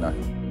 16, eh?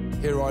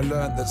 Here I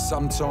learnt that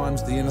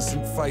sometimes the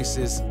innocent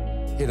faces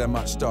hid a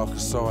much darker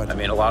side. I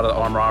mean, a lot of the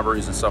armed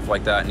robberies and stuff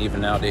like that, and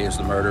even nowadays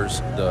the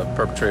murders, the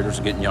perpetrators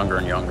are getting younger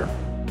and younger.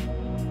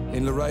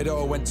 In Laredo,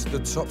 I went to the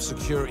top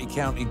security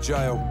county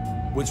jail,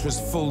 which was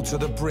full to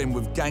the brim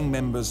with gang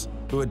members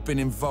who had been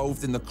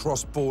involved in the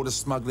cross-border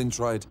smuggling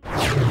trade.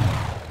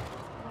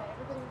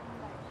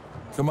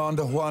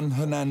 Commander Juan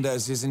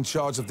Hernandez is in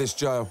charge of this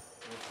jail.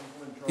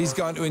 He's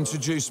going to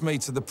introduce me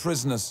to the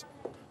prisoners.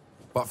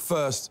 But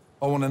first,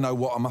 I want to know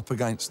what I'm up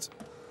against.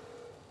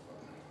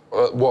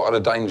 What are the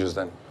dangers,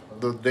 then?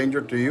 The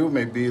danger to you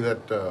may be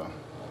that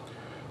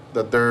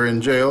that they're in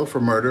jail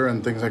for murder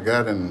and things like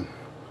that, and,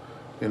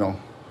 you know,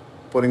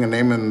 putting a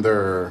name in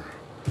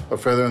a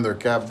feather in their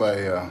cap by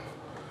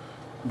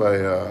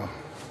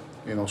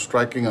you know,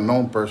 striking a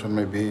known person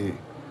may be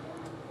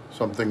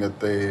something that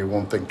they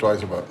won't think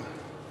twice about.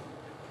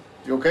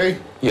 You okay?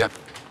 Yeah.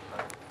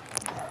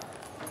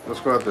 Let's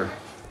go out there.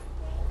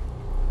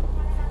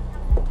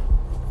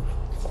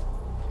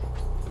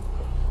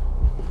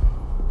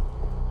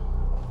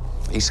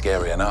 He's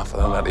scary enough, I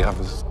don't know the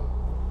others.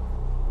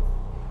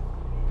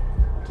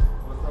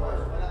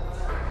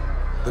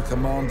 The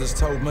commander's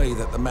told me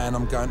that the man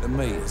I'm going to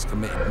meet has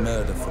committed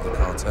murder for the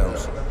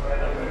cartels.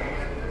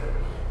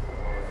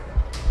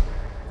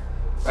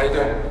 How you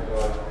doing?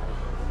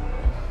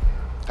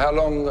 How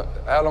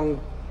long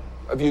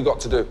have you got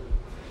to do?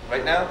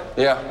 Right now?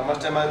 Yeah. How much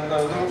time am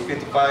I gonna do?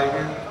 55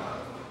 here.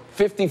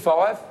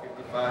 55?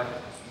 55.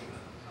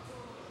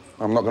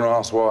 I'm not going to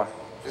ask why.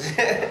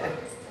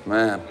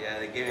 Man. Yeah,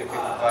 they gave me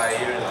 55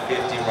 here and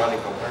 50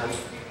 running concurrent.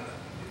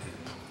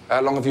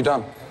 How long have you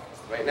done?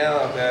 Right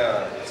now,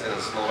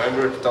 since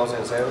November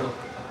 2007.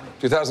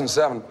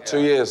 2007, yeah. 2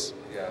 years.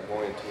 Yeah,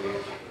 going 2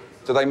 years.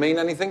 Do they mean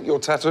anything, your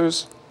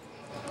tattoos?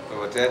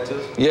 So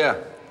tattoos? Yeah.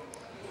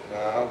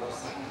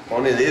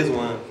 Only this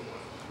one.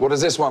 What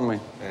does this one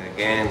mean?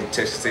 Gang,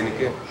 Texas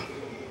Syndicate.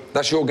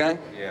 That's your gang?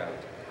 Yeah.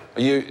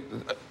 Are you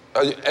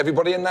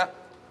everybody in that?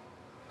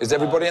 Is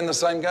everybody in the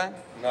same gang?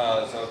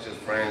 No, it's not just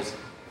friends.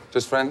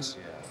 Just friends?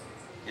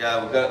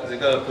 Yeah. Yeah, they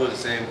gotta put the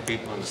same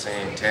people in the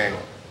same tag.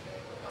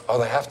 Oh,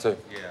 they have to?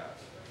 Yeah.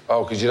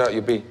 Oh, because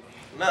you'd be...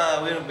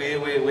 No, we don't be,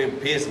 we're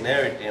pissed and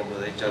everything, but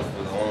they just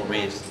for their own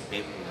reasons,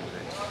 people.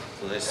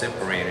 So they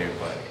separate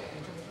everybody.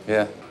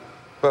 Yeah.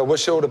 Well,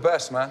 wish you all the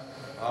best, man.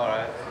 All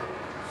right.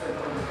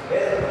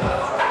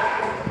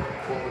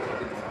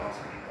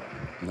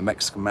 The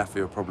Mexican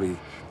mafia are probably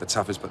the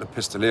toughest, but the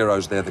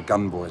pistoleros, they're the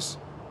gun boys.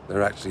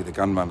 They're actually the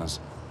gun runners.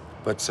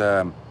 But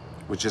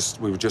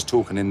we were just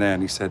talking in there,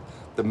 and he said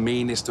the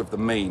meanest of the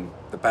mean,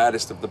 the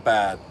baddest of the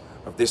bad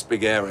of this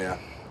big area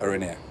are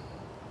in here,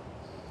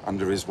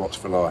 under his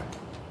watchful eye.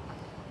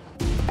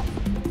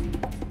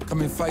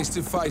 Coming face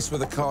to face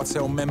with a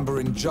cartel member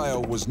in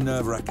jail was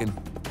nerve-wracking.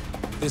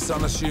 This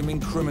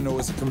unassuming criminal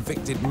is a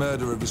convicted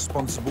murderer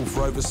responsible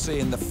for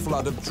overseeing the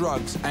flood of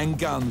drugs and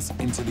guns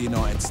into the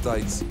United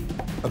States.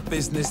 A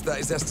business that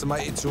is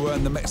estimated to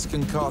earn the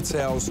Mexican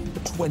cartels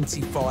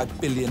 $25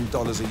 billion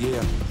a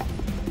year.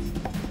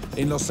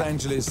 In Los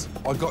Angeles,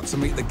 I got to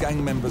meet the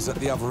gang members at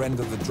the other end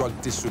of the drug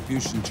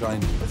distribution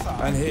chain.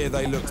 And here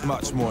they looked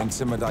much more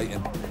intimidating.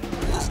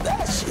 What's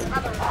that shit?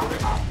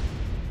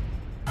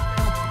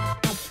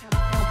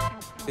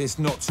 It's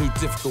not too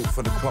difficult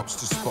for the cops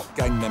to spot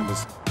gang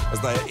members, as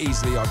they are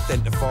easily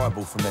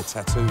identifiable from their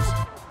tattoos.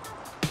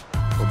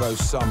 Although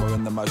some are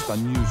in the most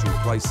unusual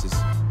places.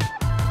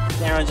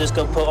 Aaron just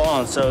got put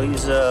on, so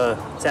he's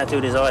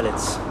tattooed his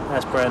eyelids.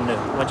 That's brand new.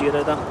 When'd you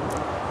get that done?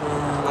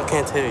 I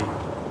can't tell you.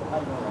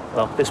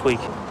 Well, this week.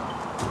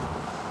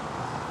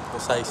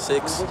 It's like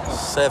 6,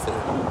 7.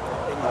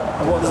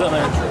 What does that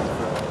mean?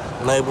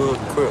 Neighborhood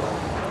crib.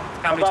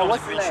 How many times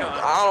have you been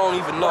shot? I don't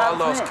even know. I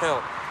lost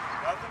count.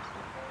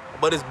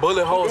 But it's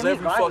bullet holes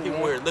every fucking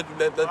where. Look at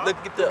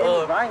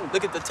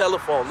the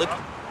telephone. Look at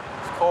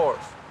cars.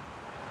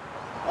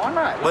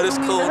 But it's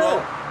cool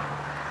though.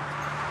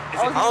 I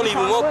don't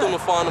even want them to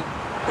find them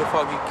if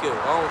I get killed.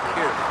 I don't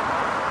care.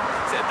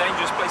 Is it a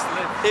dangerous place to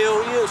live?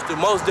 Hell yeah, it's the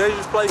most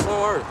dangerous place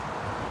on earth.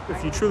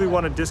 If you truly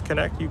want to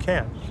disconnect, you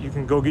can. You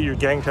can go get your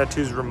gang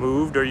tattoos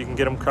removed, or you can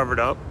get them covered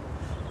up,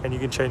 and you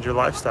can change your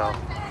lifestyle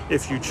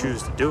if you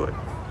choose to do it.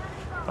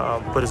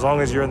 But as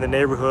long as you're in the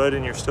neighborhood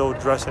and you're still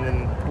dressing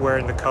and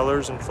wearing the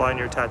colors and flying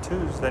your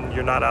tattoos, then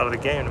you're not out of the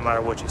game no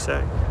matter what you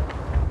say.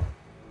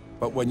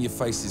 But when your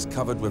face is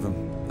covered with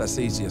them, that's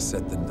easier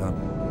said than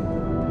done.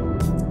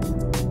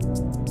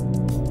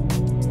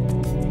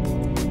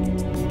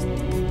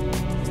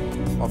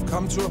 I've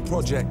come to a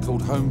project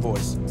called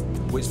Homeboys,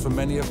 which for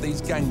many of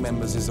these gang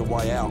members is a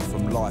way out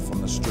from life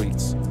on the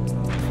streets.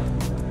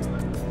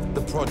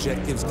 The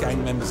project gives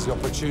gang members the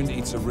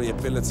opportunity to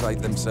rehabilitate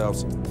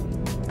themselves,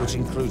 which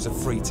includes a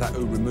free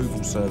tattoo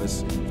removal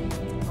service.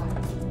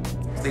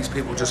 These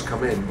people just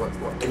come in, what,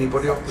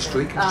 anybody off the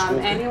street can just walk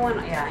in?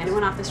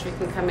 Anyone off the street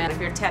can come in.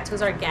 If your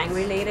tattoos are gang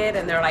related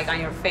and they're like on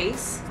your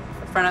face,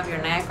 front of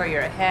your neck or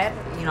your head,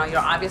 you know, you're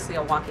obviously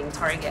a walking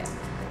target.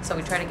 So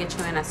we try to get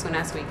you in as soon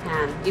as we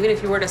can. Even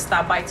if you were to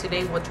stop by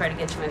today, we'll try to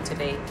get you in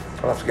today.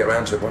 I'll have to get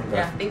around to it one day.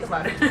 Yeah, think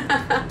about it.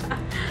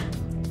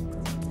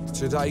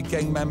 Today,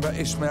 gang member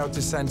Ishmael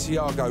de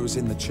Santiago is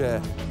in the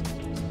chair.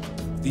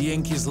 The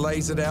ink is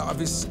lasered out of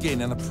his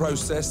skin in a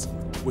process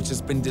which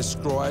has been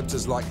described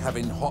as like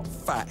having hot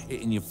fat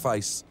hitting your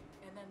face.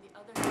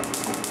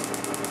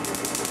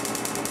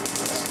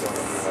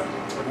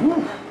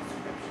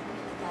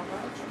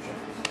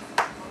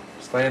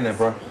 Stay in there,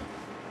 bro.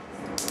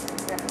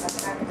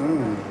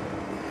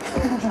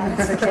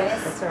 It's okay.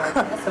 That's all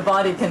right. The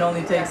body can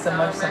only take so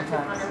much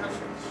sometimes.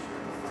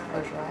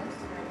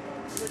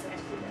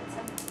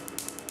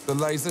 The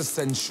laser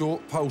sends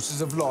short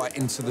pulses of light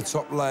into the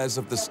top layers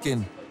of the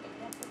skin.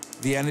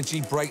 The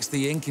energy breaks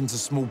the ink into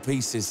small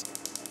pieces,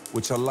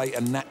 which are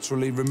later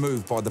naturally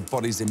removed by the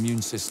body's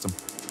immune system.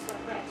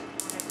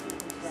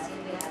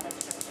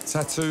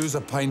 Tattoos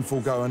are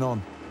painful going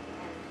on.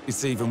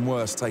 It's even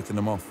worse taking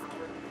them off.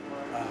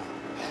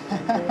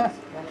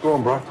 Go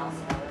on, bro.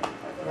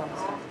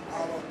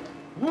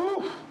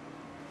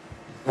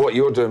 What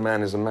you're doing,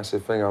 man, is a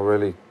massive thing. I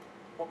really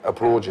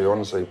applaud you,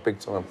 honestly, big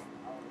time.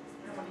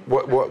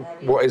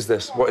 What is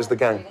this? What is the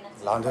gang?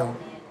 London.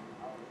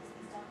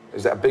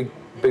 Is that a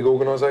big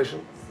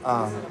organisation?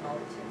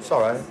 It's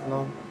all right, you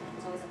know.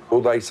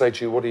 Will they say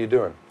to you, what are you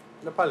doing?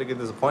 They'll probably get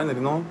disappointed,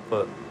 you know,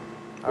 but...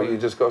 You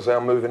just got to say,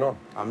 I'm moving on.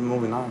 I'm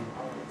moving on.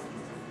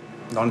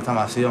 The only time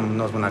I see them, you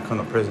know, is when I come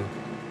to prison.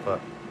 But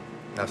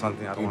that's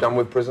something I don't... You done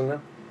with prison now?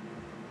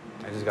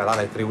 I just got out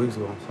like 3 weeks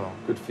ago, so...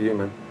 Good for you,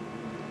 man.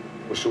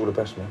 Wish you all the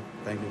best, man.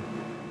 Thank you.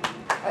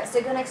 All right,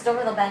 so go next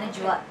door, they'll bandage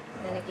you up.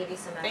 Then they give you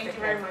some Thank you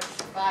very much.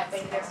 Bye.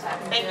 Thank you next time.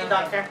 Thank you,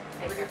 doctor.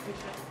 I really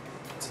appreciate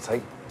it. To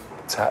take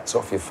tats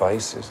off your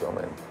face is, I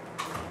mean,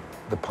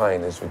 the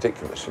pain is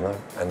ridiculous, you know?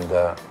 And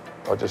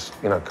I just,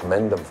 you know,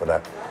 commend them for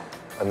that.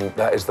 And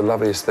that is the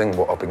loveliest thing,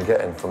 what I've been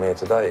getting from here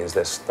today, is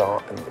they're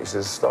starting, it's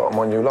the start of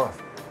my new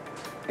life.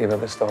 You know,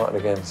 they're starting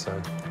again, so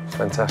it's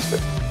fantastic.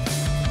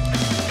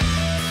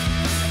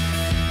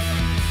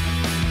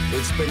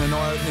 It's been an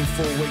eye-opening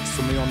 4 weeks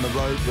for me on the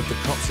road with the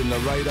cops in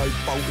Laredo,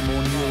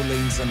 Baltimore, New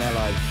Orleans and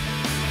LA.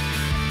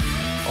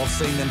 I've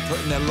seen them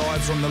putting their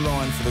lives on the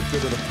line for the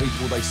good of the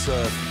people they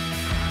serve.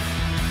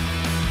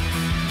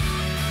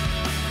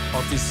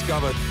 I've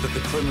discovered that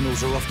the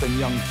criminals are often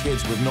young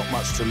kids with not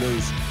much to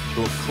lose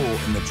who are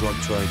caught in the drug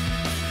trade.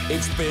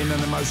 It's been an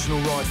emotional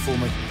ride for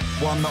me,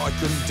 one that I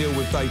couldn't deal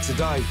with day to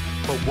day,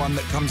 but one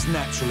that comes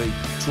naturally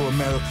to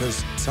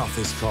America's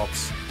toughest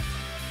cops.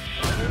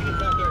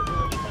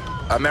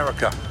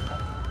 America,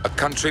 a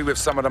country with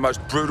some of the most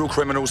brutal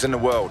criminals in the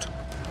world,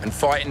 and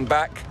fighting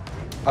back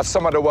are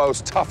some of the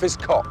world's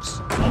toughest cops.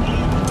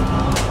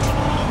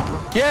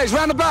 Yeah, he's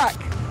round the back.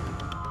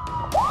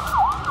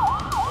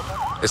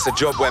 It's a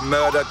job where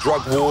murder,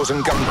 drug wars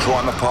and gun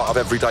crime are part of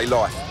everyday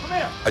life.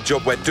 A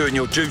job where doing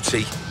your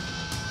duty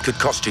could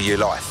cost you your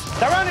life.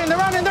 They're running, they're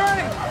running, they're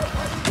running!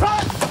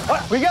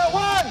 Run! We got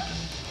one!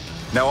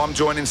 Now I'm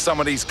joining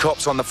some of these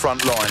cops on the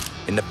front line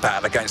in the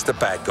battle against the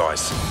bad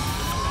guys.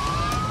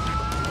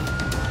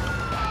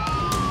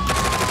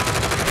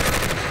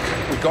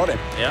 We got him.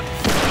 Yeah.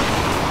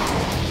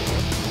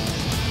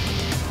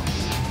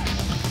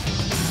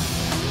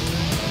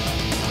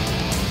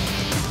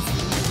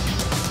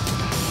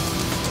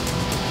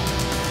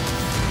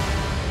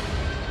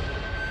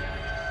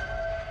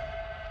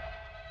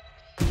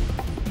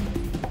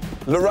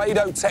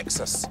 Laredo,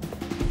 Texas.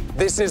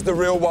 This is the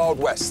real Wild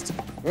West.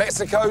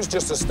 Mexico's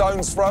just a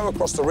stone's throw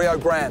across the Rio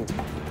Grande.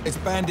 It's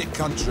bandit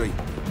country,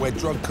 where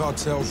drug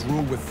cartels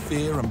rule with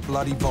fear and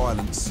bloody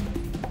violence.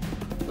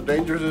 The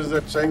danger is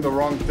that saying the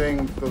wrong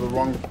thing to the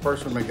wrong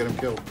person may get him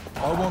killed.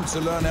 I want to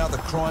learn how the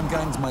crime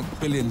gangs make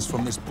billions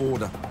from this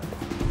border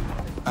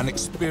and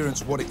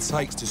experience what it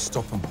takes to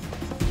stop them.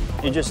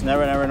 You just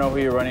never know who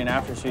you're running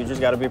after, so you just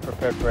got to be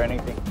prepared for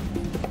anything.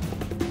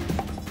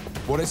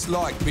 What it's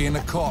like being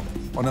a cop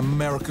on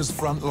America's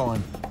front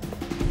line.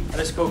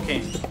 Let's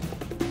cocaine.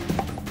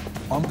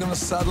 I'm going to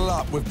saddle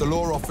up with the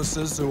law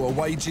officers who are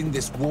waging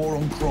this war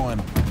on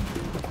crime.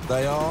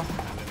 They are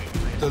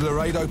the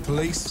Laredo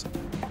Police,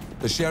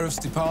 the Sheriff's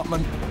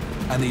Department,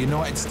 and the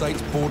United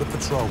States Border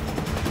Patrol.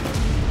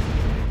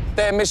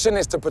 Their mission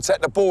is to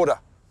protect the border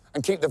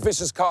and keep the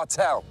vicious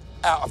cartel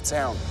out of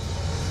town.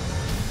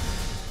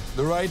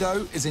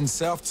 Laredo is in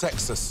South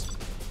Texas.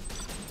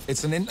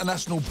 It's an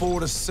international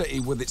border city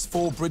with its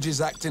 4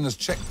 bridges acting as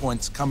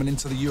checkpoints coming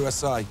into the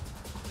USA.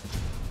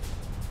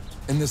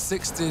 In the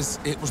 60s,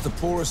 it was the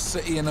poorest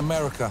city in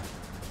America.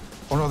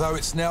 And although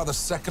it's now the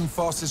 2nd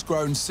fastest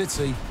growing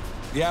city,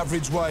 the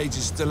average wage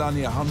is still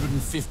only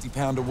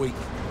 £150 a week.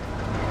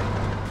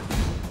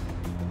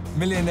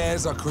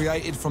 Millionaires are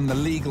created from the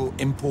legal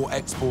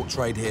import-export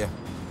trade here,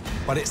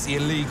 but it's the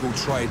illegal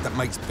trade that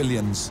makes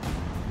billions.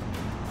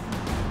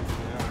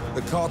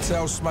 The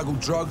cartels smuggle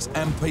drugs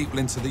and people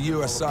into the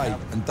USA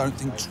and don't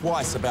think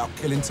twice about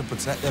killing to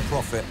protect their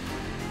profit.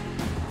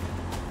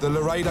 The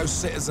Laredo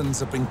citizens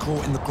have been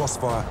caught in the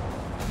crossfire.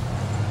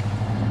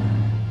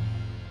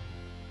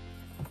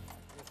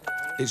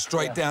 It's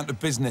straight down to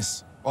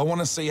business. I want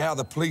to see how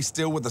the police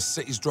deal with the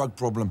city's drug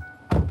problem.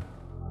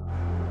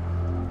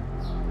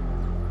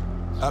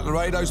 At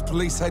Laredo's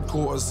police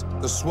headquarters,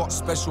 the SWAT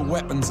Special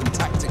Weapons and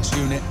Tactics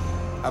Unit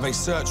have a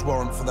search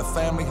warrant for the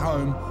family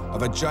home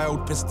of a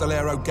jailed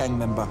Pistolero gang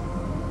member.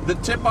 The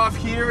tip-off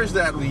here is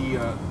that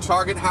the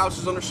target house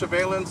is under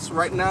surveillance.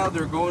 Right now,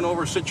 they're going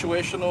over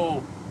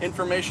situational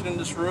information in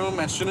this room.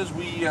 As soon as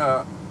we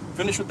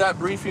finish with that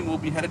briefing, we'll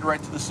be headed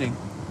right to the scene.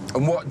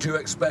 And what do you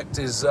expect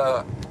is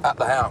at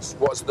the house?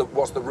 What's the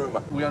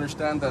rumor? We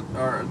understand that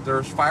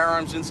there's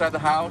firearms inside the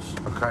house.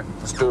 Okay,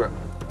 let's do it.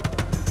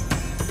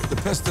 The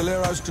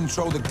Pistoleros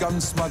control the gun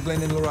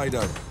smuggling in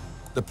Laredo.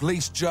 The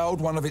police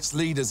jailed one of its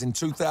leaders in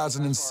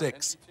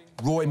 2006,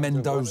 Roy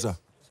Mendoza.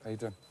 How you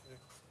doing?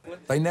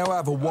 They now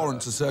have a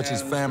warrant to search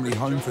his family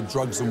home for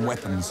drugs and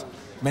weapons.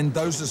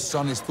 Mendoza's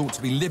son is thought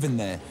to be living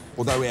there,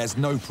 although he has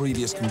no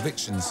previous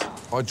convictions.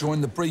 I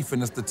joined the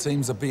briefing as the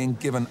teams are being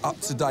given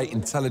up-to-date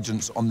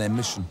intelligence on their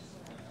mission.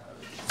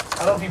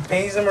 I don't know if he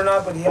pays them or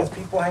not, but he has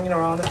people hanging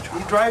around him.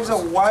 He drives a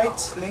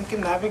white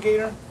Lincoln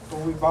Navigator, but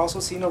we've also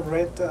seen a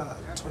red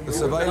Toyota. The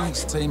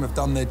surveillance team have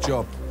done their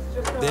job.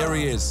 There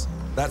he is.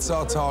 That's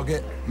our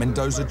target,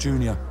 Mendoza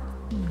Jr.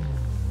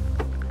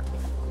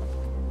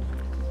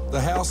 The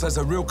house has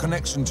a real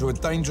connection to a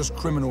dangerous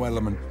criminal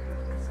element.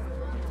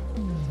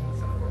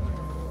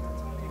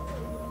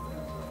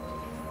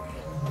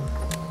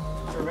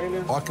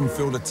 I can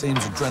feel the team's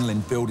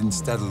adrenaline building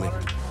steadily.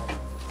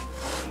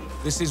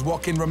 This is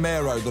Joaquin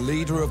Romero, the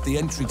leader of the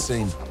entry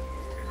team.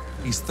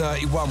 He's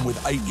 31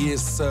 with 8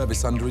 years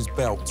service under his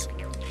belt.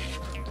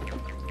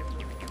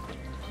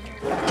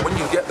 When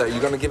you get there,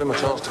 you're going to give him a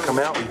chance to come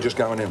out, or you're just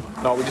going in?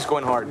 No, we're just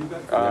going hard.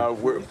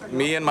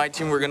 Me and my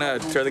team, we're going to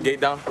tear the gate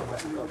down.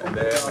 And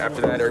then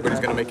after that, everybody's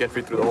going to make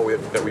entry through the hallway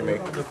that we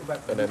make.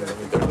 And then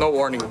there's no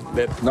warning.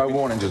 No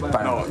warning, just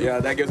bang. No, yeah,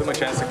 that gives them a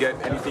chance to get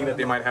anything that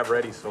they might have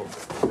ready. So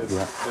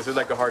this is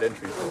like a hard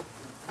entry.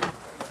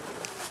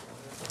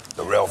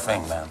 The real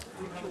thing, man.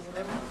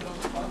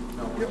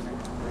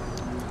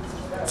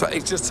 So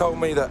he's just told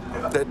me that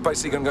they're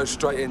basically going to go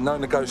straight in, no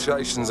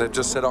negotiations. They've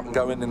just set up and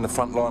go in the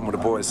front line with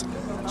the boys.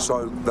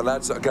 So the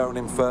lads that are going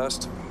in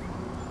first,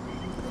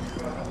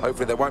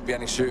 hopefully there won't be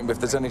any shooting, but if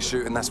there's any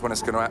shooting, that's when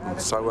it's going to happen.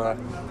 So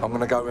I'm going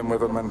to go in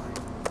with them and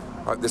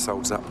hope this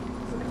holds up.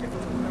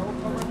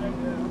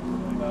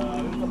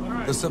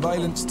 The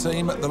surveillance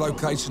team at the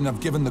location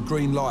have given the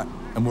green light,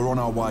 and we're on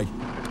our way.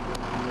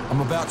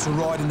 I'm about to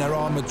ride in their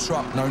armoured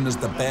truck known as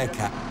the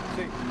Bearcat.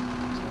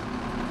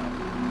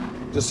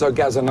 Just so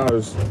Gazza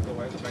knows,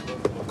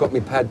 I've got me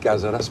pad,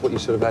 Gazza. That's what you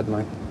should have had,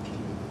 mate.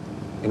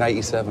 In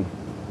 '87.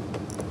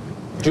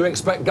 Do you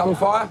expect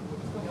gunfire?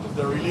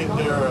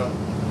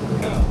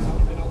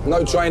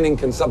 No training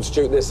can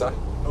substitute this, eh?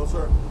 No,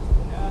 sir.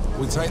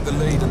 We take the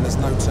lead and there's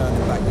no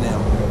turning back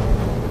now.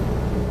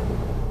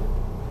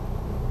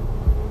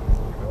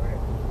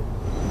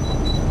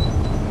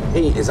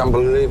 Heat is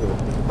unbelievable.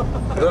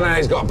 I don't know how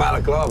he's got a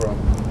balaclava on.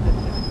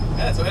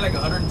 Yeah, it's only like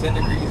 110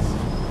 degrees.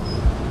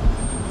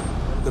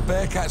 The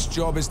Bearcat's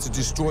job is to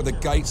destroy the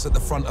gates at the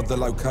front of the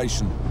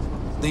location.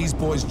 These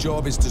boys'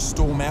 job is to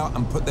storm out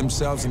and put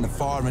themselves in the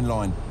firing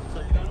line,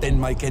 then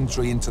make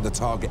entry into the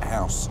target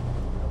house.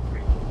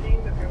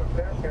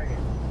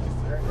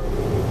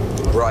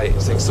 Right,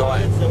 it's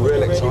exciting,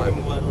 real exciting.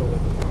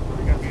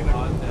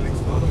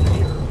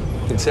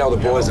 You can tell the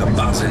boys are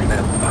buzzing,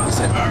 they're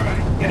buzzing.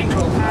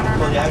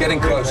 Getting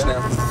close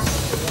now.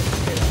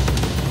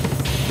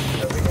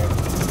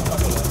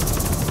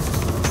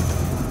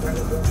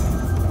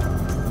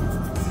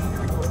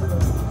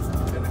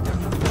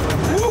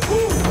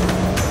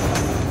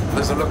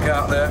 There's a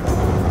lookout there.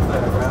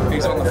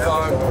 He's on the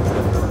phone.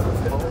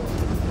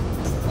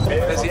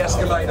 There's the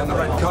Escalade and the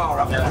red car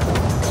up there.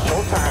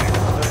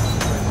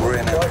 We're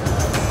in it.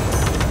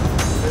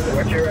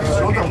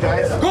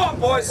 Go on,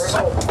 boys! Let's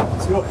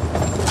go.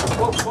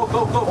 Go.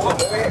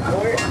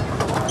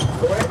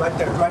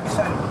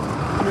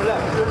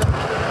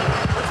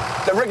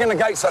 They're rigging the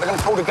gates up. They're going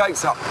to pull the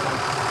gates up.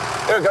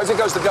 Here it goes. Here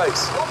goes the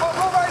gates. There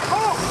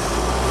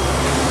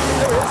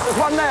it is. There's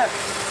one there.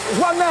 There's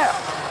one there.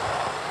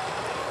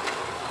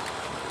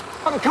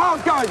 Oh, the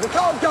car's going. The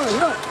car's going.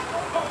 Look.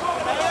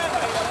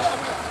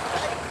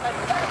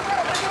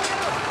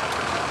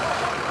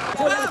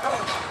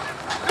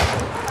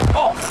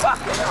 Oh, fuck.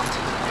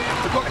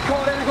 We've got the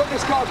car there. We've got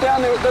this car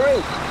down there. They're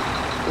in.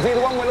 Is he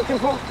the one we're looking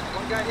for?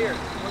 One guy here.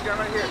 One guy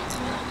right here.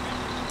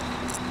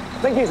 I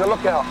think he's a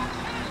lookout.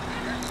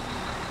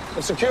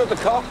 They've secured the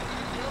car.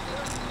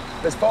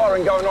 There's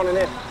firing going on in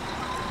here.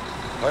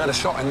 I had a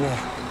shot in there.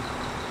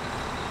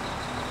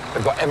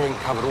 They've got everything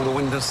covered, all the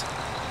windows.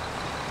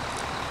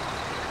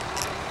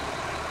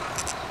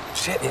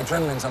 Shit, the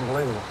adrenaline's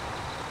unbelievable.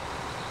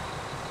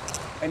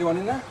 Anyone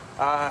in there?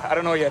 I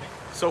don't know yet.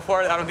 So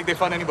far, I don't think they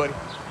found anybody.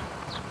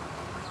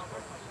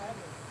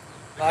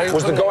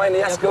 Was the guy in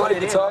the Escalade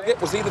the target?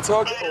 Was he the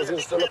target, or was he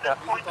just a lookout?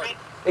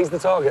 He's the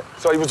target.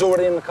 So he was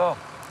already in the car.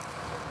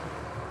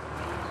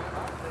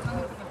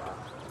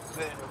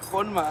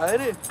 Con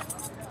madre.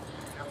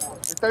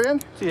 ¿Está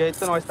bien? Sí,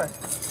 esto no está.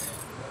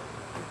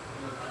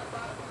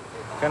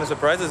 Kind of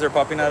surprises they're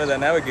popping out of that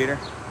navigator.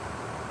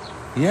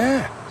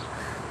 Yeah.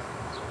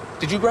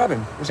 Did you grab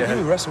him? Was it you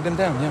who wrestled him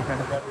down?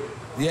 Yeah.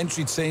 The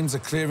entry teams are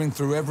clearing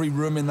through every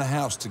room in the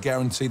house to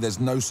guarantee there's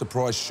no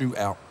surprise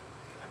shootout.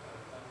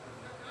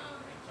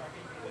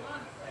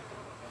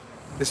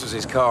 This was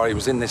his car. He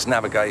was in this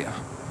navigator.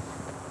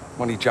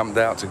 When he jumped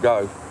out to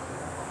go,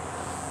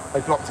 they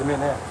blocked him in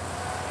there.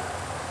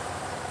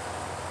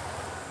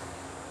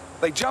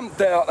 They jumped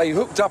out, they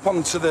hooked up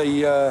onto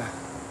the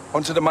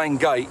main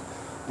gate,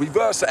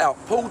 reversed it out,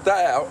 pulled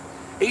that out.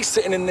 He's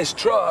sitting in this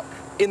truck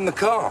in the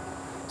car.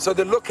 So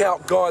the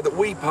lookout guy that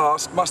we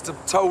passed must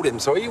have told him.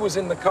 So he was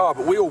in the car,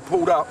 but we all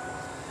pulled up.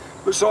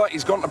 Looks like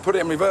he's gone to put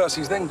it in reverse.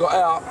 He's then got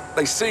out.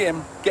 They see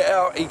him, get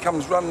out, he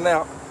comes running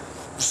out.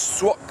 The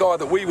SWAT guy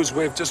that we was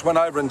with just went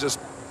over and just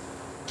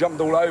jumped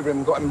all over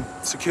him, got him,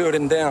 secured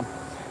him down.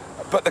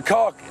 But the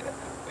car,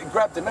 he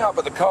grabbed him out,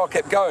 but the car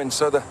kept going.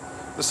 So the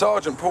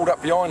sergeant pulled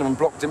up behind him and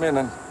blocked him in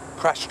and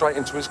crashed straight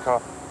into his car.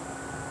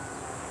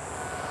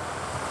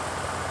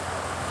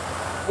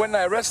 When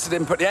they arrested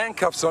him, put the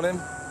handcuffs on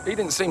him, he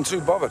didn't seem too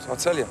bothered, I'll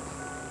tell you.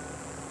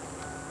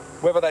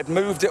 Whether they'd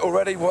moved it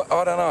already,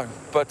 I don't know.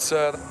 But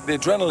the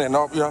adrenaline,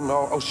 I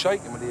was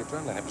shaking with the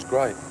adrenaline. It was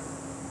great.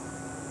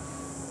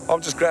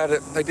 I'm just glad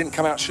that they didn't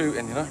come out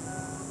shooting, you know.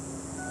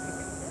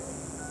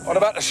 I'd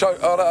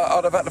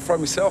have had to throw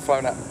my cell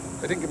phone at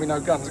them. They didn't give me no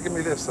guns. They give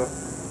me this, though.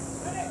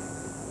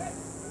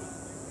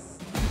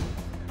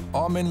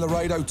 I'm in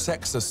Laredo,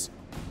 Texas,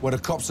 where the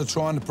cops are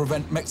trying to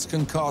prevent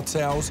Mexican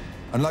cartels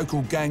and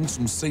local gangs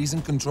from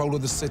seizing control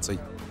of the city.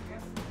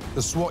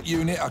 The SWAT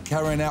unit are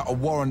carrying out a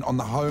warrant on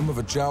the home of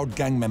a jailed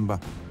gang member.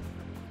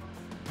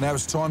 Now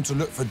it's time to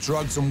look for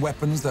drugs and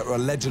weapons that are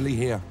allegedly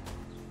here.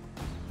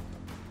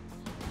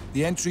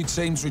 The entry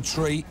teams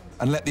retreat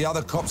and let the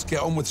other cops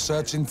get on with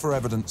searching for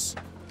evidence.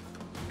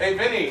 Hey,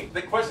 Vinny,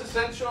 the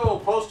quintessential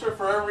poster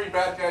for every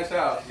bad guy's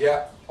house.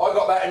 Yeah, I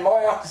got that in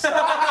my house.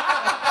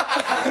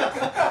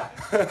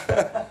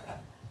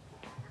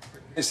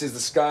 This is the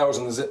scales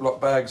and the Ziploc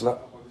bags, look.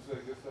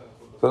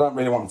 So I don't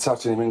really want to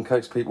touch anything in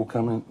case people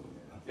come in.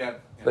 Yeah.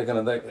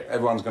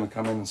 Everyone's gonna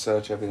come in and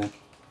search everything.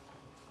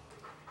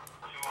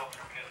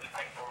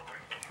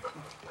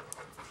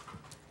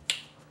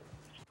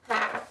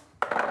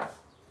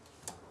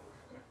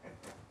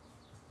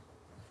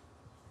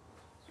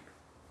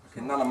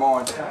 Okay, none of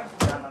mine.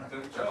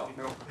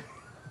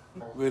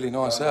 Really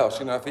nice house.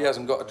 You know, if he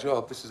hasn't got a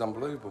job, this is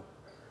unbelievable.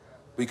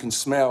 We can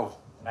smell.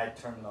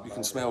 You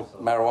can smell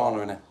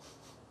marijuana in it.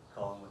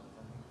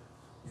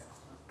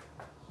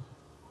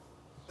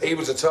 He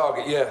was a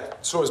target, yeah.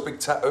 Saw his big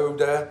tattoo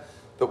there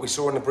that we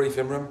saw in the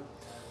briefing room.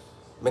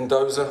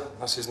 Mendoza,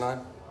 that's his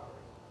name.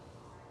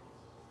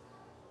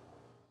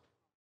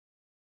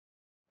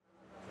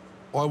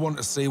 I want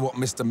to see what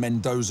Mr.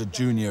 Mendoza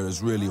Jr.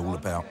 is really all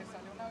about.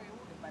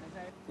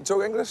 You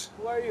talk English?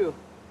 Who are you?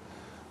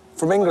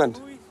 From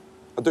England.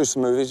 I do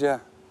some movies, yeah.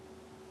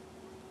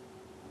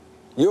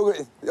 I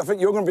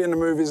think you're going to be in the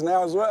movies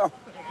now as well.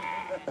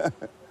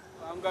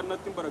 I've got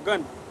nothing but a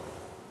gun.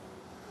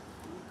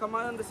 Come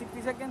on under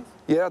 60 seconds?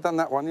 Yeah, I've done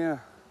that one, yeah.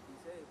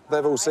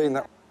 They've all seen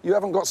that. You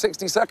haven't got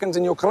 60 seconds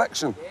in your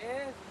collection.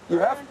 Yeah. You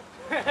have?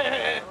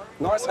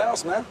 Nice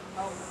house, man.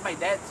 Oh, my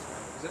dad's.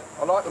 Is it?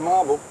 I like the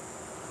marble.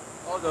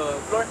 Oh, the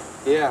floor?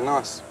 Yeah,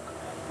 nice.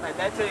 My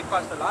dad said it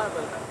cost a lot,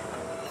 but...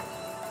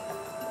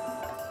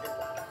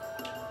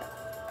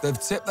 They've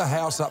tipped the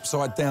house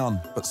upside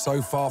down, but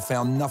so far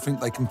found nothing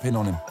they can pin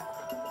on him.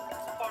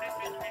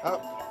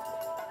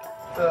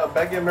 The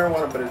bag of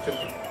marijuana, but it's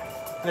empty.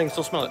 I can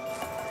still smell it.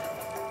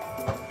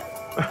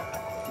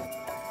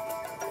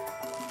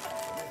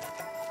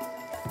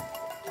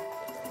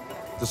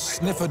 The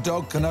sniffer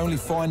dog can only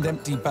find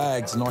empty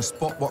bags, and I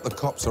spot what the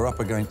cops are up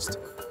against.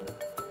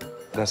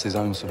 That's his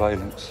own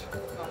surveillance.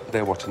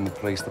 They're watching the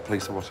police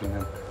are watching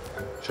them.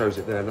 Shows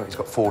it there, look, he's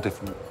got 4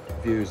 different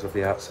views of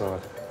the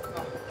outside.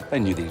 They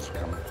knew these were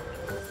coming.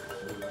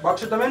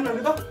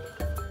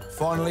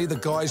 Finally, the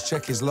guys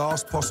check his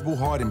last possible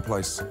hiding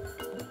place.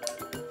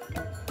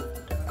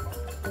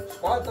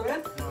 ¿Squad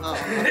también? No.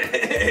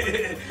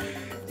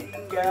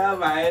 Ya,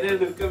 madre,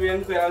 nunca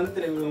habían cuidado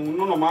entre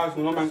uno nomás,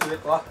 uno me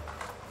encuentra.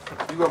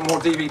 You got more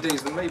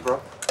DVDs than me, bro.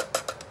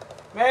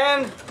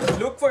 Man,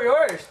 look for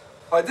yours.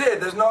 I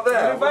did, there's not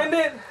there. Did you find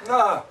it?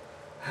 No.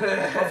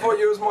 I thought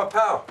you was my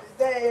pal.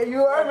 There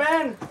you are,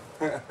 man.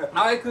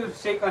 Now I could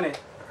shake on it.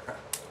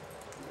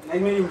 Nice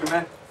meeting you,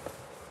 man.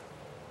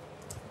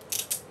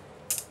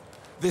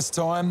 This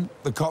time,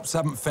 the cops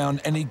haven't found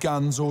any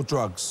guns or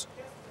drugs.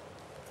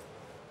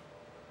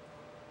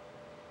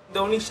 The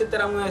only shit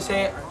that I'm gonna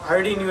say, I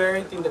already knew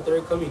everything that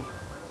they're coming.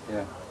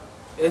 Yeah.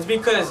 It's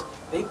because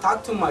they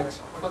talk too much.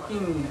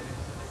 Fucking,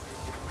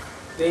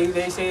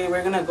 they say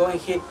we're gonna go and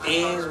hit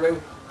this.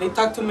 They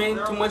talk too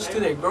much to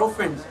their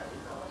girlfriends.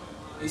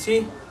 You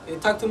see, they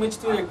talk too much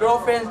to their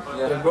girlfriends.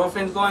 Yeah. Their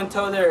girlfriends go and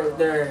tell their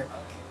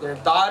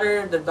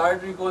daughter. Their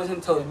daughter goes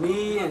and tells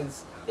me, and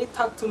they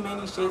talk too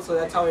many shit. So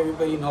that's how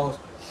everybody knows.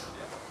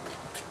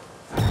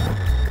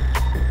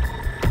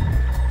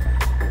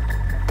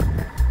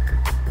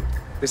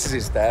 This is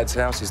his dad's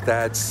house. His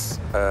dad's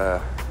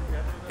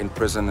in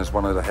prison as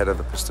one of the head of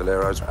the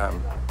Pistoleros.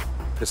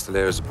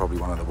 Pistoleros are probably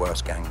one of the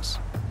worst gangs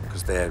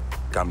because they're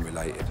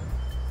gun-related.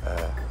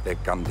 They're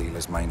gun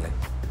dealers mainly.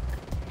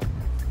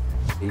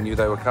 He knew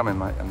they were coming,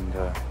 mate, and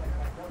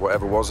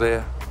whatever was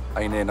here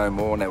ain't here no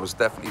more. And there was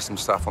definitely some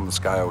stuff on the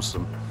scales,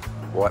 some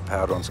white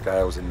powder on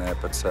scales in there.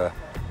 But so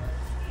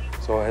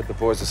I had the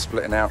boys are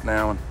splitting out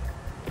now, and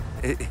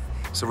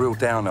it's a real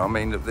downer. I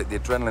mean, the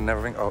adrenaline and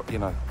everything, you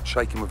know,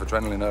 shaking with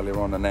adrenaline earlier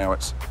on, and now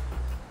it's,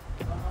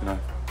 you know,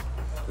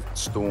 the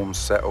storm's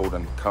settled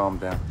and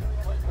calmed down.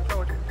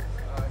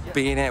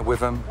 Being there with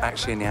them,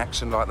 actually in the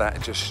action like that,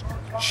 it just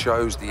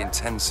shows the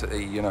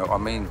intensity, you know. I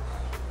mean,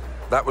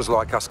 that was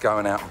like us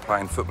going out and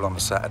playing football on a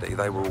Saturday.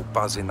 They were all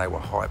buzzing, they were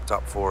hyped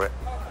up for it.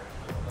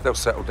 They'll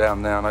settle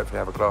down now and hopefully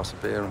have a glass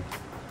of beer,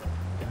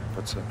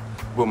 but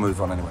we'll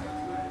move on anyway.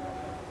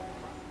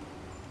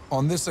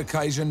 On this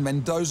occasion,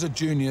 Mendoza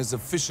Jr. is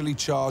officially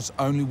charged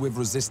only with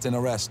resisting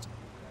arrest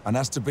and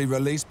has to be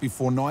released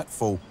before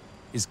nightfall.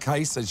 His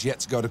case has yet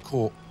to go to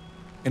court.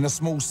 In a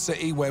small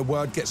city where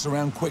word gets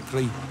around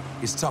quickly,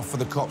 it's tough for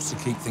the cops to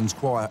keep things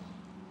quiet.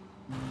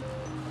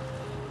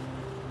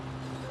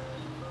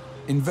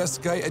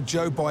 Investigator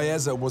Joe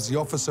Baeza was the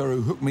officer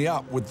who hooked me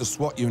up with the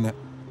SWAT unit.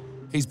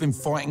 He's been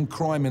fighting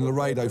crime in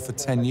Laredo for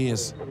 10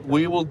 years.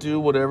 We will do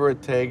whatever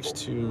it takes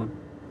to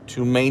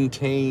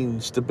maintain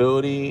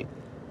stability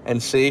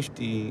and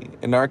safety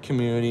in our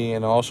community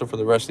and also for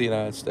the rest of the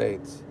United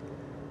States.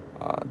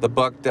 The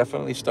buck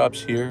definitely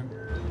stops here.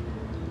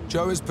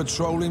 Joe is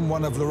patrolling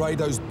one of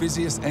Laredo's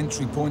busiest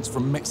entry points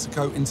from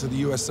Mexico into the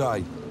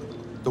USA,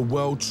 the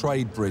World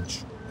Trade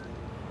Bridge.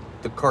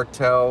 The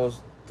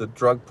cartels, the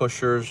drug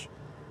pushers,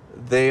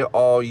 they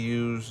all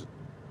use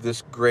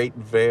this great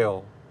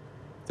veil,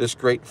 this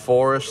great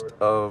forest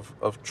of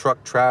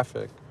truck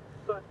traffic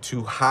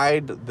to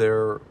hide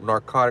their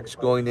narcotics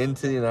going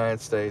into the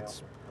United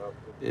States.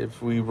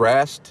 If we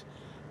rest,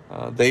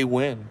 they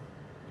win.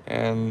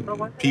 And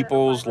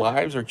people's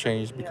lives are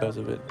changed because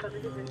of it.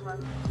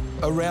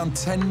 Around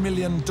 $10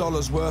 million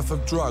worth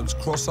of drugs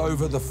cross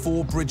over the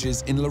 4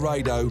 bridges in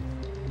Laredo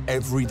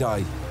every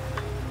day.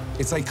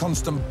 It's a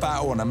constant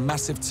battle and a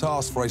massive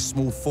task for a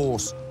small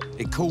force.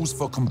 It calls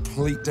for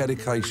complete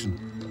dedication.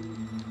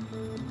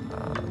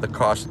 The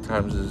cost at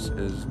times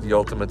is the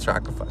ultimate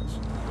sacrifice.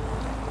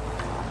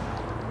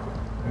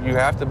 You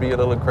have to be a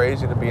little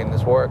crazy to be in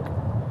this work.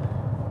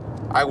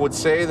 I would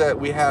say that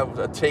we have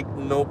a take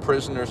no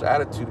prisoners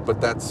attitude, but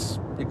that's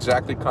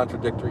exactly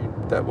contradictory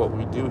to what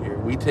we do here.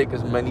 We take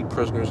as many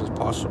prisoners as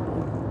possible.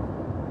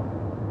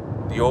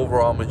 The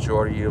overall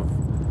majority of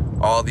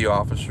all the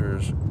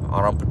officers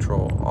out on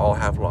patrol all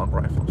have long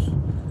rifles.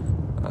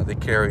 They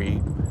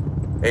carry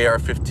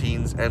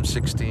AR-15s,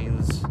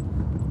 M16s,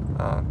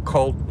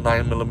 Colt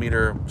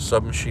 9mm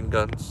submachine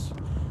guns,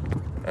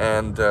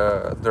 and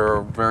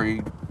they're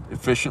very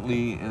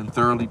efficiently and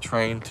thoroughly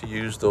trained to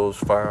use those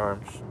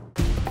firearms.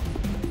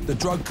 The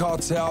drug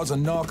cartels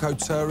and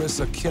narco-terrorists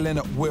are killing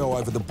at will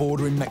over the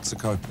border in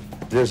Mexico.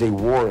 There's a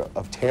war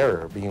of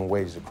terror being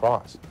waged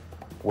across,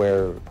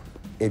 where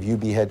if you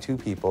behead 2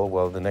 people,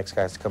 well, the next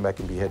guy has to come back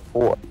and behead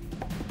 4.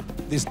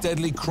 This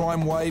deadly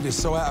crime wave is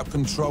so out of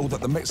control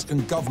that the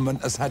Mexican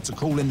government has had to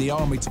call in the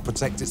army to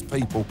protect its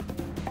people.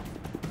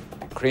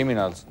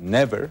 Criminals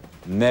never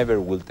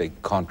will take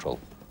control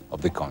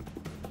of the country.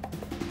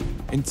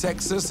 In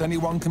Texas,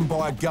 anyone can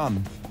buy a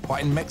gun,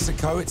 but in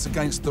Mexico, it's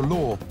against the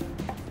law.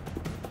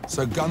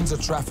 So guns are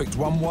trafficked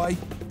one way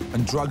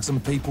and drugs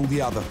and people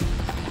the other.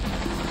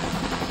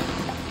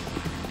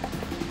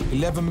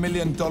 $11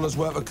 million worth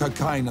of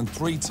cocaine and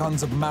 3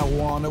 tons of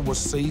marijuana was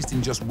seized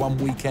in just one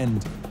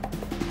weekend.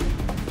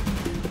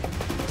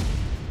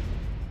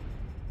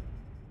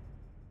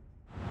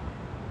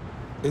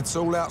 It's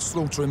all-out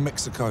slaughter in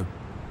Mexico.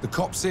 The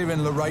cops here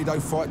in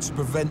Laredo fight to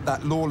prevent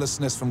that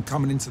lawlessness from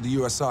coming into the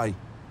USA.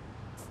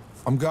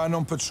 I'm going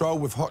on patrol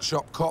with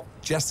hotshot cop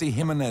Jesse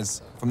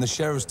Jimenez from the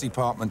Sheriff's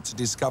Department to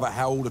discover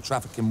how all the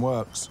trafficking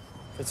works.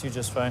 Fits you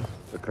just fine.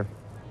 Okay.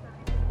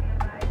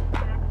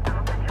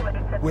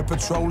 We're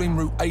patrolling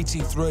Route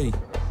 83.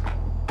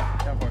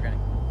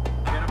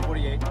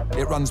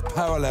 It runs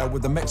parallel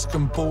with the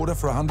Mexican border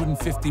for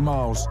 150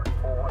 miles.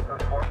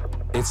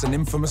 It's an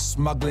infamous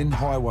smuggling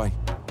highway.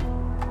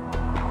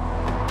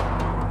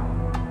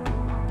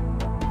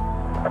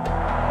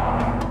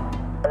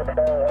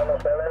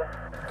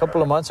 A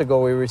couple of months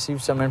ago, we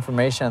received some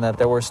information that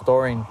they were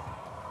storing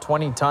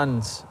 20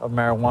 tons of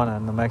marijuana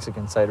on the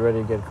Mexican side,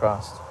 ready to get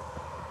crossed.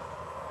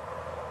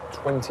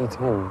 20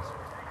 tons?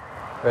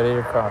 Ready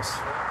to cross.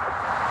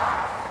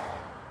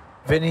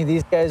 Vinny,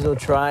 these guys will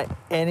try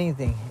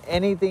anything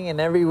in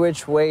every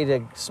which way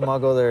to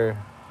smuggle their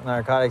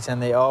narcotics,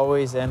 and they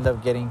always end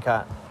up getting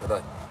caught.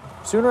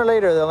 Sooner or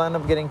later, they'll end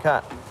up getting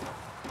caught.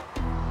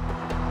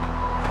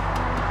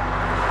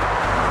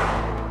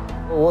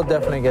 We'll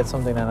definitely get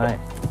something tonight.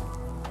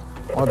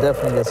 We'll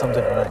definitely get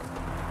something tonight.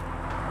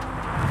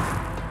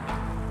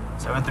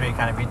 7-3,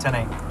 kind of be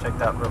 10-8. Check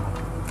that, bro.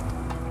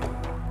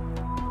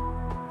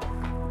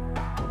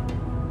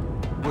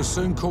 We're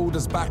soon called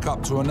as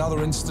backup to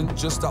another incident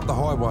just up the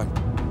highway.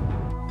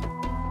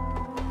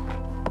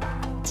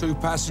 2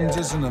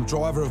 passengers and a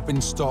driver have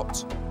been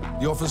stopped.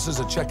 The officers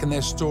are checking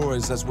their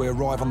stories as we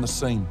arrive on the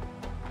scene.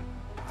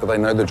 Do they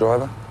know the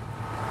driver?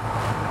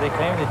 They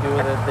claim they do.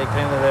 They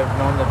claim that they've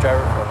known the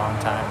driver for a long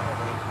time.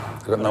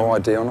 They got no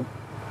ID on them?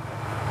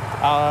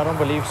 I don't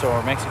believe so,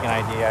 or Mexican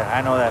ID.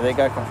 I know that they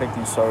got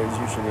conflicting stories.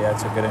 Usually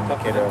that's a good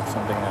indicator of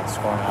something that's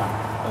going on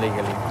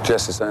illegally.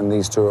 Jesse's saying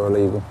these 2 are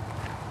illegal.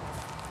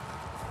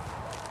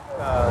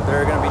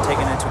 They're going to be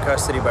taken into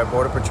custody by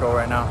Border Patrol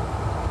right now.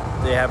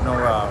 They have no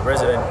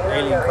resident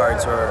alien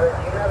cards or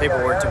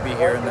paperwork to be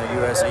here in the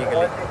U.S.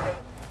 legally.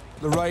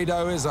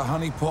 Laredo is a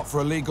honeypot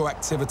for illegal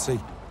activity.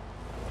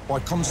 By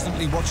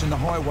constantly watching the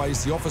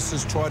highways, the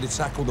officers try to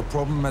tackle the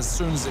problem as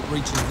soon as it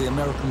reaches the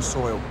American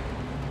soil.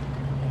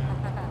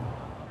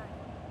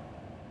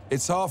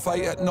 It's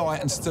 8:30 at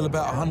night and still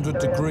about 100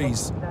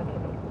 degrees.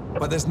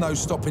 But there's no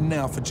stopping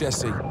now for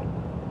Jesse.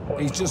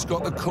 He's just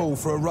got the call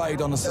for a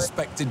raid on a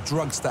suspected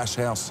drug stash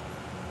house.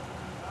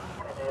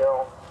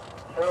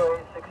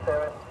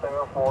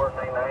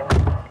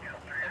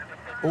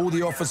 All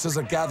the officers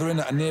are gathering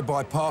at a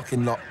nearby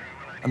parking lot,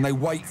 and they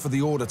wait for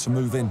the order to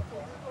move in.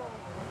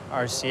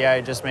 Our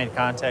CI just made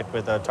contact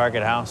with a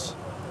target house.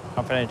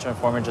 Confidential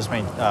informant just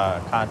made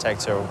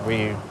contact, so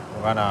we're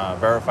gonna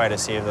verify to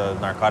see if the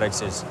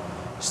narcotics is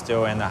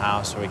still in the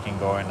house, so we can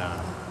go and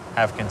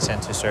have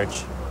consent to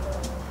search.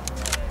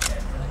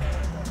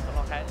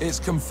 It's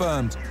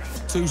confirmed.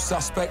 2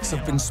 suspects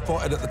have been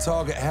spotted at the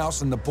target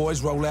house, and the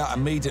boys roll out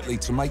immediately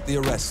to make the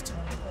arrest.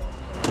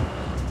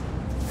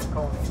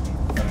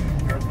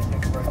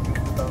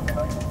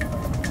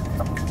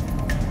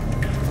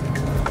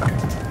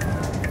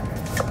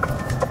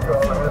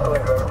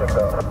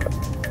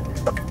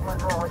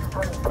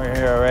 We're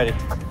here already.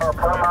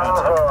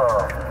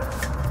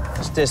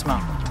 Let's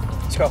dismount.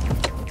 Let's go.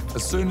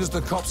 As soon as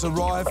the cops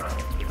arrive,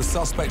 the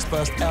suspects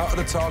burst out of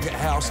the target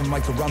house and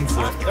make a run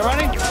for it. They're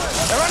running!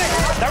 They're running!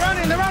 They're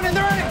running! They're running!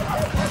 They're running!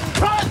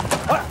 Run!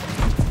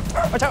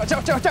 Watch out! Watch out!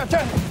 Watch out! Watch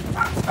out!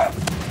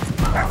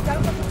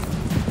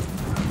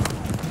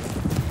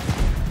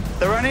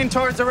 They're running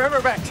towards the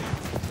riverbank.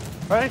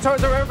 Running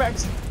towards the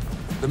riverbanks.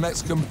 The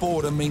Mexican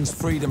border means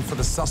freedom for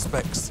the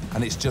suspects,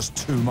 and it's just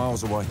 2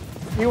 miles away.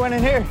 You went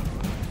in here.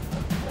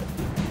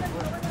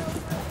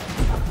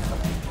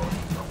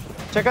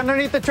 Check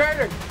underneath the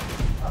trailer.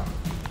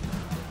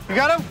 You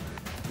got him?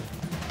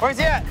 Where's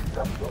he at?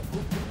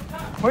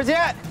 Where's he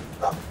at?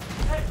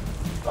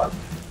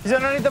 He's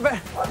underneath the bed.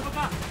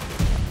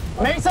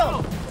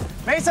 Mason!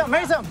 Mason!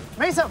 Mason!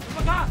 Mason!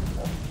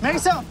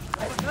 Mason!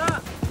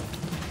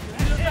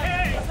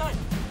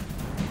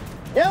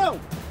 Get him!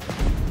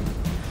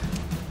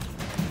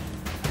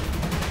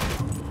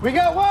 We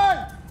got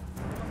one!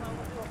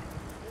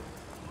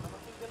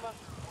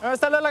 ¿Dónde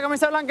está la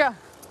camisa blanca?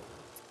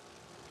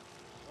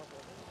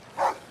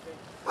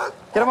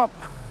 Get him up.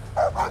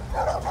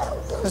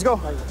 Let's go.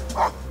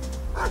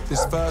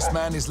 This first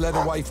man is led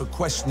away for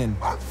questioning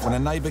when a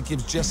neighbor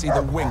gives Jesse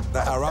the wink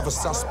that our other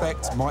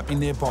suspect might be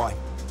nearby.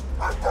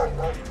 Right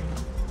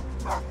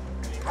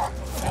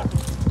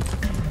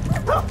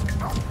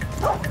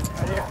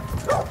here.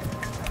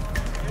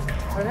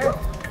 Right here.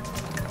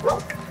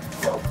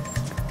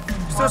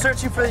 Still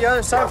searching for the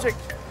other subject.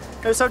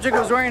 The subject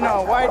was wearing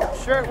a white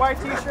shirt, white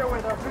t-shirt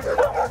with a...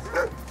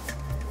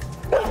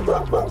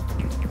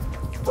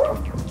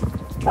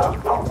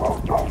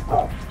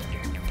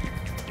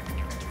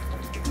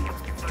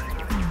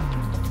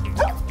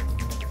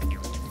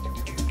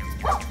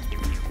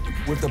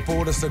 With the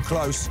border so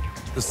close,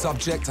 the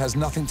subject has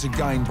nothing to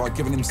gain by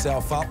giving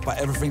himself up, but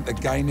everything to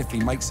gain if he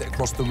makes it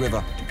across the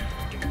river.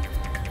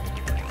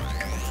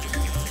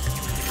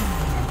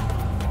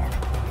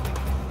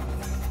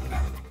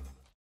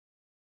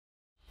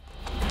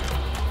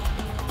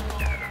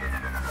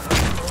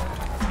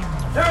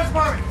 There's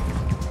Marvin!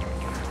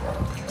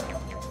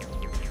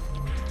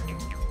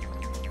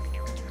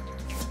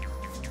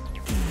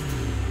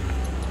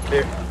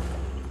 Clear.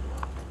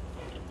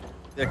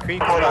 The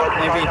creek is about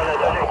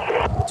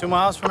maybe 2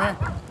 miles from here.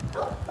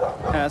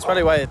 Yeah, that's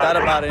probably why they thought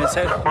about it and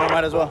said, you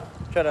might as well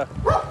try to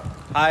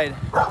hide.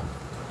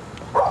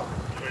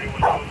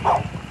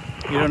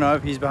 You don't know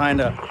if he's behind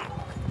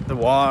the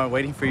wall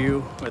waiting for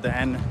you with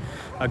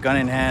a gun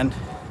in hand,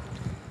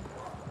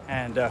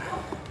 and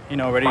you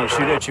know, ready to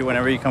shoot at you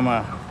whenever you come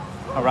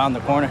around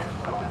the corner.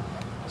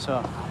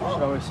 So you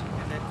should always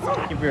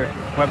keep your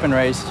weapon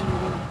raised.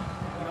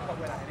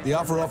 The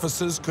other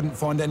officers couldn't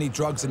find any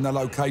drugs in the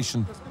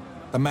location.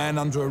 The man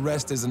under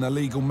arrest is an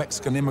illegal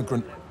Mexican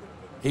immigrant.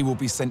 He will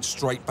be sent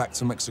straight back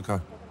to Mexico.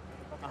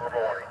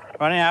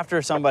 Running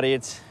after somebody,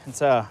 it's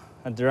a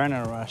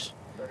adrenaline rush.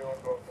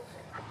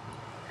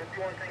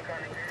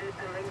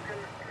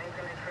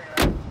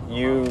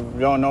 You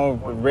don't know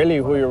really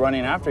who you're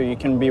running after. You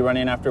can be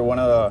running after one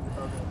of the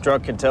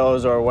drug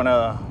cartels or one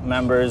of the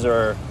members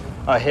or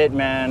a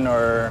hitman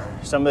or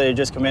somebody who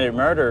just committed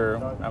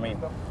murder. I mean,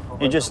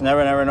 you just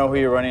never know who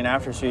you're running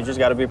after, so you just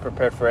got to be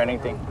prepared for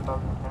anything.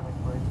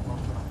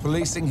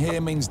 Policing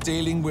here means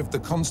dealing with the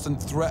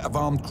constant threat of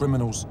armed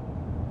criminals.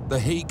 The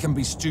heat can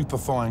be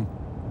stupefying,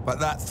 but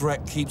that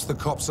threat keeps the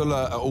cops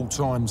alert at all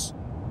times.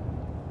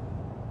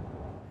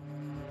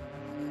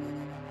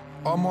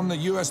 I'm on the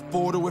US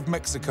border with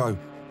Mexico.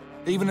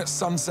 Even at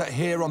sunset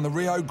here on the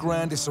Rio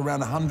Grande, it's around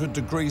 100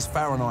 degrees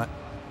Fahrenheit.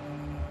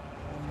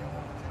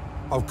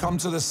 I've come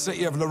to the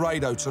city of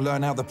Laredo to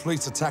learn how the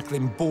police are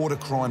tackling border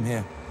crime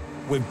here.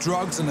 With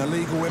drugs and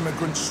illegal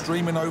immigrants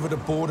streaming over the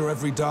border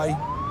every day,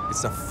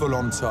 it's a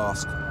full-on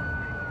task.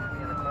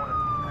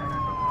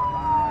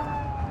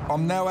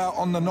 I'm now out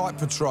on the night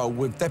patrol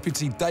with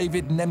Deputy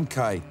David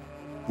Nemke.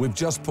 We've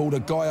just pulled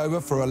a guy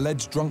over for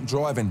alleged drunk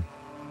driving,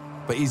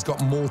 but he's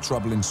got more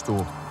trouble in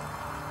store.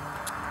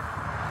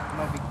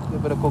 Might be a little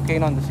bit of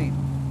cocaine on the seat.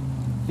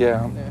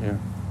 Yeah.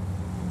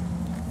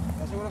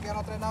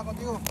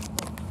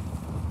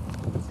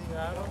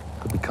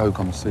 Could be coke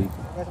on the seat.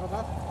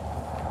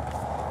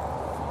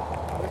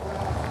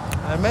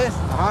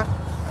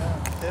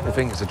 I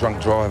think it's a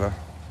drunk driver.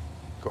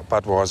 Got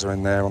Budweiser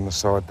in there on the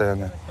side there,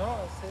 and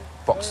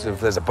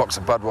there's a box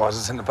of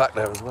Budweisers in the back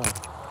there as well.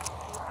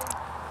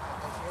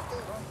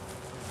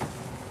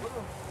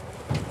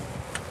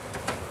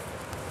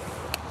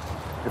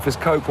 If it's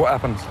coke, what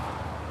happens?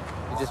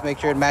 You just make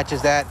sure it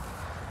matches that.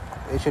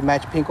 It should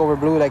match pink over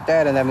blue like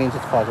that, and that means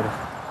it's positive.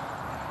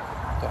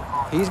 So,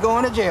 he's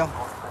going to jail.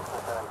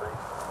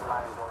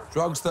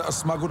 Drugs that are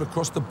smuggled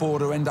across the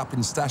border end up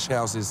in stash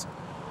houses.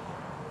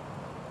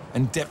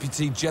 And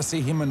Deputy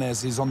Jesse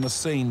Jimenez is on the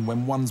scene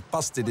when one's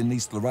busted in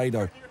East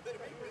Laredo.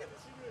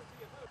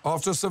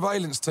 After a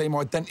surveillance team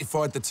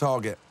identified the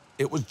target,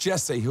 it was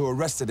Jesse who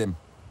arrested him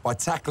by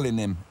tackling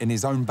him in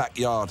his own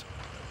backyard.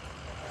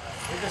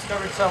 We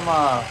discovered some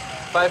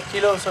 5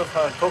 kilos of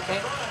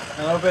cocaine,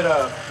 a little bit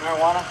of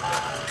marijuana.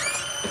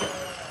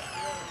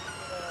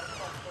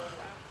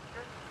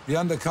 The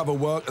undercover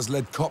work has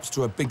led cops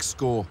to a big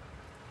score.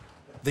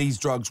 These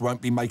drugs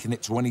won't be making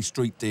it to any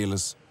street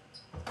dealers.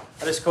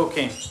 That is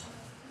cocaine.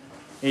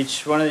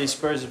 Each one of these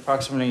spurs is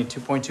approximately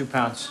 2.2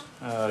 pounds,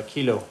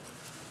 kilo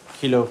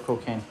of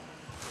cocaine.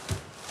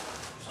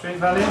 Street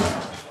value?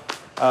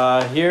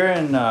 Here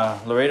in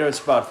Laredo, it's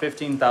about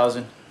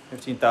 15,000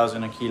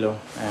 a kilo,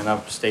 and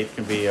upstate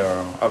can be,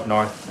 or up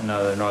north in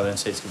other northern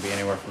states can be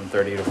anywhere from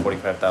 30 to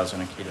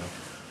 45,000 a kilo.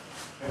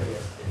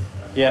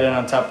 He had it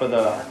on top of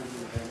the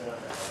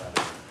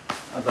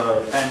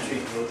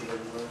pantry.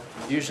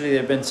 Usually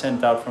they've been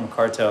sent out from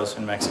cartels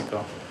in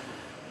Mexico.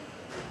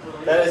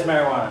 That is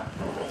marijuana.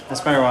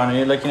 That's marijuana.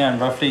 You're looking at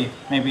roughly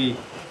maybe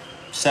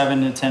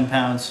 7 to 10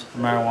 pounds of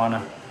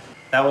marijuana.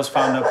 That was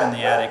found up in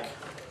the attic.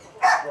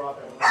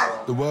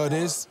 The word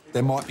is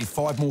there might be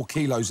 5 more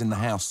kilos in the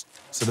house,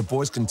 so the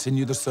boys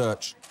continue the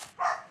search.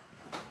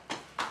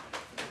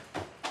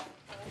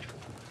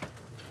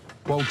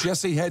 While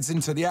Jesse heads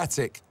into the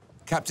attic,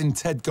 Captain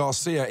Ted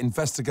Garcia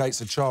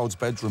investigates a child's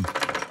bedroom.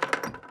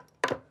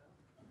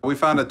 We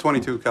found a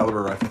 .22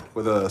 caliber rifle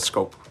with a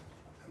scope.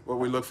 What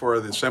we look for are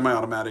the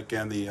semi-automatic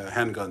and the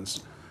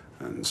handguns.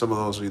 And some of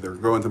those either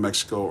go into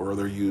Mexico or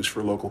they're used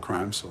for local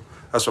crimes. So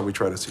that's what we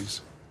try to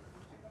seize.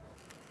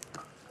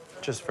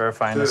 Just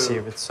verifying to see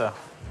if it's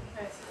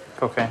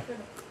cocaine.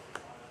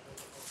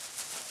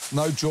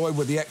 No joy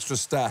with the extra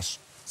stash,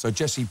 so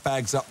Jesse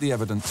bags up the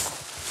evidence.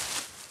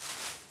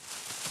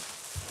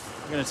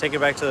 I'm gonna take it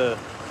back to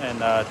and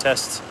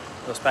test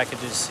those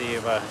packages, see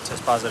if it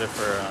tests positive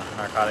for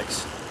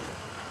narcotics.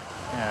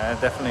 Yeah,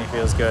 it definitely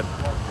feels good.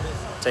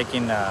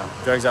 Taking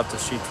drugs off the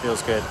street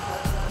feels good.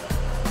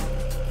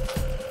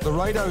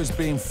 Laredo is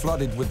being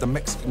flooded with the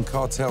Mexican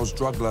cartel's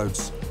drug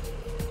loads.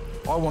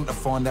 I want to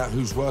find out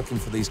who's working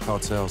for these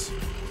cartels.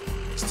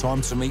 It's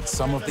time to meet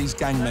some of these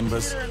gang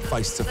members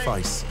face to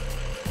face.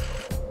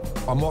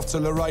 I'm off to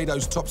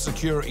Laredo's top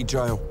security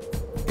jail.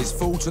 It's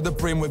full to the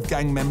brim with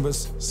gang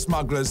members,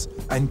 smugglers,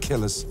 and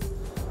killers.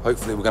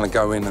 Hopefully we're going to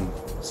go in and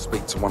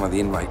speak to one of the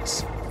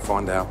inmates,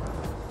 find out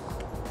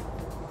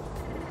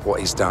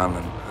what he's done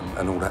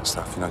and all that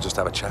stuff, you know, just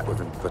have a chat with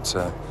him. But it's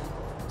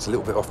a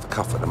little bit off the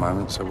cuff at the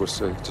moment, so we'll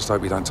see. Just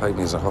hope he don't take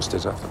me as a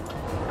hostage after.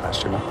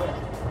 That's, you know.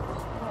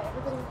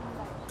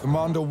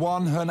 Commander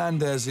Juan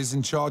Hernandez is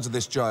in charge of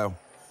this jail.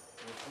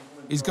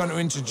 He's going to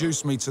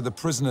introduce me to the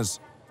prisoners.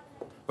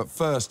 But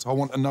first, I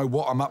want to know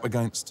what I'm up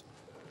against.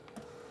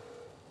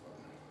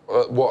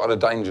 What are the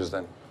dangers,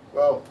 then?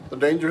 Well, the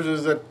dangers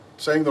is that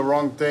saying the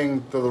wrong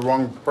thing to the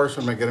wrong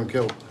person may get him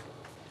killed.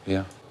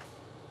 Yeah.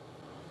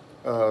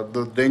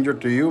 The danger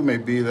to you may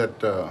be that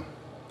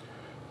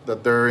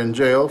that they're in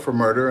jail for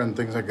murder and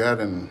things like that,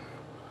 and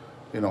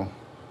you know,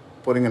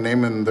 putting a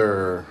name in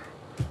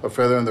a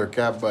feather in their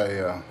cap by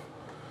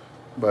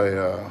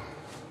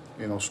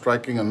you know,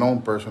 striking a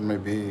known person may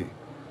be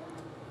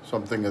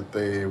something that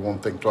they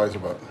won't think twice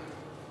about.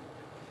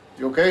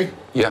 You okay?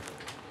 Yeah.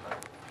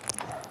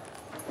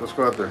 Let's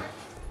go out there.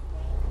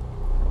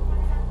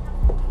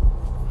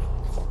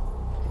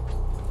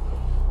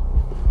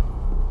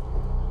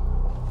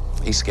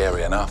 He's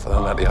scary enough, I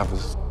don't like the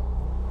others.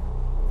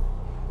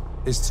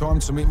 It's time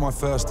to meet my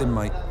first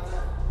inmate.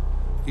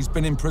 He's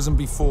been in prison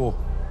before.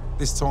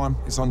 This time,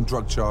 it's on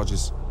drug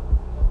charges.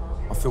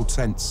 I feel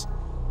tense.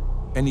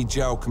 Any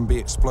jail can be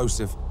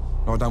explosive,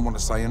 and I don't want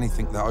to say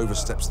anything that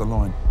oversteps the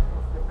line.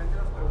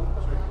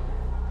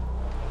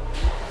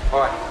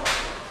 All right.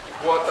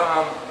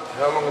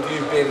 How long have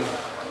you been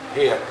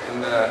here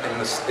in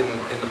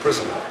the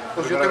prison?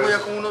 Pues yo tengo ya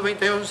como unos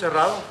 20 años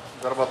encerrado.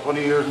 Got about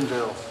 20 years in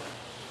jail.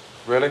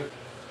 Really?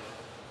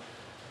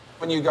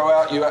 When you go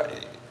out,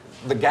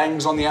 the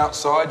gang's on the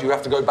outside, you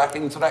have to go back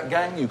into that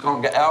gang? You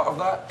can't get out of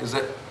that? Is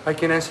it? I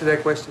can answer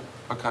that question.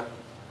 Okay,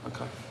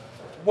 okay.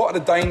 What are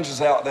the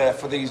dangers out there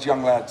for these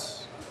young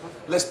lads?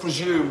 Let's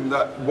presume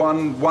that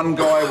one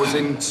guy was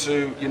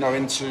into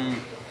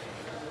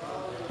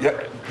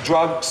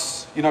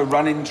drugs,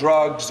 running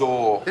drugs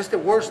or... That's the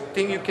worst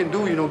thing you can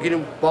do, get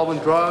involved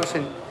in drugs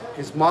and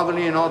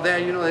smuggling and all that,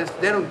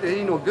 they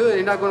ain't no good.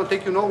 They're not going to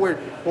take you nowhere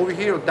over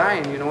here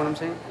dying, you know what I'm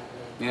saying?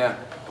 Yeah.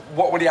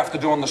 What would he have to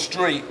do on the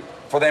street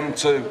for them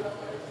to,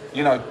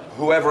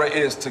 whoever it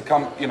is, to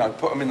come,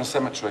 put them in the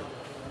cemetery?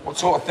 What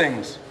sort of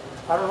things?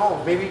 I don't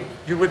know. Maybe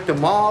you rip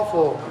them off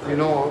or,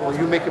 or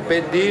you make a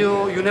bad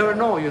deal. You never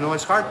know,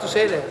 It's hard to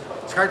say that.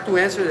 It's hard to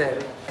answer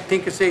that.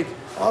 Think and say,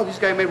 oh, this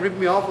guy may rip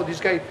me off or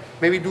this guy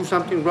maybe do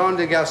something wrong.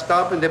 They got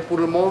stopped and they put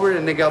him over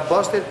and they got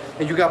busted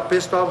and you got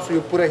pissed off so you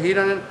put a hit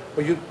on it.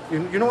 Or you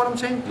know what I'm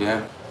saying?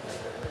 Yeah.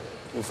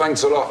 Well,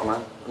 thanks a lot,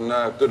 man.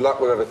 And good luck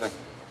with everything.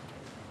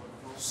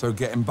 So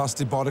getting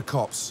busted by the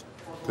cops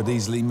could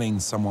easily mean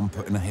someone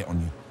putting a hit on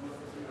you.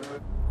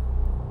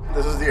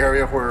 This is the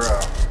area where,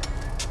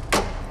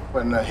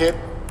 when the hit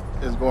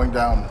is going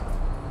down,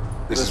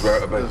 this is where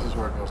it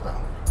goes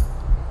down.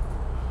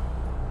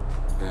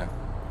 Yeah.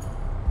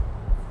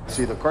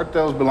 See, the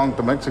cartels belong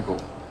to Mexico.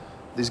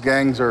 These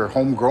gangs are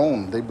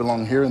homegrown. They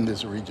belong here in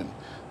this region.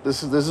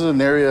 This is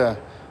an area,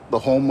 the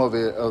home of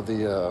the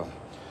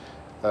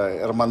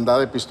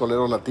Hermandad de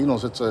Pistoleros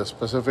Latinos. It's a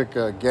specific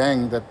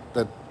gang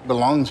that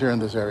belongs here in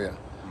this area.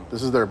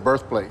 This is their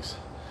birthplace.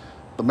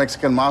 The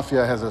Mexican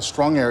mafia has a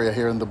strong area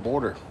here in the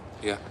border.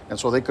 Yeah. And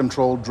so they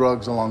control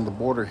drugs along the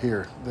border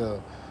here.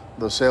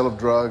 The sale of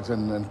drugs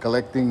and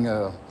collecting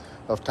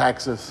of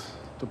taxes,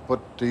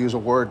 to use a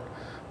word,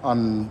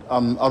 on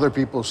other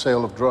people's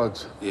sale of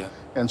drugs. Yeah.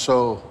 And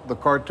so the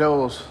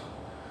cartels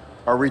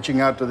are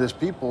reaching out to these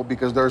people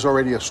because there's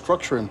already a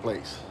structure in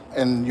place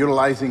and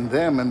utilizing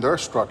them and their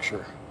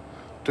structure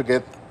to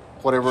get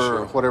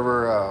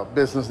whatever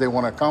business they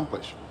want to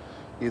accomplish.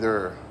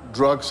 Either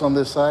drugs on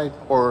this side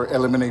or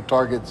eliminate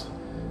targets.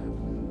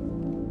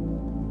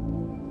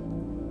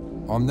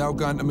 I'm now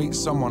going to meet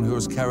someone who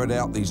has carried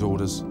out these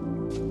orders.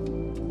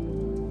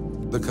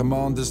 The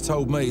commander's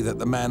told me that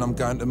the man I'm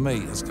going to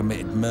meet has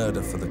committed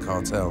murder for the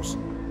cartels.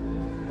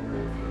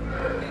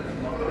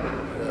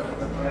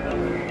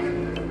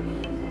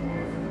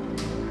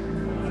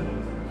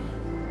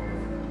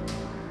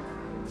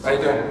 How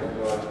you doing?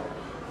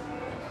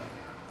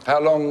 How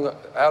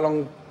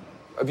long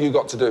have you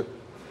got to do?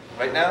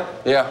 Right now?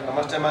 Yeah. How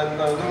much time am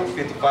I gonna do?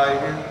 55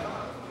 here.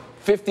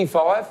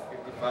 55?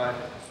 55.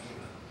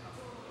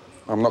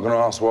 I'm not going to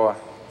ask why.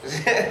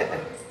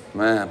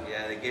 Man.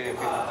 Yeah, they gave me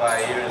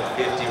 55 here and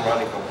 50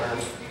 running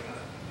concurrent.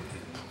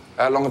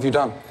 How long have you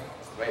done?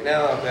 Right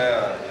now,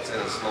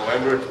 since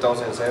November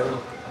 2007.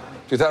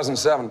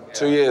 2007, yeah.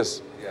 2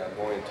 years. Yeah,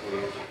 going 2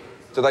 years.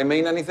 Do they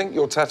mean anything,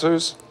 your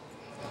tattoos?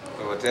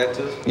 Your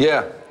tattoos?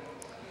 Yeah.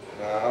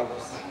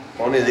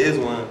 Only this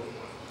one.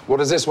 What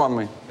does this one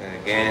mean?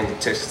 Gang,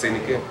 Texas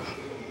Syndicate.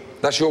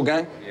 That's your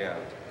gang? Yeah.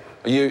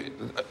 Are you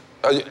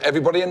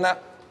everybody in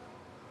that?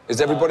 Is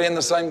everybody in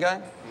the same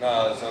gang?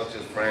 No, it's not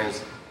just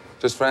friends.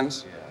 Just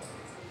friends?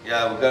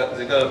 Yeah. Yeah,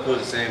 they gotta put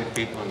the same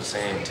people in the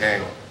same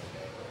tag.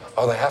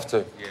 Oh, they have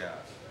to? Yeah.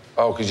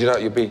 Oh, because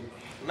you'd be...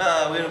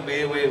 No,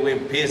 we're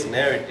pissed and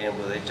everything,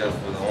 but they just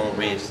for their own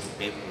reasons,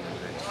 people.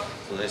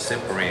 So they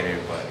separate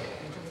everybody.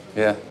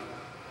 Yeah.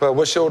 Well,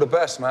 wish you all the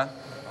best, man.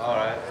 All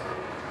right.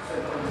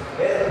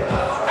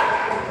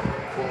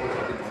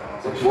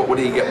 What would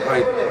he get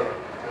paid?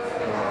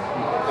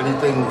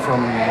 Anything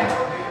from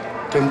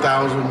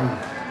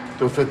 10,000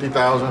 to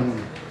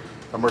 50,000,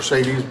 a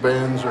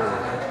Mercedes-Benz, or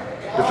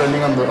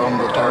depending on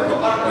the target.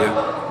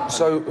 Yeah.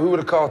 So who are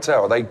the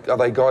cartel? Are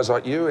they guys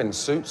like you in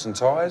suits and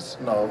ties?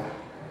 No.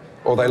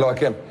 Or they like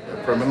him?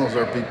 The criminals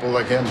are people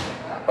like him.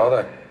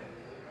 Are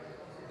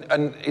they?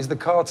 And is the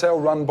cartel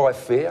run by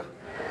fear?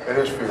 It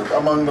is fear.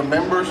 Among the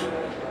members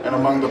and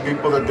among the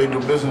people that they do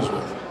business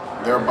with.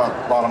 They're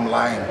about bottom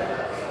line.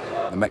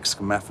 The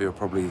Mexican mafia are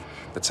probably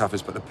the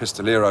toughest, but the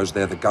pistoleros,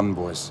 they're the gun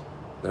boys.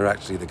 They're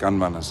actually the gun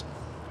runners.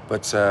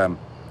 But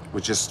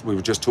we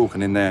were just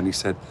talking in there, and he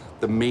said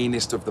the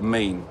meanest of the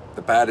mean,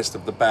 the baddest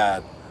of the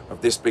bad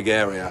of this big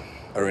area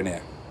are in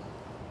here,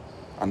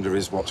 under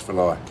his watchful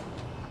eye.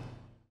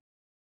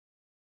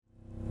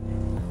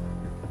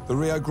 The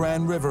Rio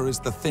Grande River is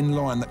the thin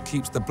line that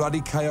keeps the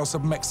bloody chaos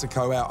of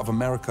Mexico out of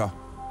America.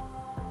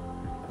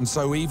 And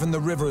so even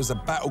the river is a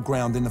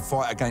battleground in the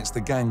fight against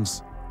the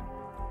gangs.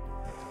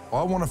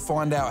 I want to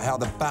find out how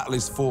the battle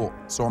is fought,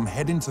 so I'm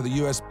heading to the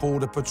US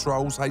Border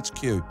Patrol's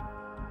HQ.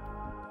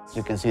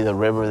 You can see the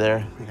river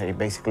there. They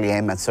basically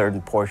aim at certain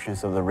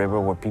portions of the river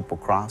where people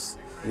cross.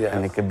 Yeah.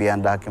 And it could be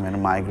undocumented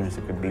migrants,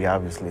 it could be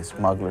obviously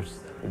smugglers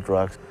of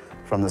drugs.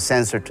 From the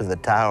sensor to the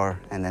tower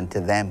and then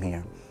to them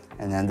here.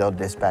 And then they'll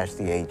dispatch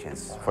the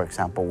agents. For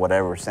example,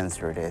 whatever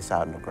sensor it is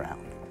out on the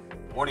ground.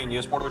 Morning,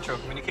 U.S. Border Patrol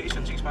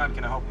Communications, East 5,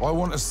 can I help you? I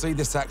want to see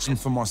this action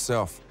for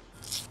myself.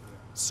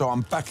 So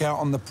I'm back out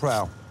on the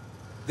prowl,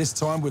 this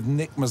time with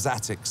Nick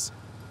Mazatix,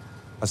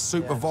 a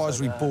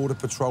supervisory Border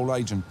Patrol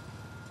agent.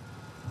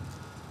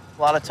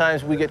 A lot of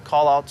times we get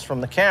call-outs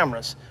from the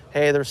cameras.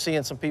 Hey, they're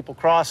seeing some people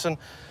crossing.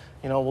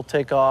 You know, we'll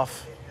take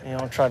off, you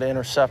know, try to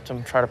intercept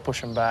them, try to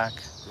push them back.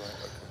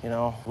 You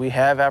know, we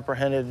have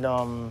apprehended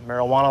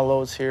marijuana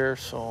loads here,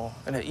 so,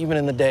 and even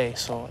in the day,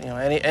 so, you know,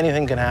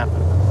 anything can happen.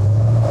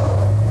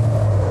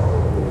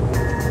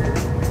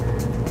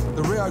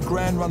 The Rio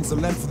Grande runs the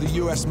length of the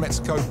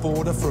US-Mexico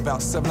border for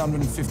about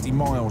 750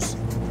 miles.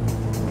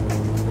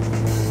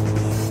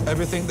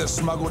 Everything that's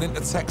smuggled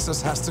into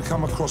Texas has to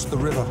come across the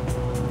river.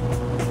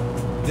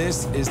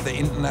 This is the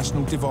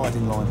international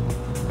dividing line.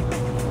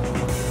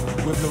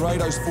 With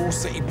Laredo's 4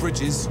 city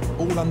bridges,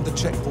 all under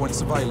checkpoint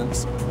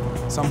surveillance,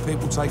 some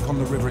people take on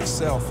the river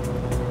itself.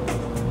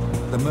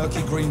 The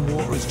murky green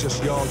water is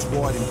just yards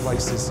wide in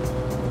places,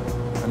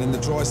 and in the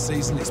dry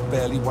season, it's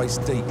barely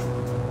waist deep.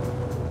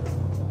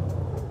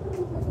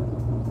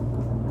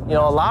 You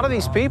know, a lot of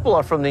these people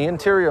are from the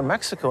interior of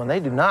Mexico, and they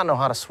do not know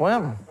how to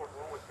swim.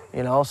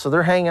 You know, so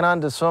they're hanging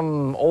on to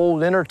some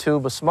old inner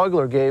tube a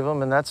smuggler gave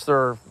them, and that's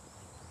their,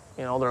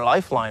 you know, their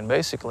lifeline,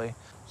 basically.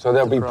 So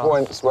there'll be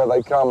points where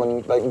they come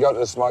and they can go to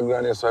the smuggler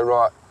and he'll say,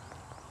 right,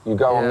 you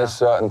go on this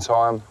certain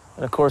time.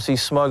 And of course,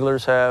 these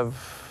smugglers have,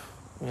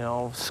 you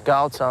know,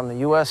 scouts on the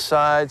U.S.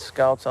 side,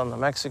 scouts on the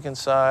Mexican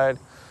side,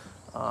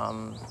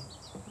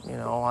 you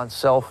know, on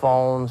cell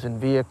phones and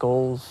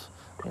vehicles,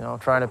 you know,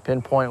 trying to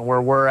pinpoint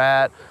where we're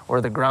at,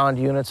 where the ground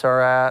units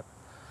are at.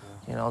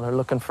 You know, they're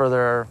looking for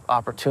their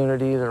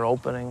opportunity, their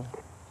opening,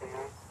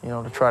 you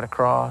know, to try to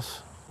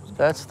cross.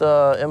 That's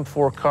the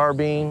M4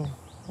 carbine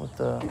with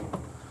the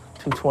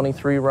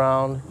 223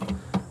 round.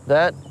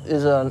 That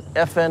is an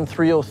FN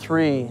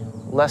 303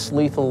 less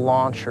lethal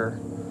launcher.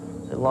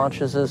 It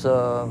launches as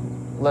a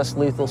less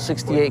lethal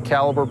 68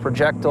 caliber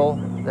projectile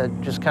that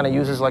just kind of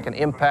uses like an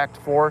impact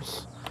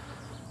force.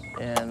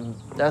 And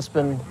that's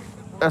been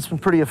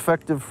pretty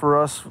effective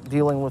for us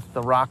dealing with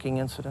the rocking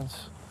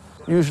incidents.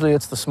 Usually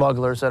it's the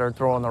smugglers that are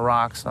throwing the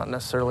rocks, not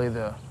necessarily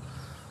the,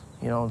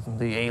 you know,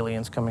 the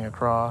aliens coming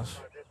across.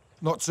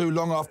 Not too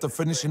long after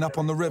finishing up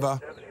on the river,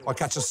 I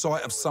catch a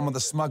sight of some of the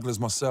smugglers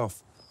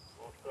myself.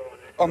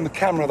 On the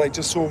camera, they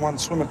just saw one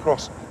swim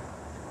across.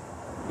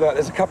 Look,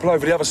 there's a couple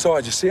over the other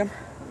side. You see him?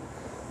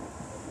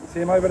 See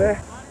him over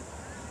there?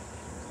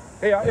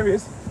 Here he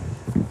is.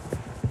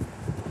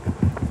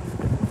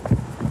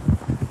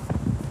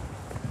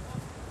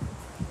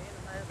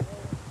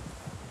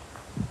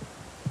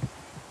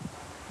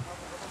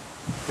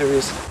 Here he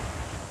is.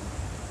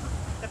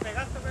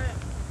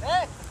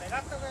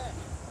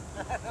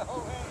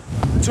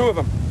 Two of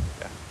them.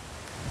 Yeah.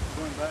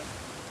 Going back.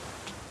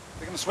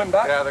 They're going to swim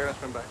back? Yeah, they're going to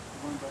swim back.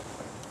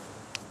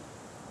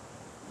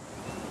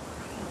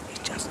 He's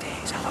just there,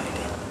 he's hiding.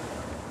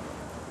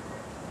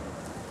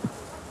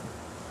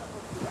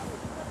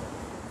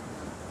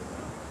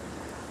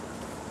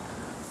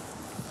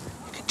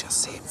 You can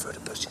just see him through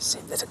the bushes. See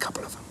him? There's a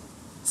couple of them.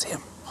 See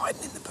him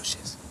hiding in the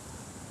bushes.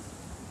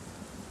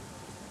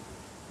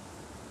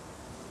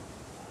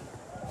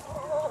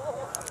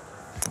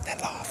 They're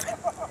laughing.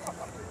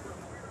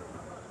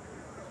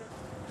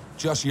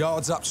 Just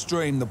yards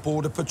upstream, the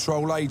Border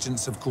Patrol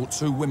agents have caught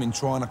 2 women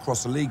trying to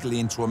cross illegally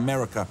into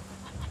America.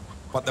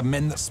 But the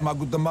men that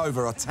smuggled them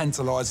over are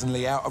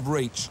tantalisingly out of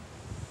reach.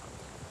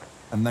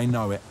 And they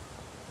know it.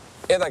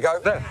 Here they go.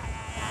 There.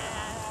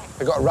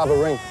 They got a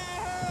rubber ring.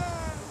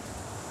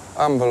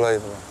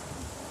 Unbelievable.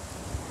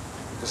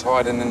 Just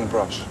hiding in the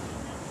brush.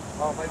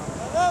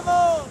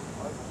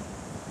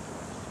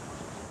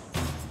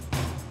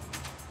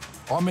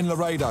 I'm in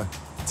Laredo,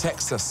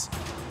 Texas.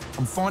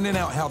 I'm finding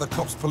out how the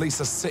cops police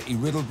a city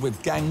riddled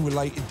with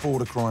gang-related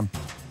border crime.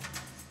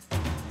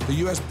 The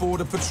US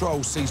Border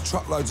Patrol sees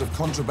truckloads of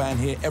contraband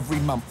here every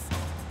month,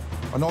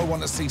 and I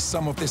want to see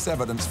some of this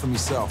evidence for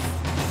myself.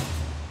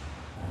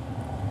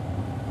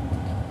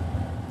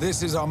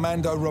 This is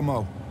Armando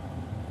Romo.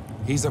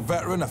 He's a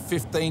veteran of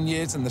 15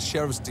 years in the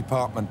Sheriff's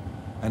Department,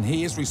 and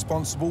he is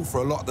responsible for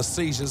a lot of the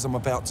seizures I'm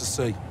about to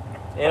see.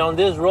 And on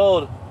this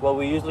road, what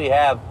we usually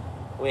have,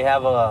 we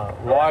have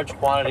large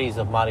quantities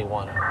of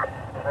marijuana.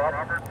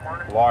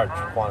 Large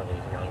quantities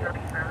of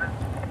marijuana.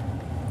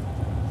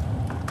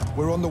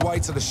 We're on the way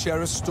to the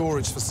Sheriff's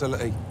storage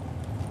facility.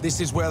 This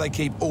is where they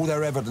keep all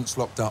their evidence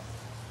locked up.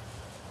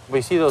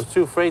 We see those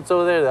 2 freights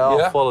over there, they're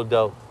all full of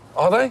dope.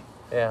 Are they?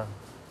 Yeah.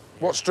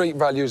 What street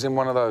value's in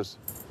one of those?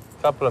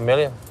 A couple of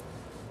million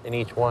in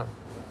each one.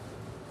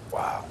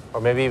 Wow.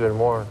 Or maybe even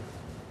more.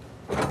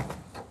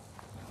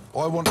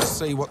 I want to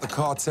see what the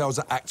cartels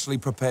are actually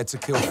prepared to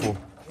kill for.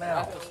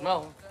 Now,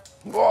 smell.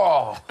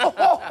 Whoa!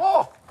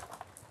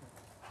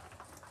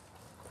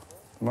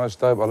 Most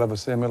dope I'll ever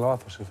see in my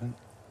life, I should think.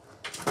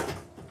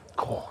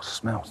 Oh, it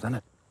smells, doesn't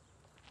it?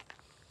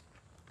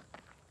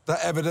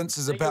 That evidence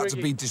is about to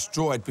be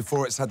destroyed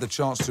before it's had the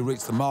chance to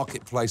reach the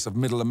marketplace of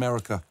Middle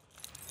America.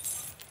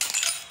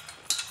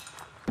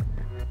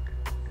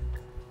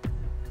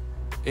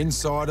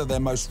 Inside are their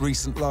most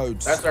recent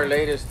loads. That's our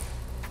latest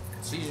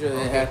seizure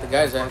they had. The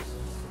guys had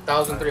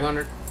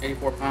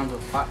 1,384 pounds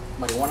of hot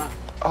marijuana.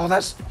 Oh,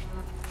 that's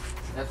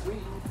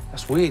weed.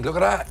 That's weed, look at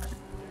that.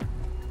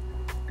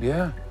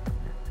 Yeah.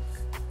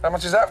 How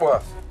much is that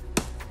worth?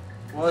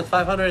 Well, it's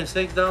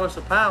 $506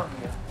 a pound.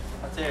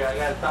 I'll tell you, I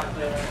gotta talk to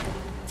her.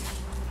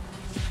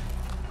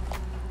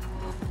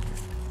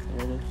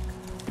 There it is.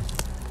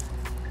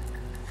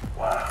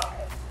 Wow.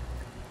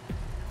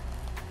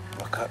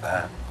 Look at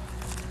that.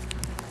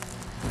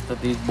 That's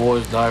what these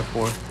boys die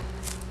for.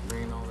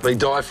 They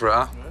die for it,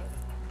 huh?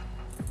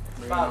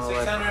 About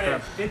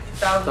 $650,000.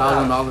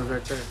 $1,000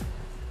 right there.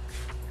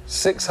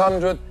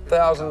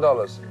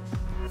 $600,000.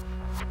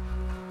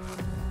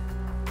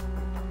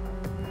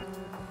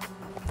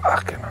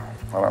 Fucking hell.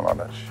 I don't like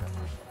that shit.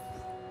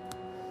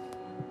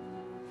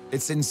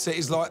 It's in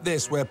cities like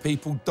this where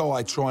people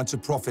die trying to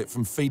profit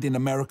from feeding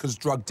America's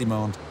drug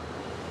demand.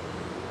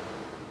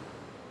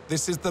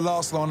 This is the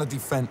last line of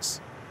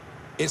defense.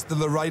 It's the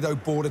Laredo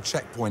border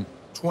checkpoint,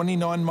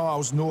 29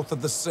 miles north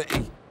of the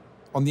city,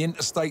 on the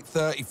Interstate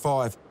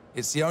 35.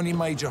 It's the only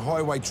major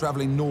highway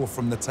traveling north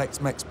from the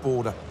Tex-Mex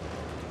border.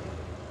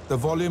 The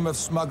volume of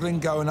smuggling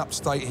going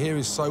upstate here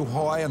is so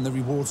high and the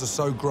rewards are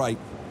so great.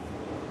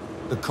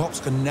 The cops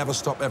can never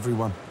stop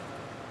everyone.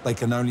 They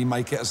can only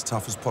make it as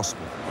tough as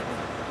possible.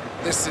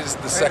 This is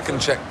the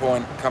second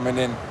checkpoint coming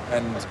in,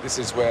 and this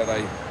is where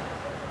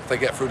if they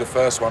get through the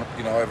first one,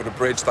 you know, over the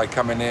bridge, they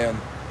come in here, and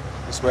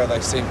it's where they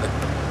seem to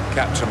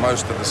capture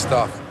most of the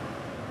stuff.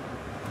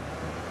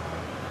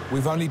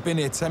 We've only been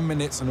here 10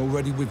 minutes, and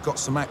already we've got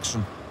some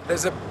action.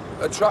 There's a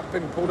truck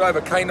being pulled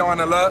over,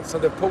 K9 alert, so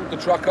they've pulled the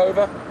truck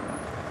over.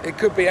 It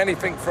could be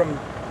anything from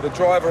the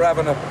driver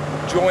having a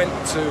joint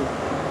to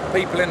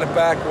people in the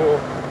back, or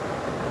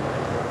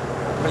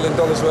 $1 million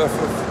worth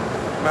of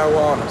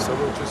marijuana, so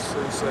we'll just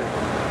soon see.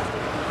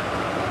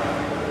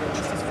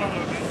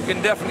 You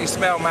can definitely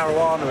smell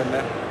marijuana in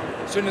there.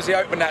 As soon as he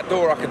opened that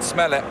door, I could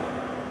smell it.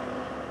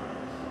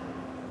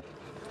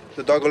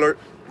 The dog alert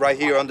right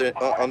here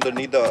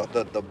underneath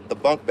the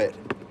bunk bed.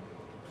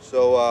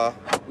 So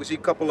we see a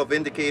couple of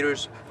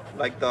indicators,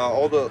 like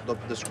all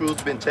the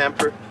screws been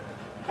tampered.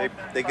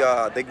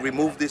 They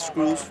removed these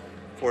screws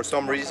for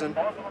some reason.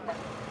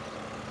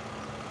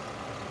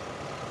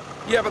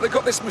 Yeah, but they've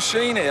got this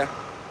machine here,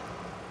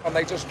 and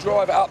they just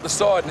drive it up the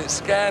side and it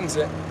scans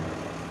it.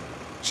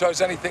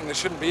 Shows anything that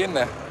shouldn't be in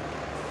there.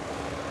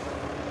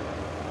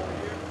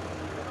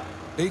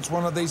 Each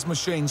one of these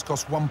machines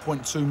cost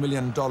 $1.2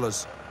 million,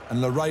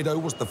 and Laredo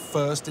was the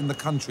first in the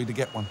country to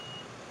get one.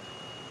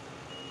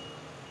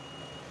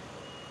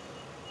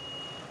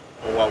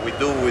 Well, what we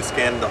do, we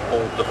scan the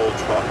whole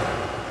truck.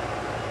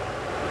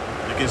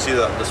 You can see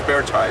the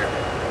spare tire.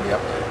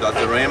 Yep. Got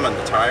the rim and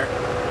the tire.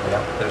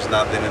 Yep. There's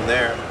nothing in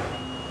there.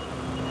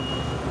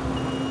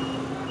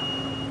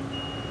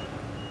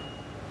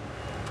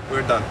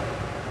 We're done.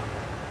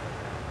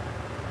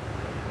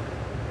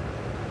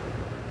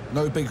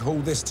 No big haul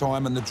this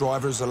time, and the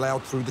driver is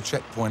allowed through the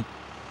checkpoint.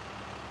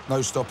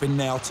 No stopping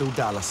now till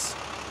Dallas.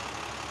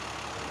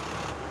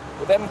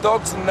 With them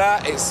dogs and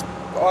that,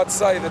 I'd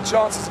say the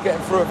chances of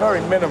getting through are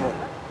very minimal.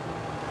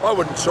 I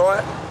wouldn't try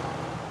it.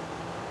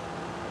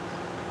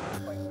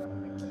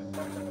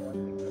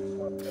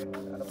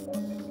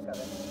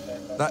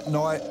 That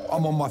night,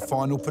 I'm on my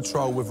final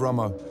patrol with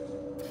Romo.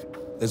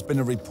 There's been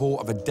a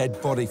report of a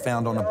dead body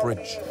found on a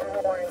bridge.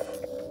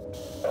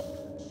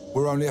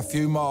 We're only a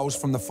few miles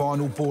from the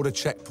final border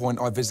checkpoint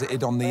I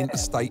visited on the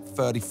Interstate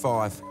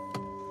 35.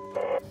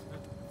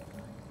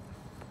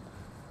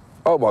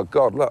 Oh my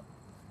God, look.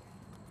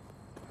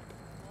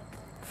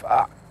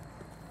 Fuck.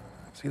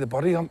 See the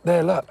body on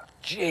there, look.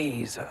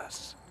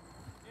 Jesus.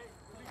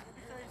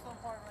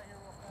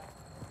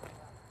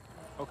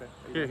 Okay.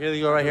 Here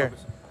you go, right here.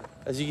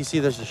 As you can see,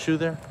 there's a shoe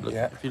there. Look,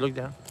 yeah. If you look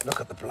down. Look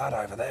at the blood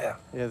over there.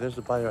 Yeah, there's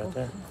the body right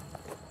there.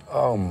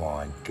 Oh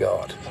my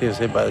God. He was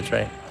hit by the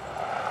train.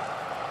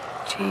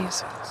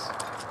 Jesus.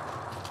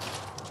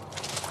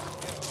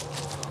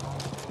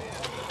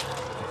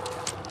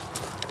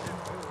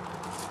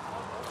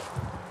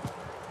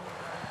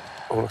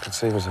 All I could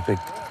see was a big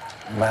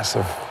mass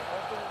of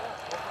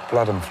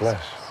blood and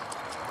flesh.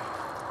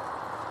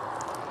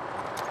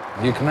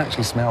 You can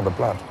actually smell the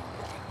blood.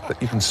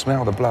 You can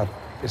smell the blood.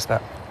 It's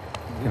that,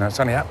 you know, it's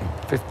only happened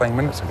 15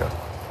 minutes ago.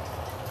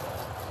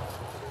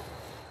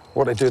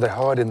 What they do, they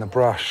hide in the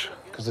brush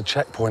because the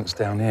checkpoint's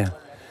down here.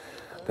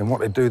 Then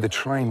what they do, the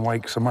train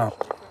wakes them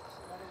up,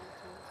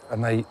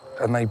 and they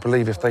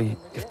believe if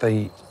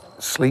they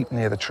sleep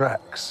near the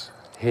tracks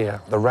here,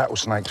 the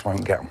rattlesnakes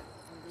won't get them.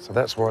 So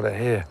that's why they're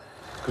here.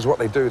 Because what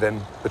they do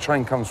then, the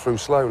train comes through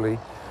slowly,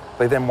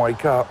 they then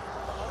wake up,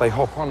 they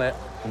hop on it,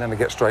 and then they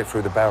get straight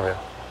through the barrier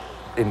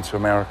into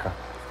America.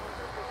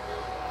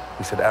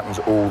 He said it happens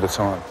all the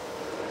time.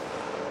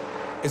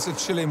 It's a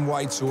chilling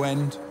way to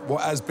end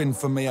what has been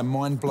for me a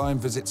mind-blowing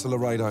visit to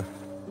Laredo.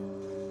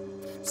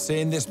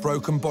 Seeing this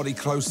broken body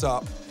close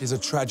up is a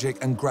tragic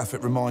and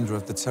graphic reminder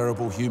of the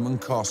terrible human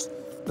cost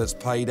that's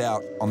paid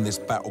out on this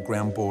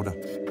battleground border.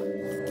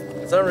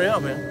 It's unreal,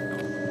 man.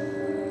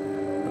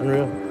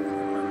 Unreal.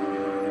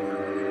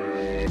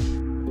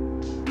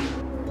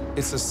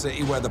 It's a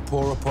city where the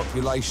poorer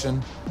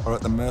population are at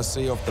the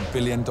mercy of the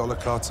billion-dollar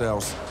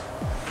cartels.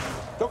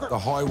 The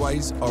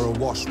highways are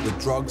awash with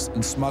drugs,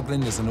 and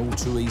smuggling is an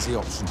all-too-easy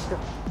option.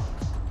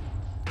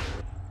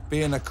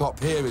 Being a cop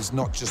here is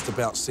not just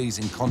about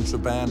seizing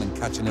contraband and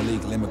catching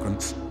illegal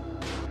immigrants.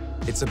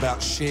 It's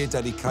about sheer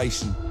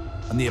dedication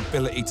and the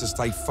ability to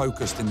stay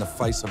focused in the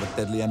face of a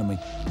deadly enemy,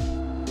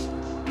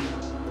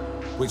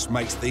 which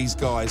makes these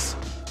guys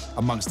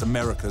amongst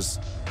America's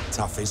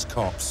toughest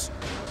cops.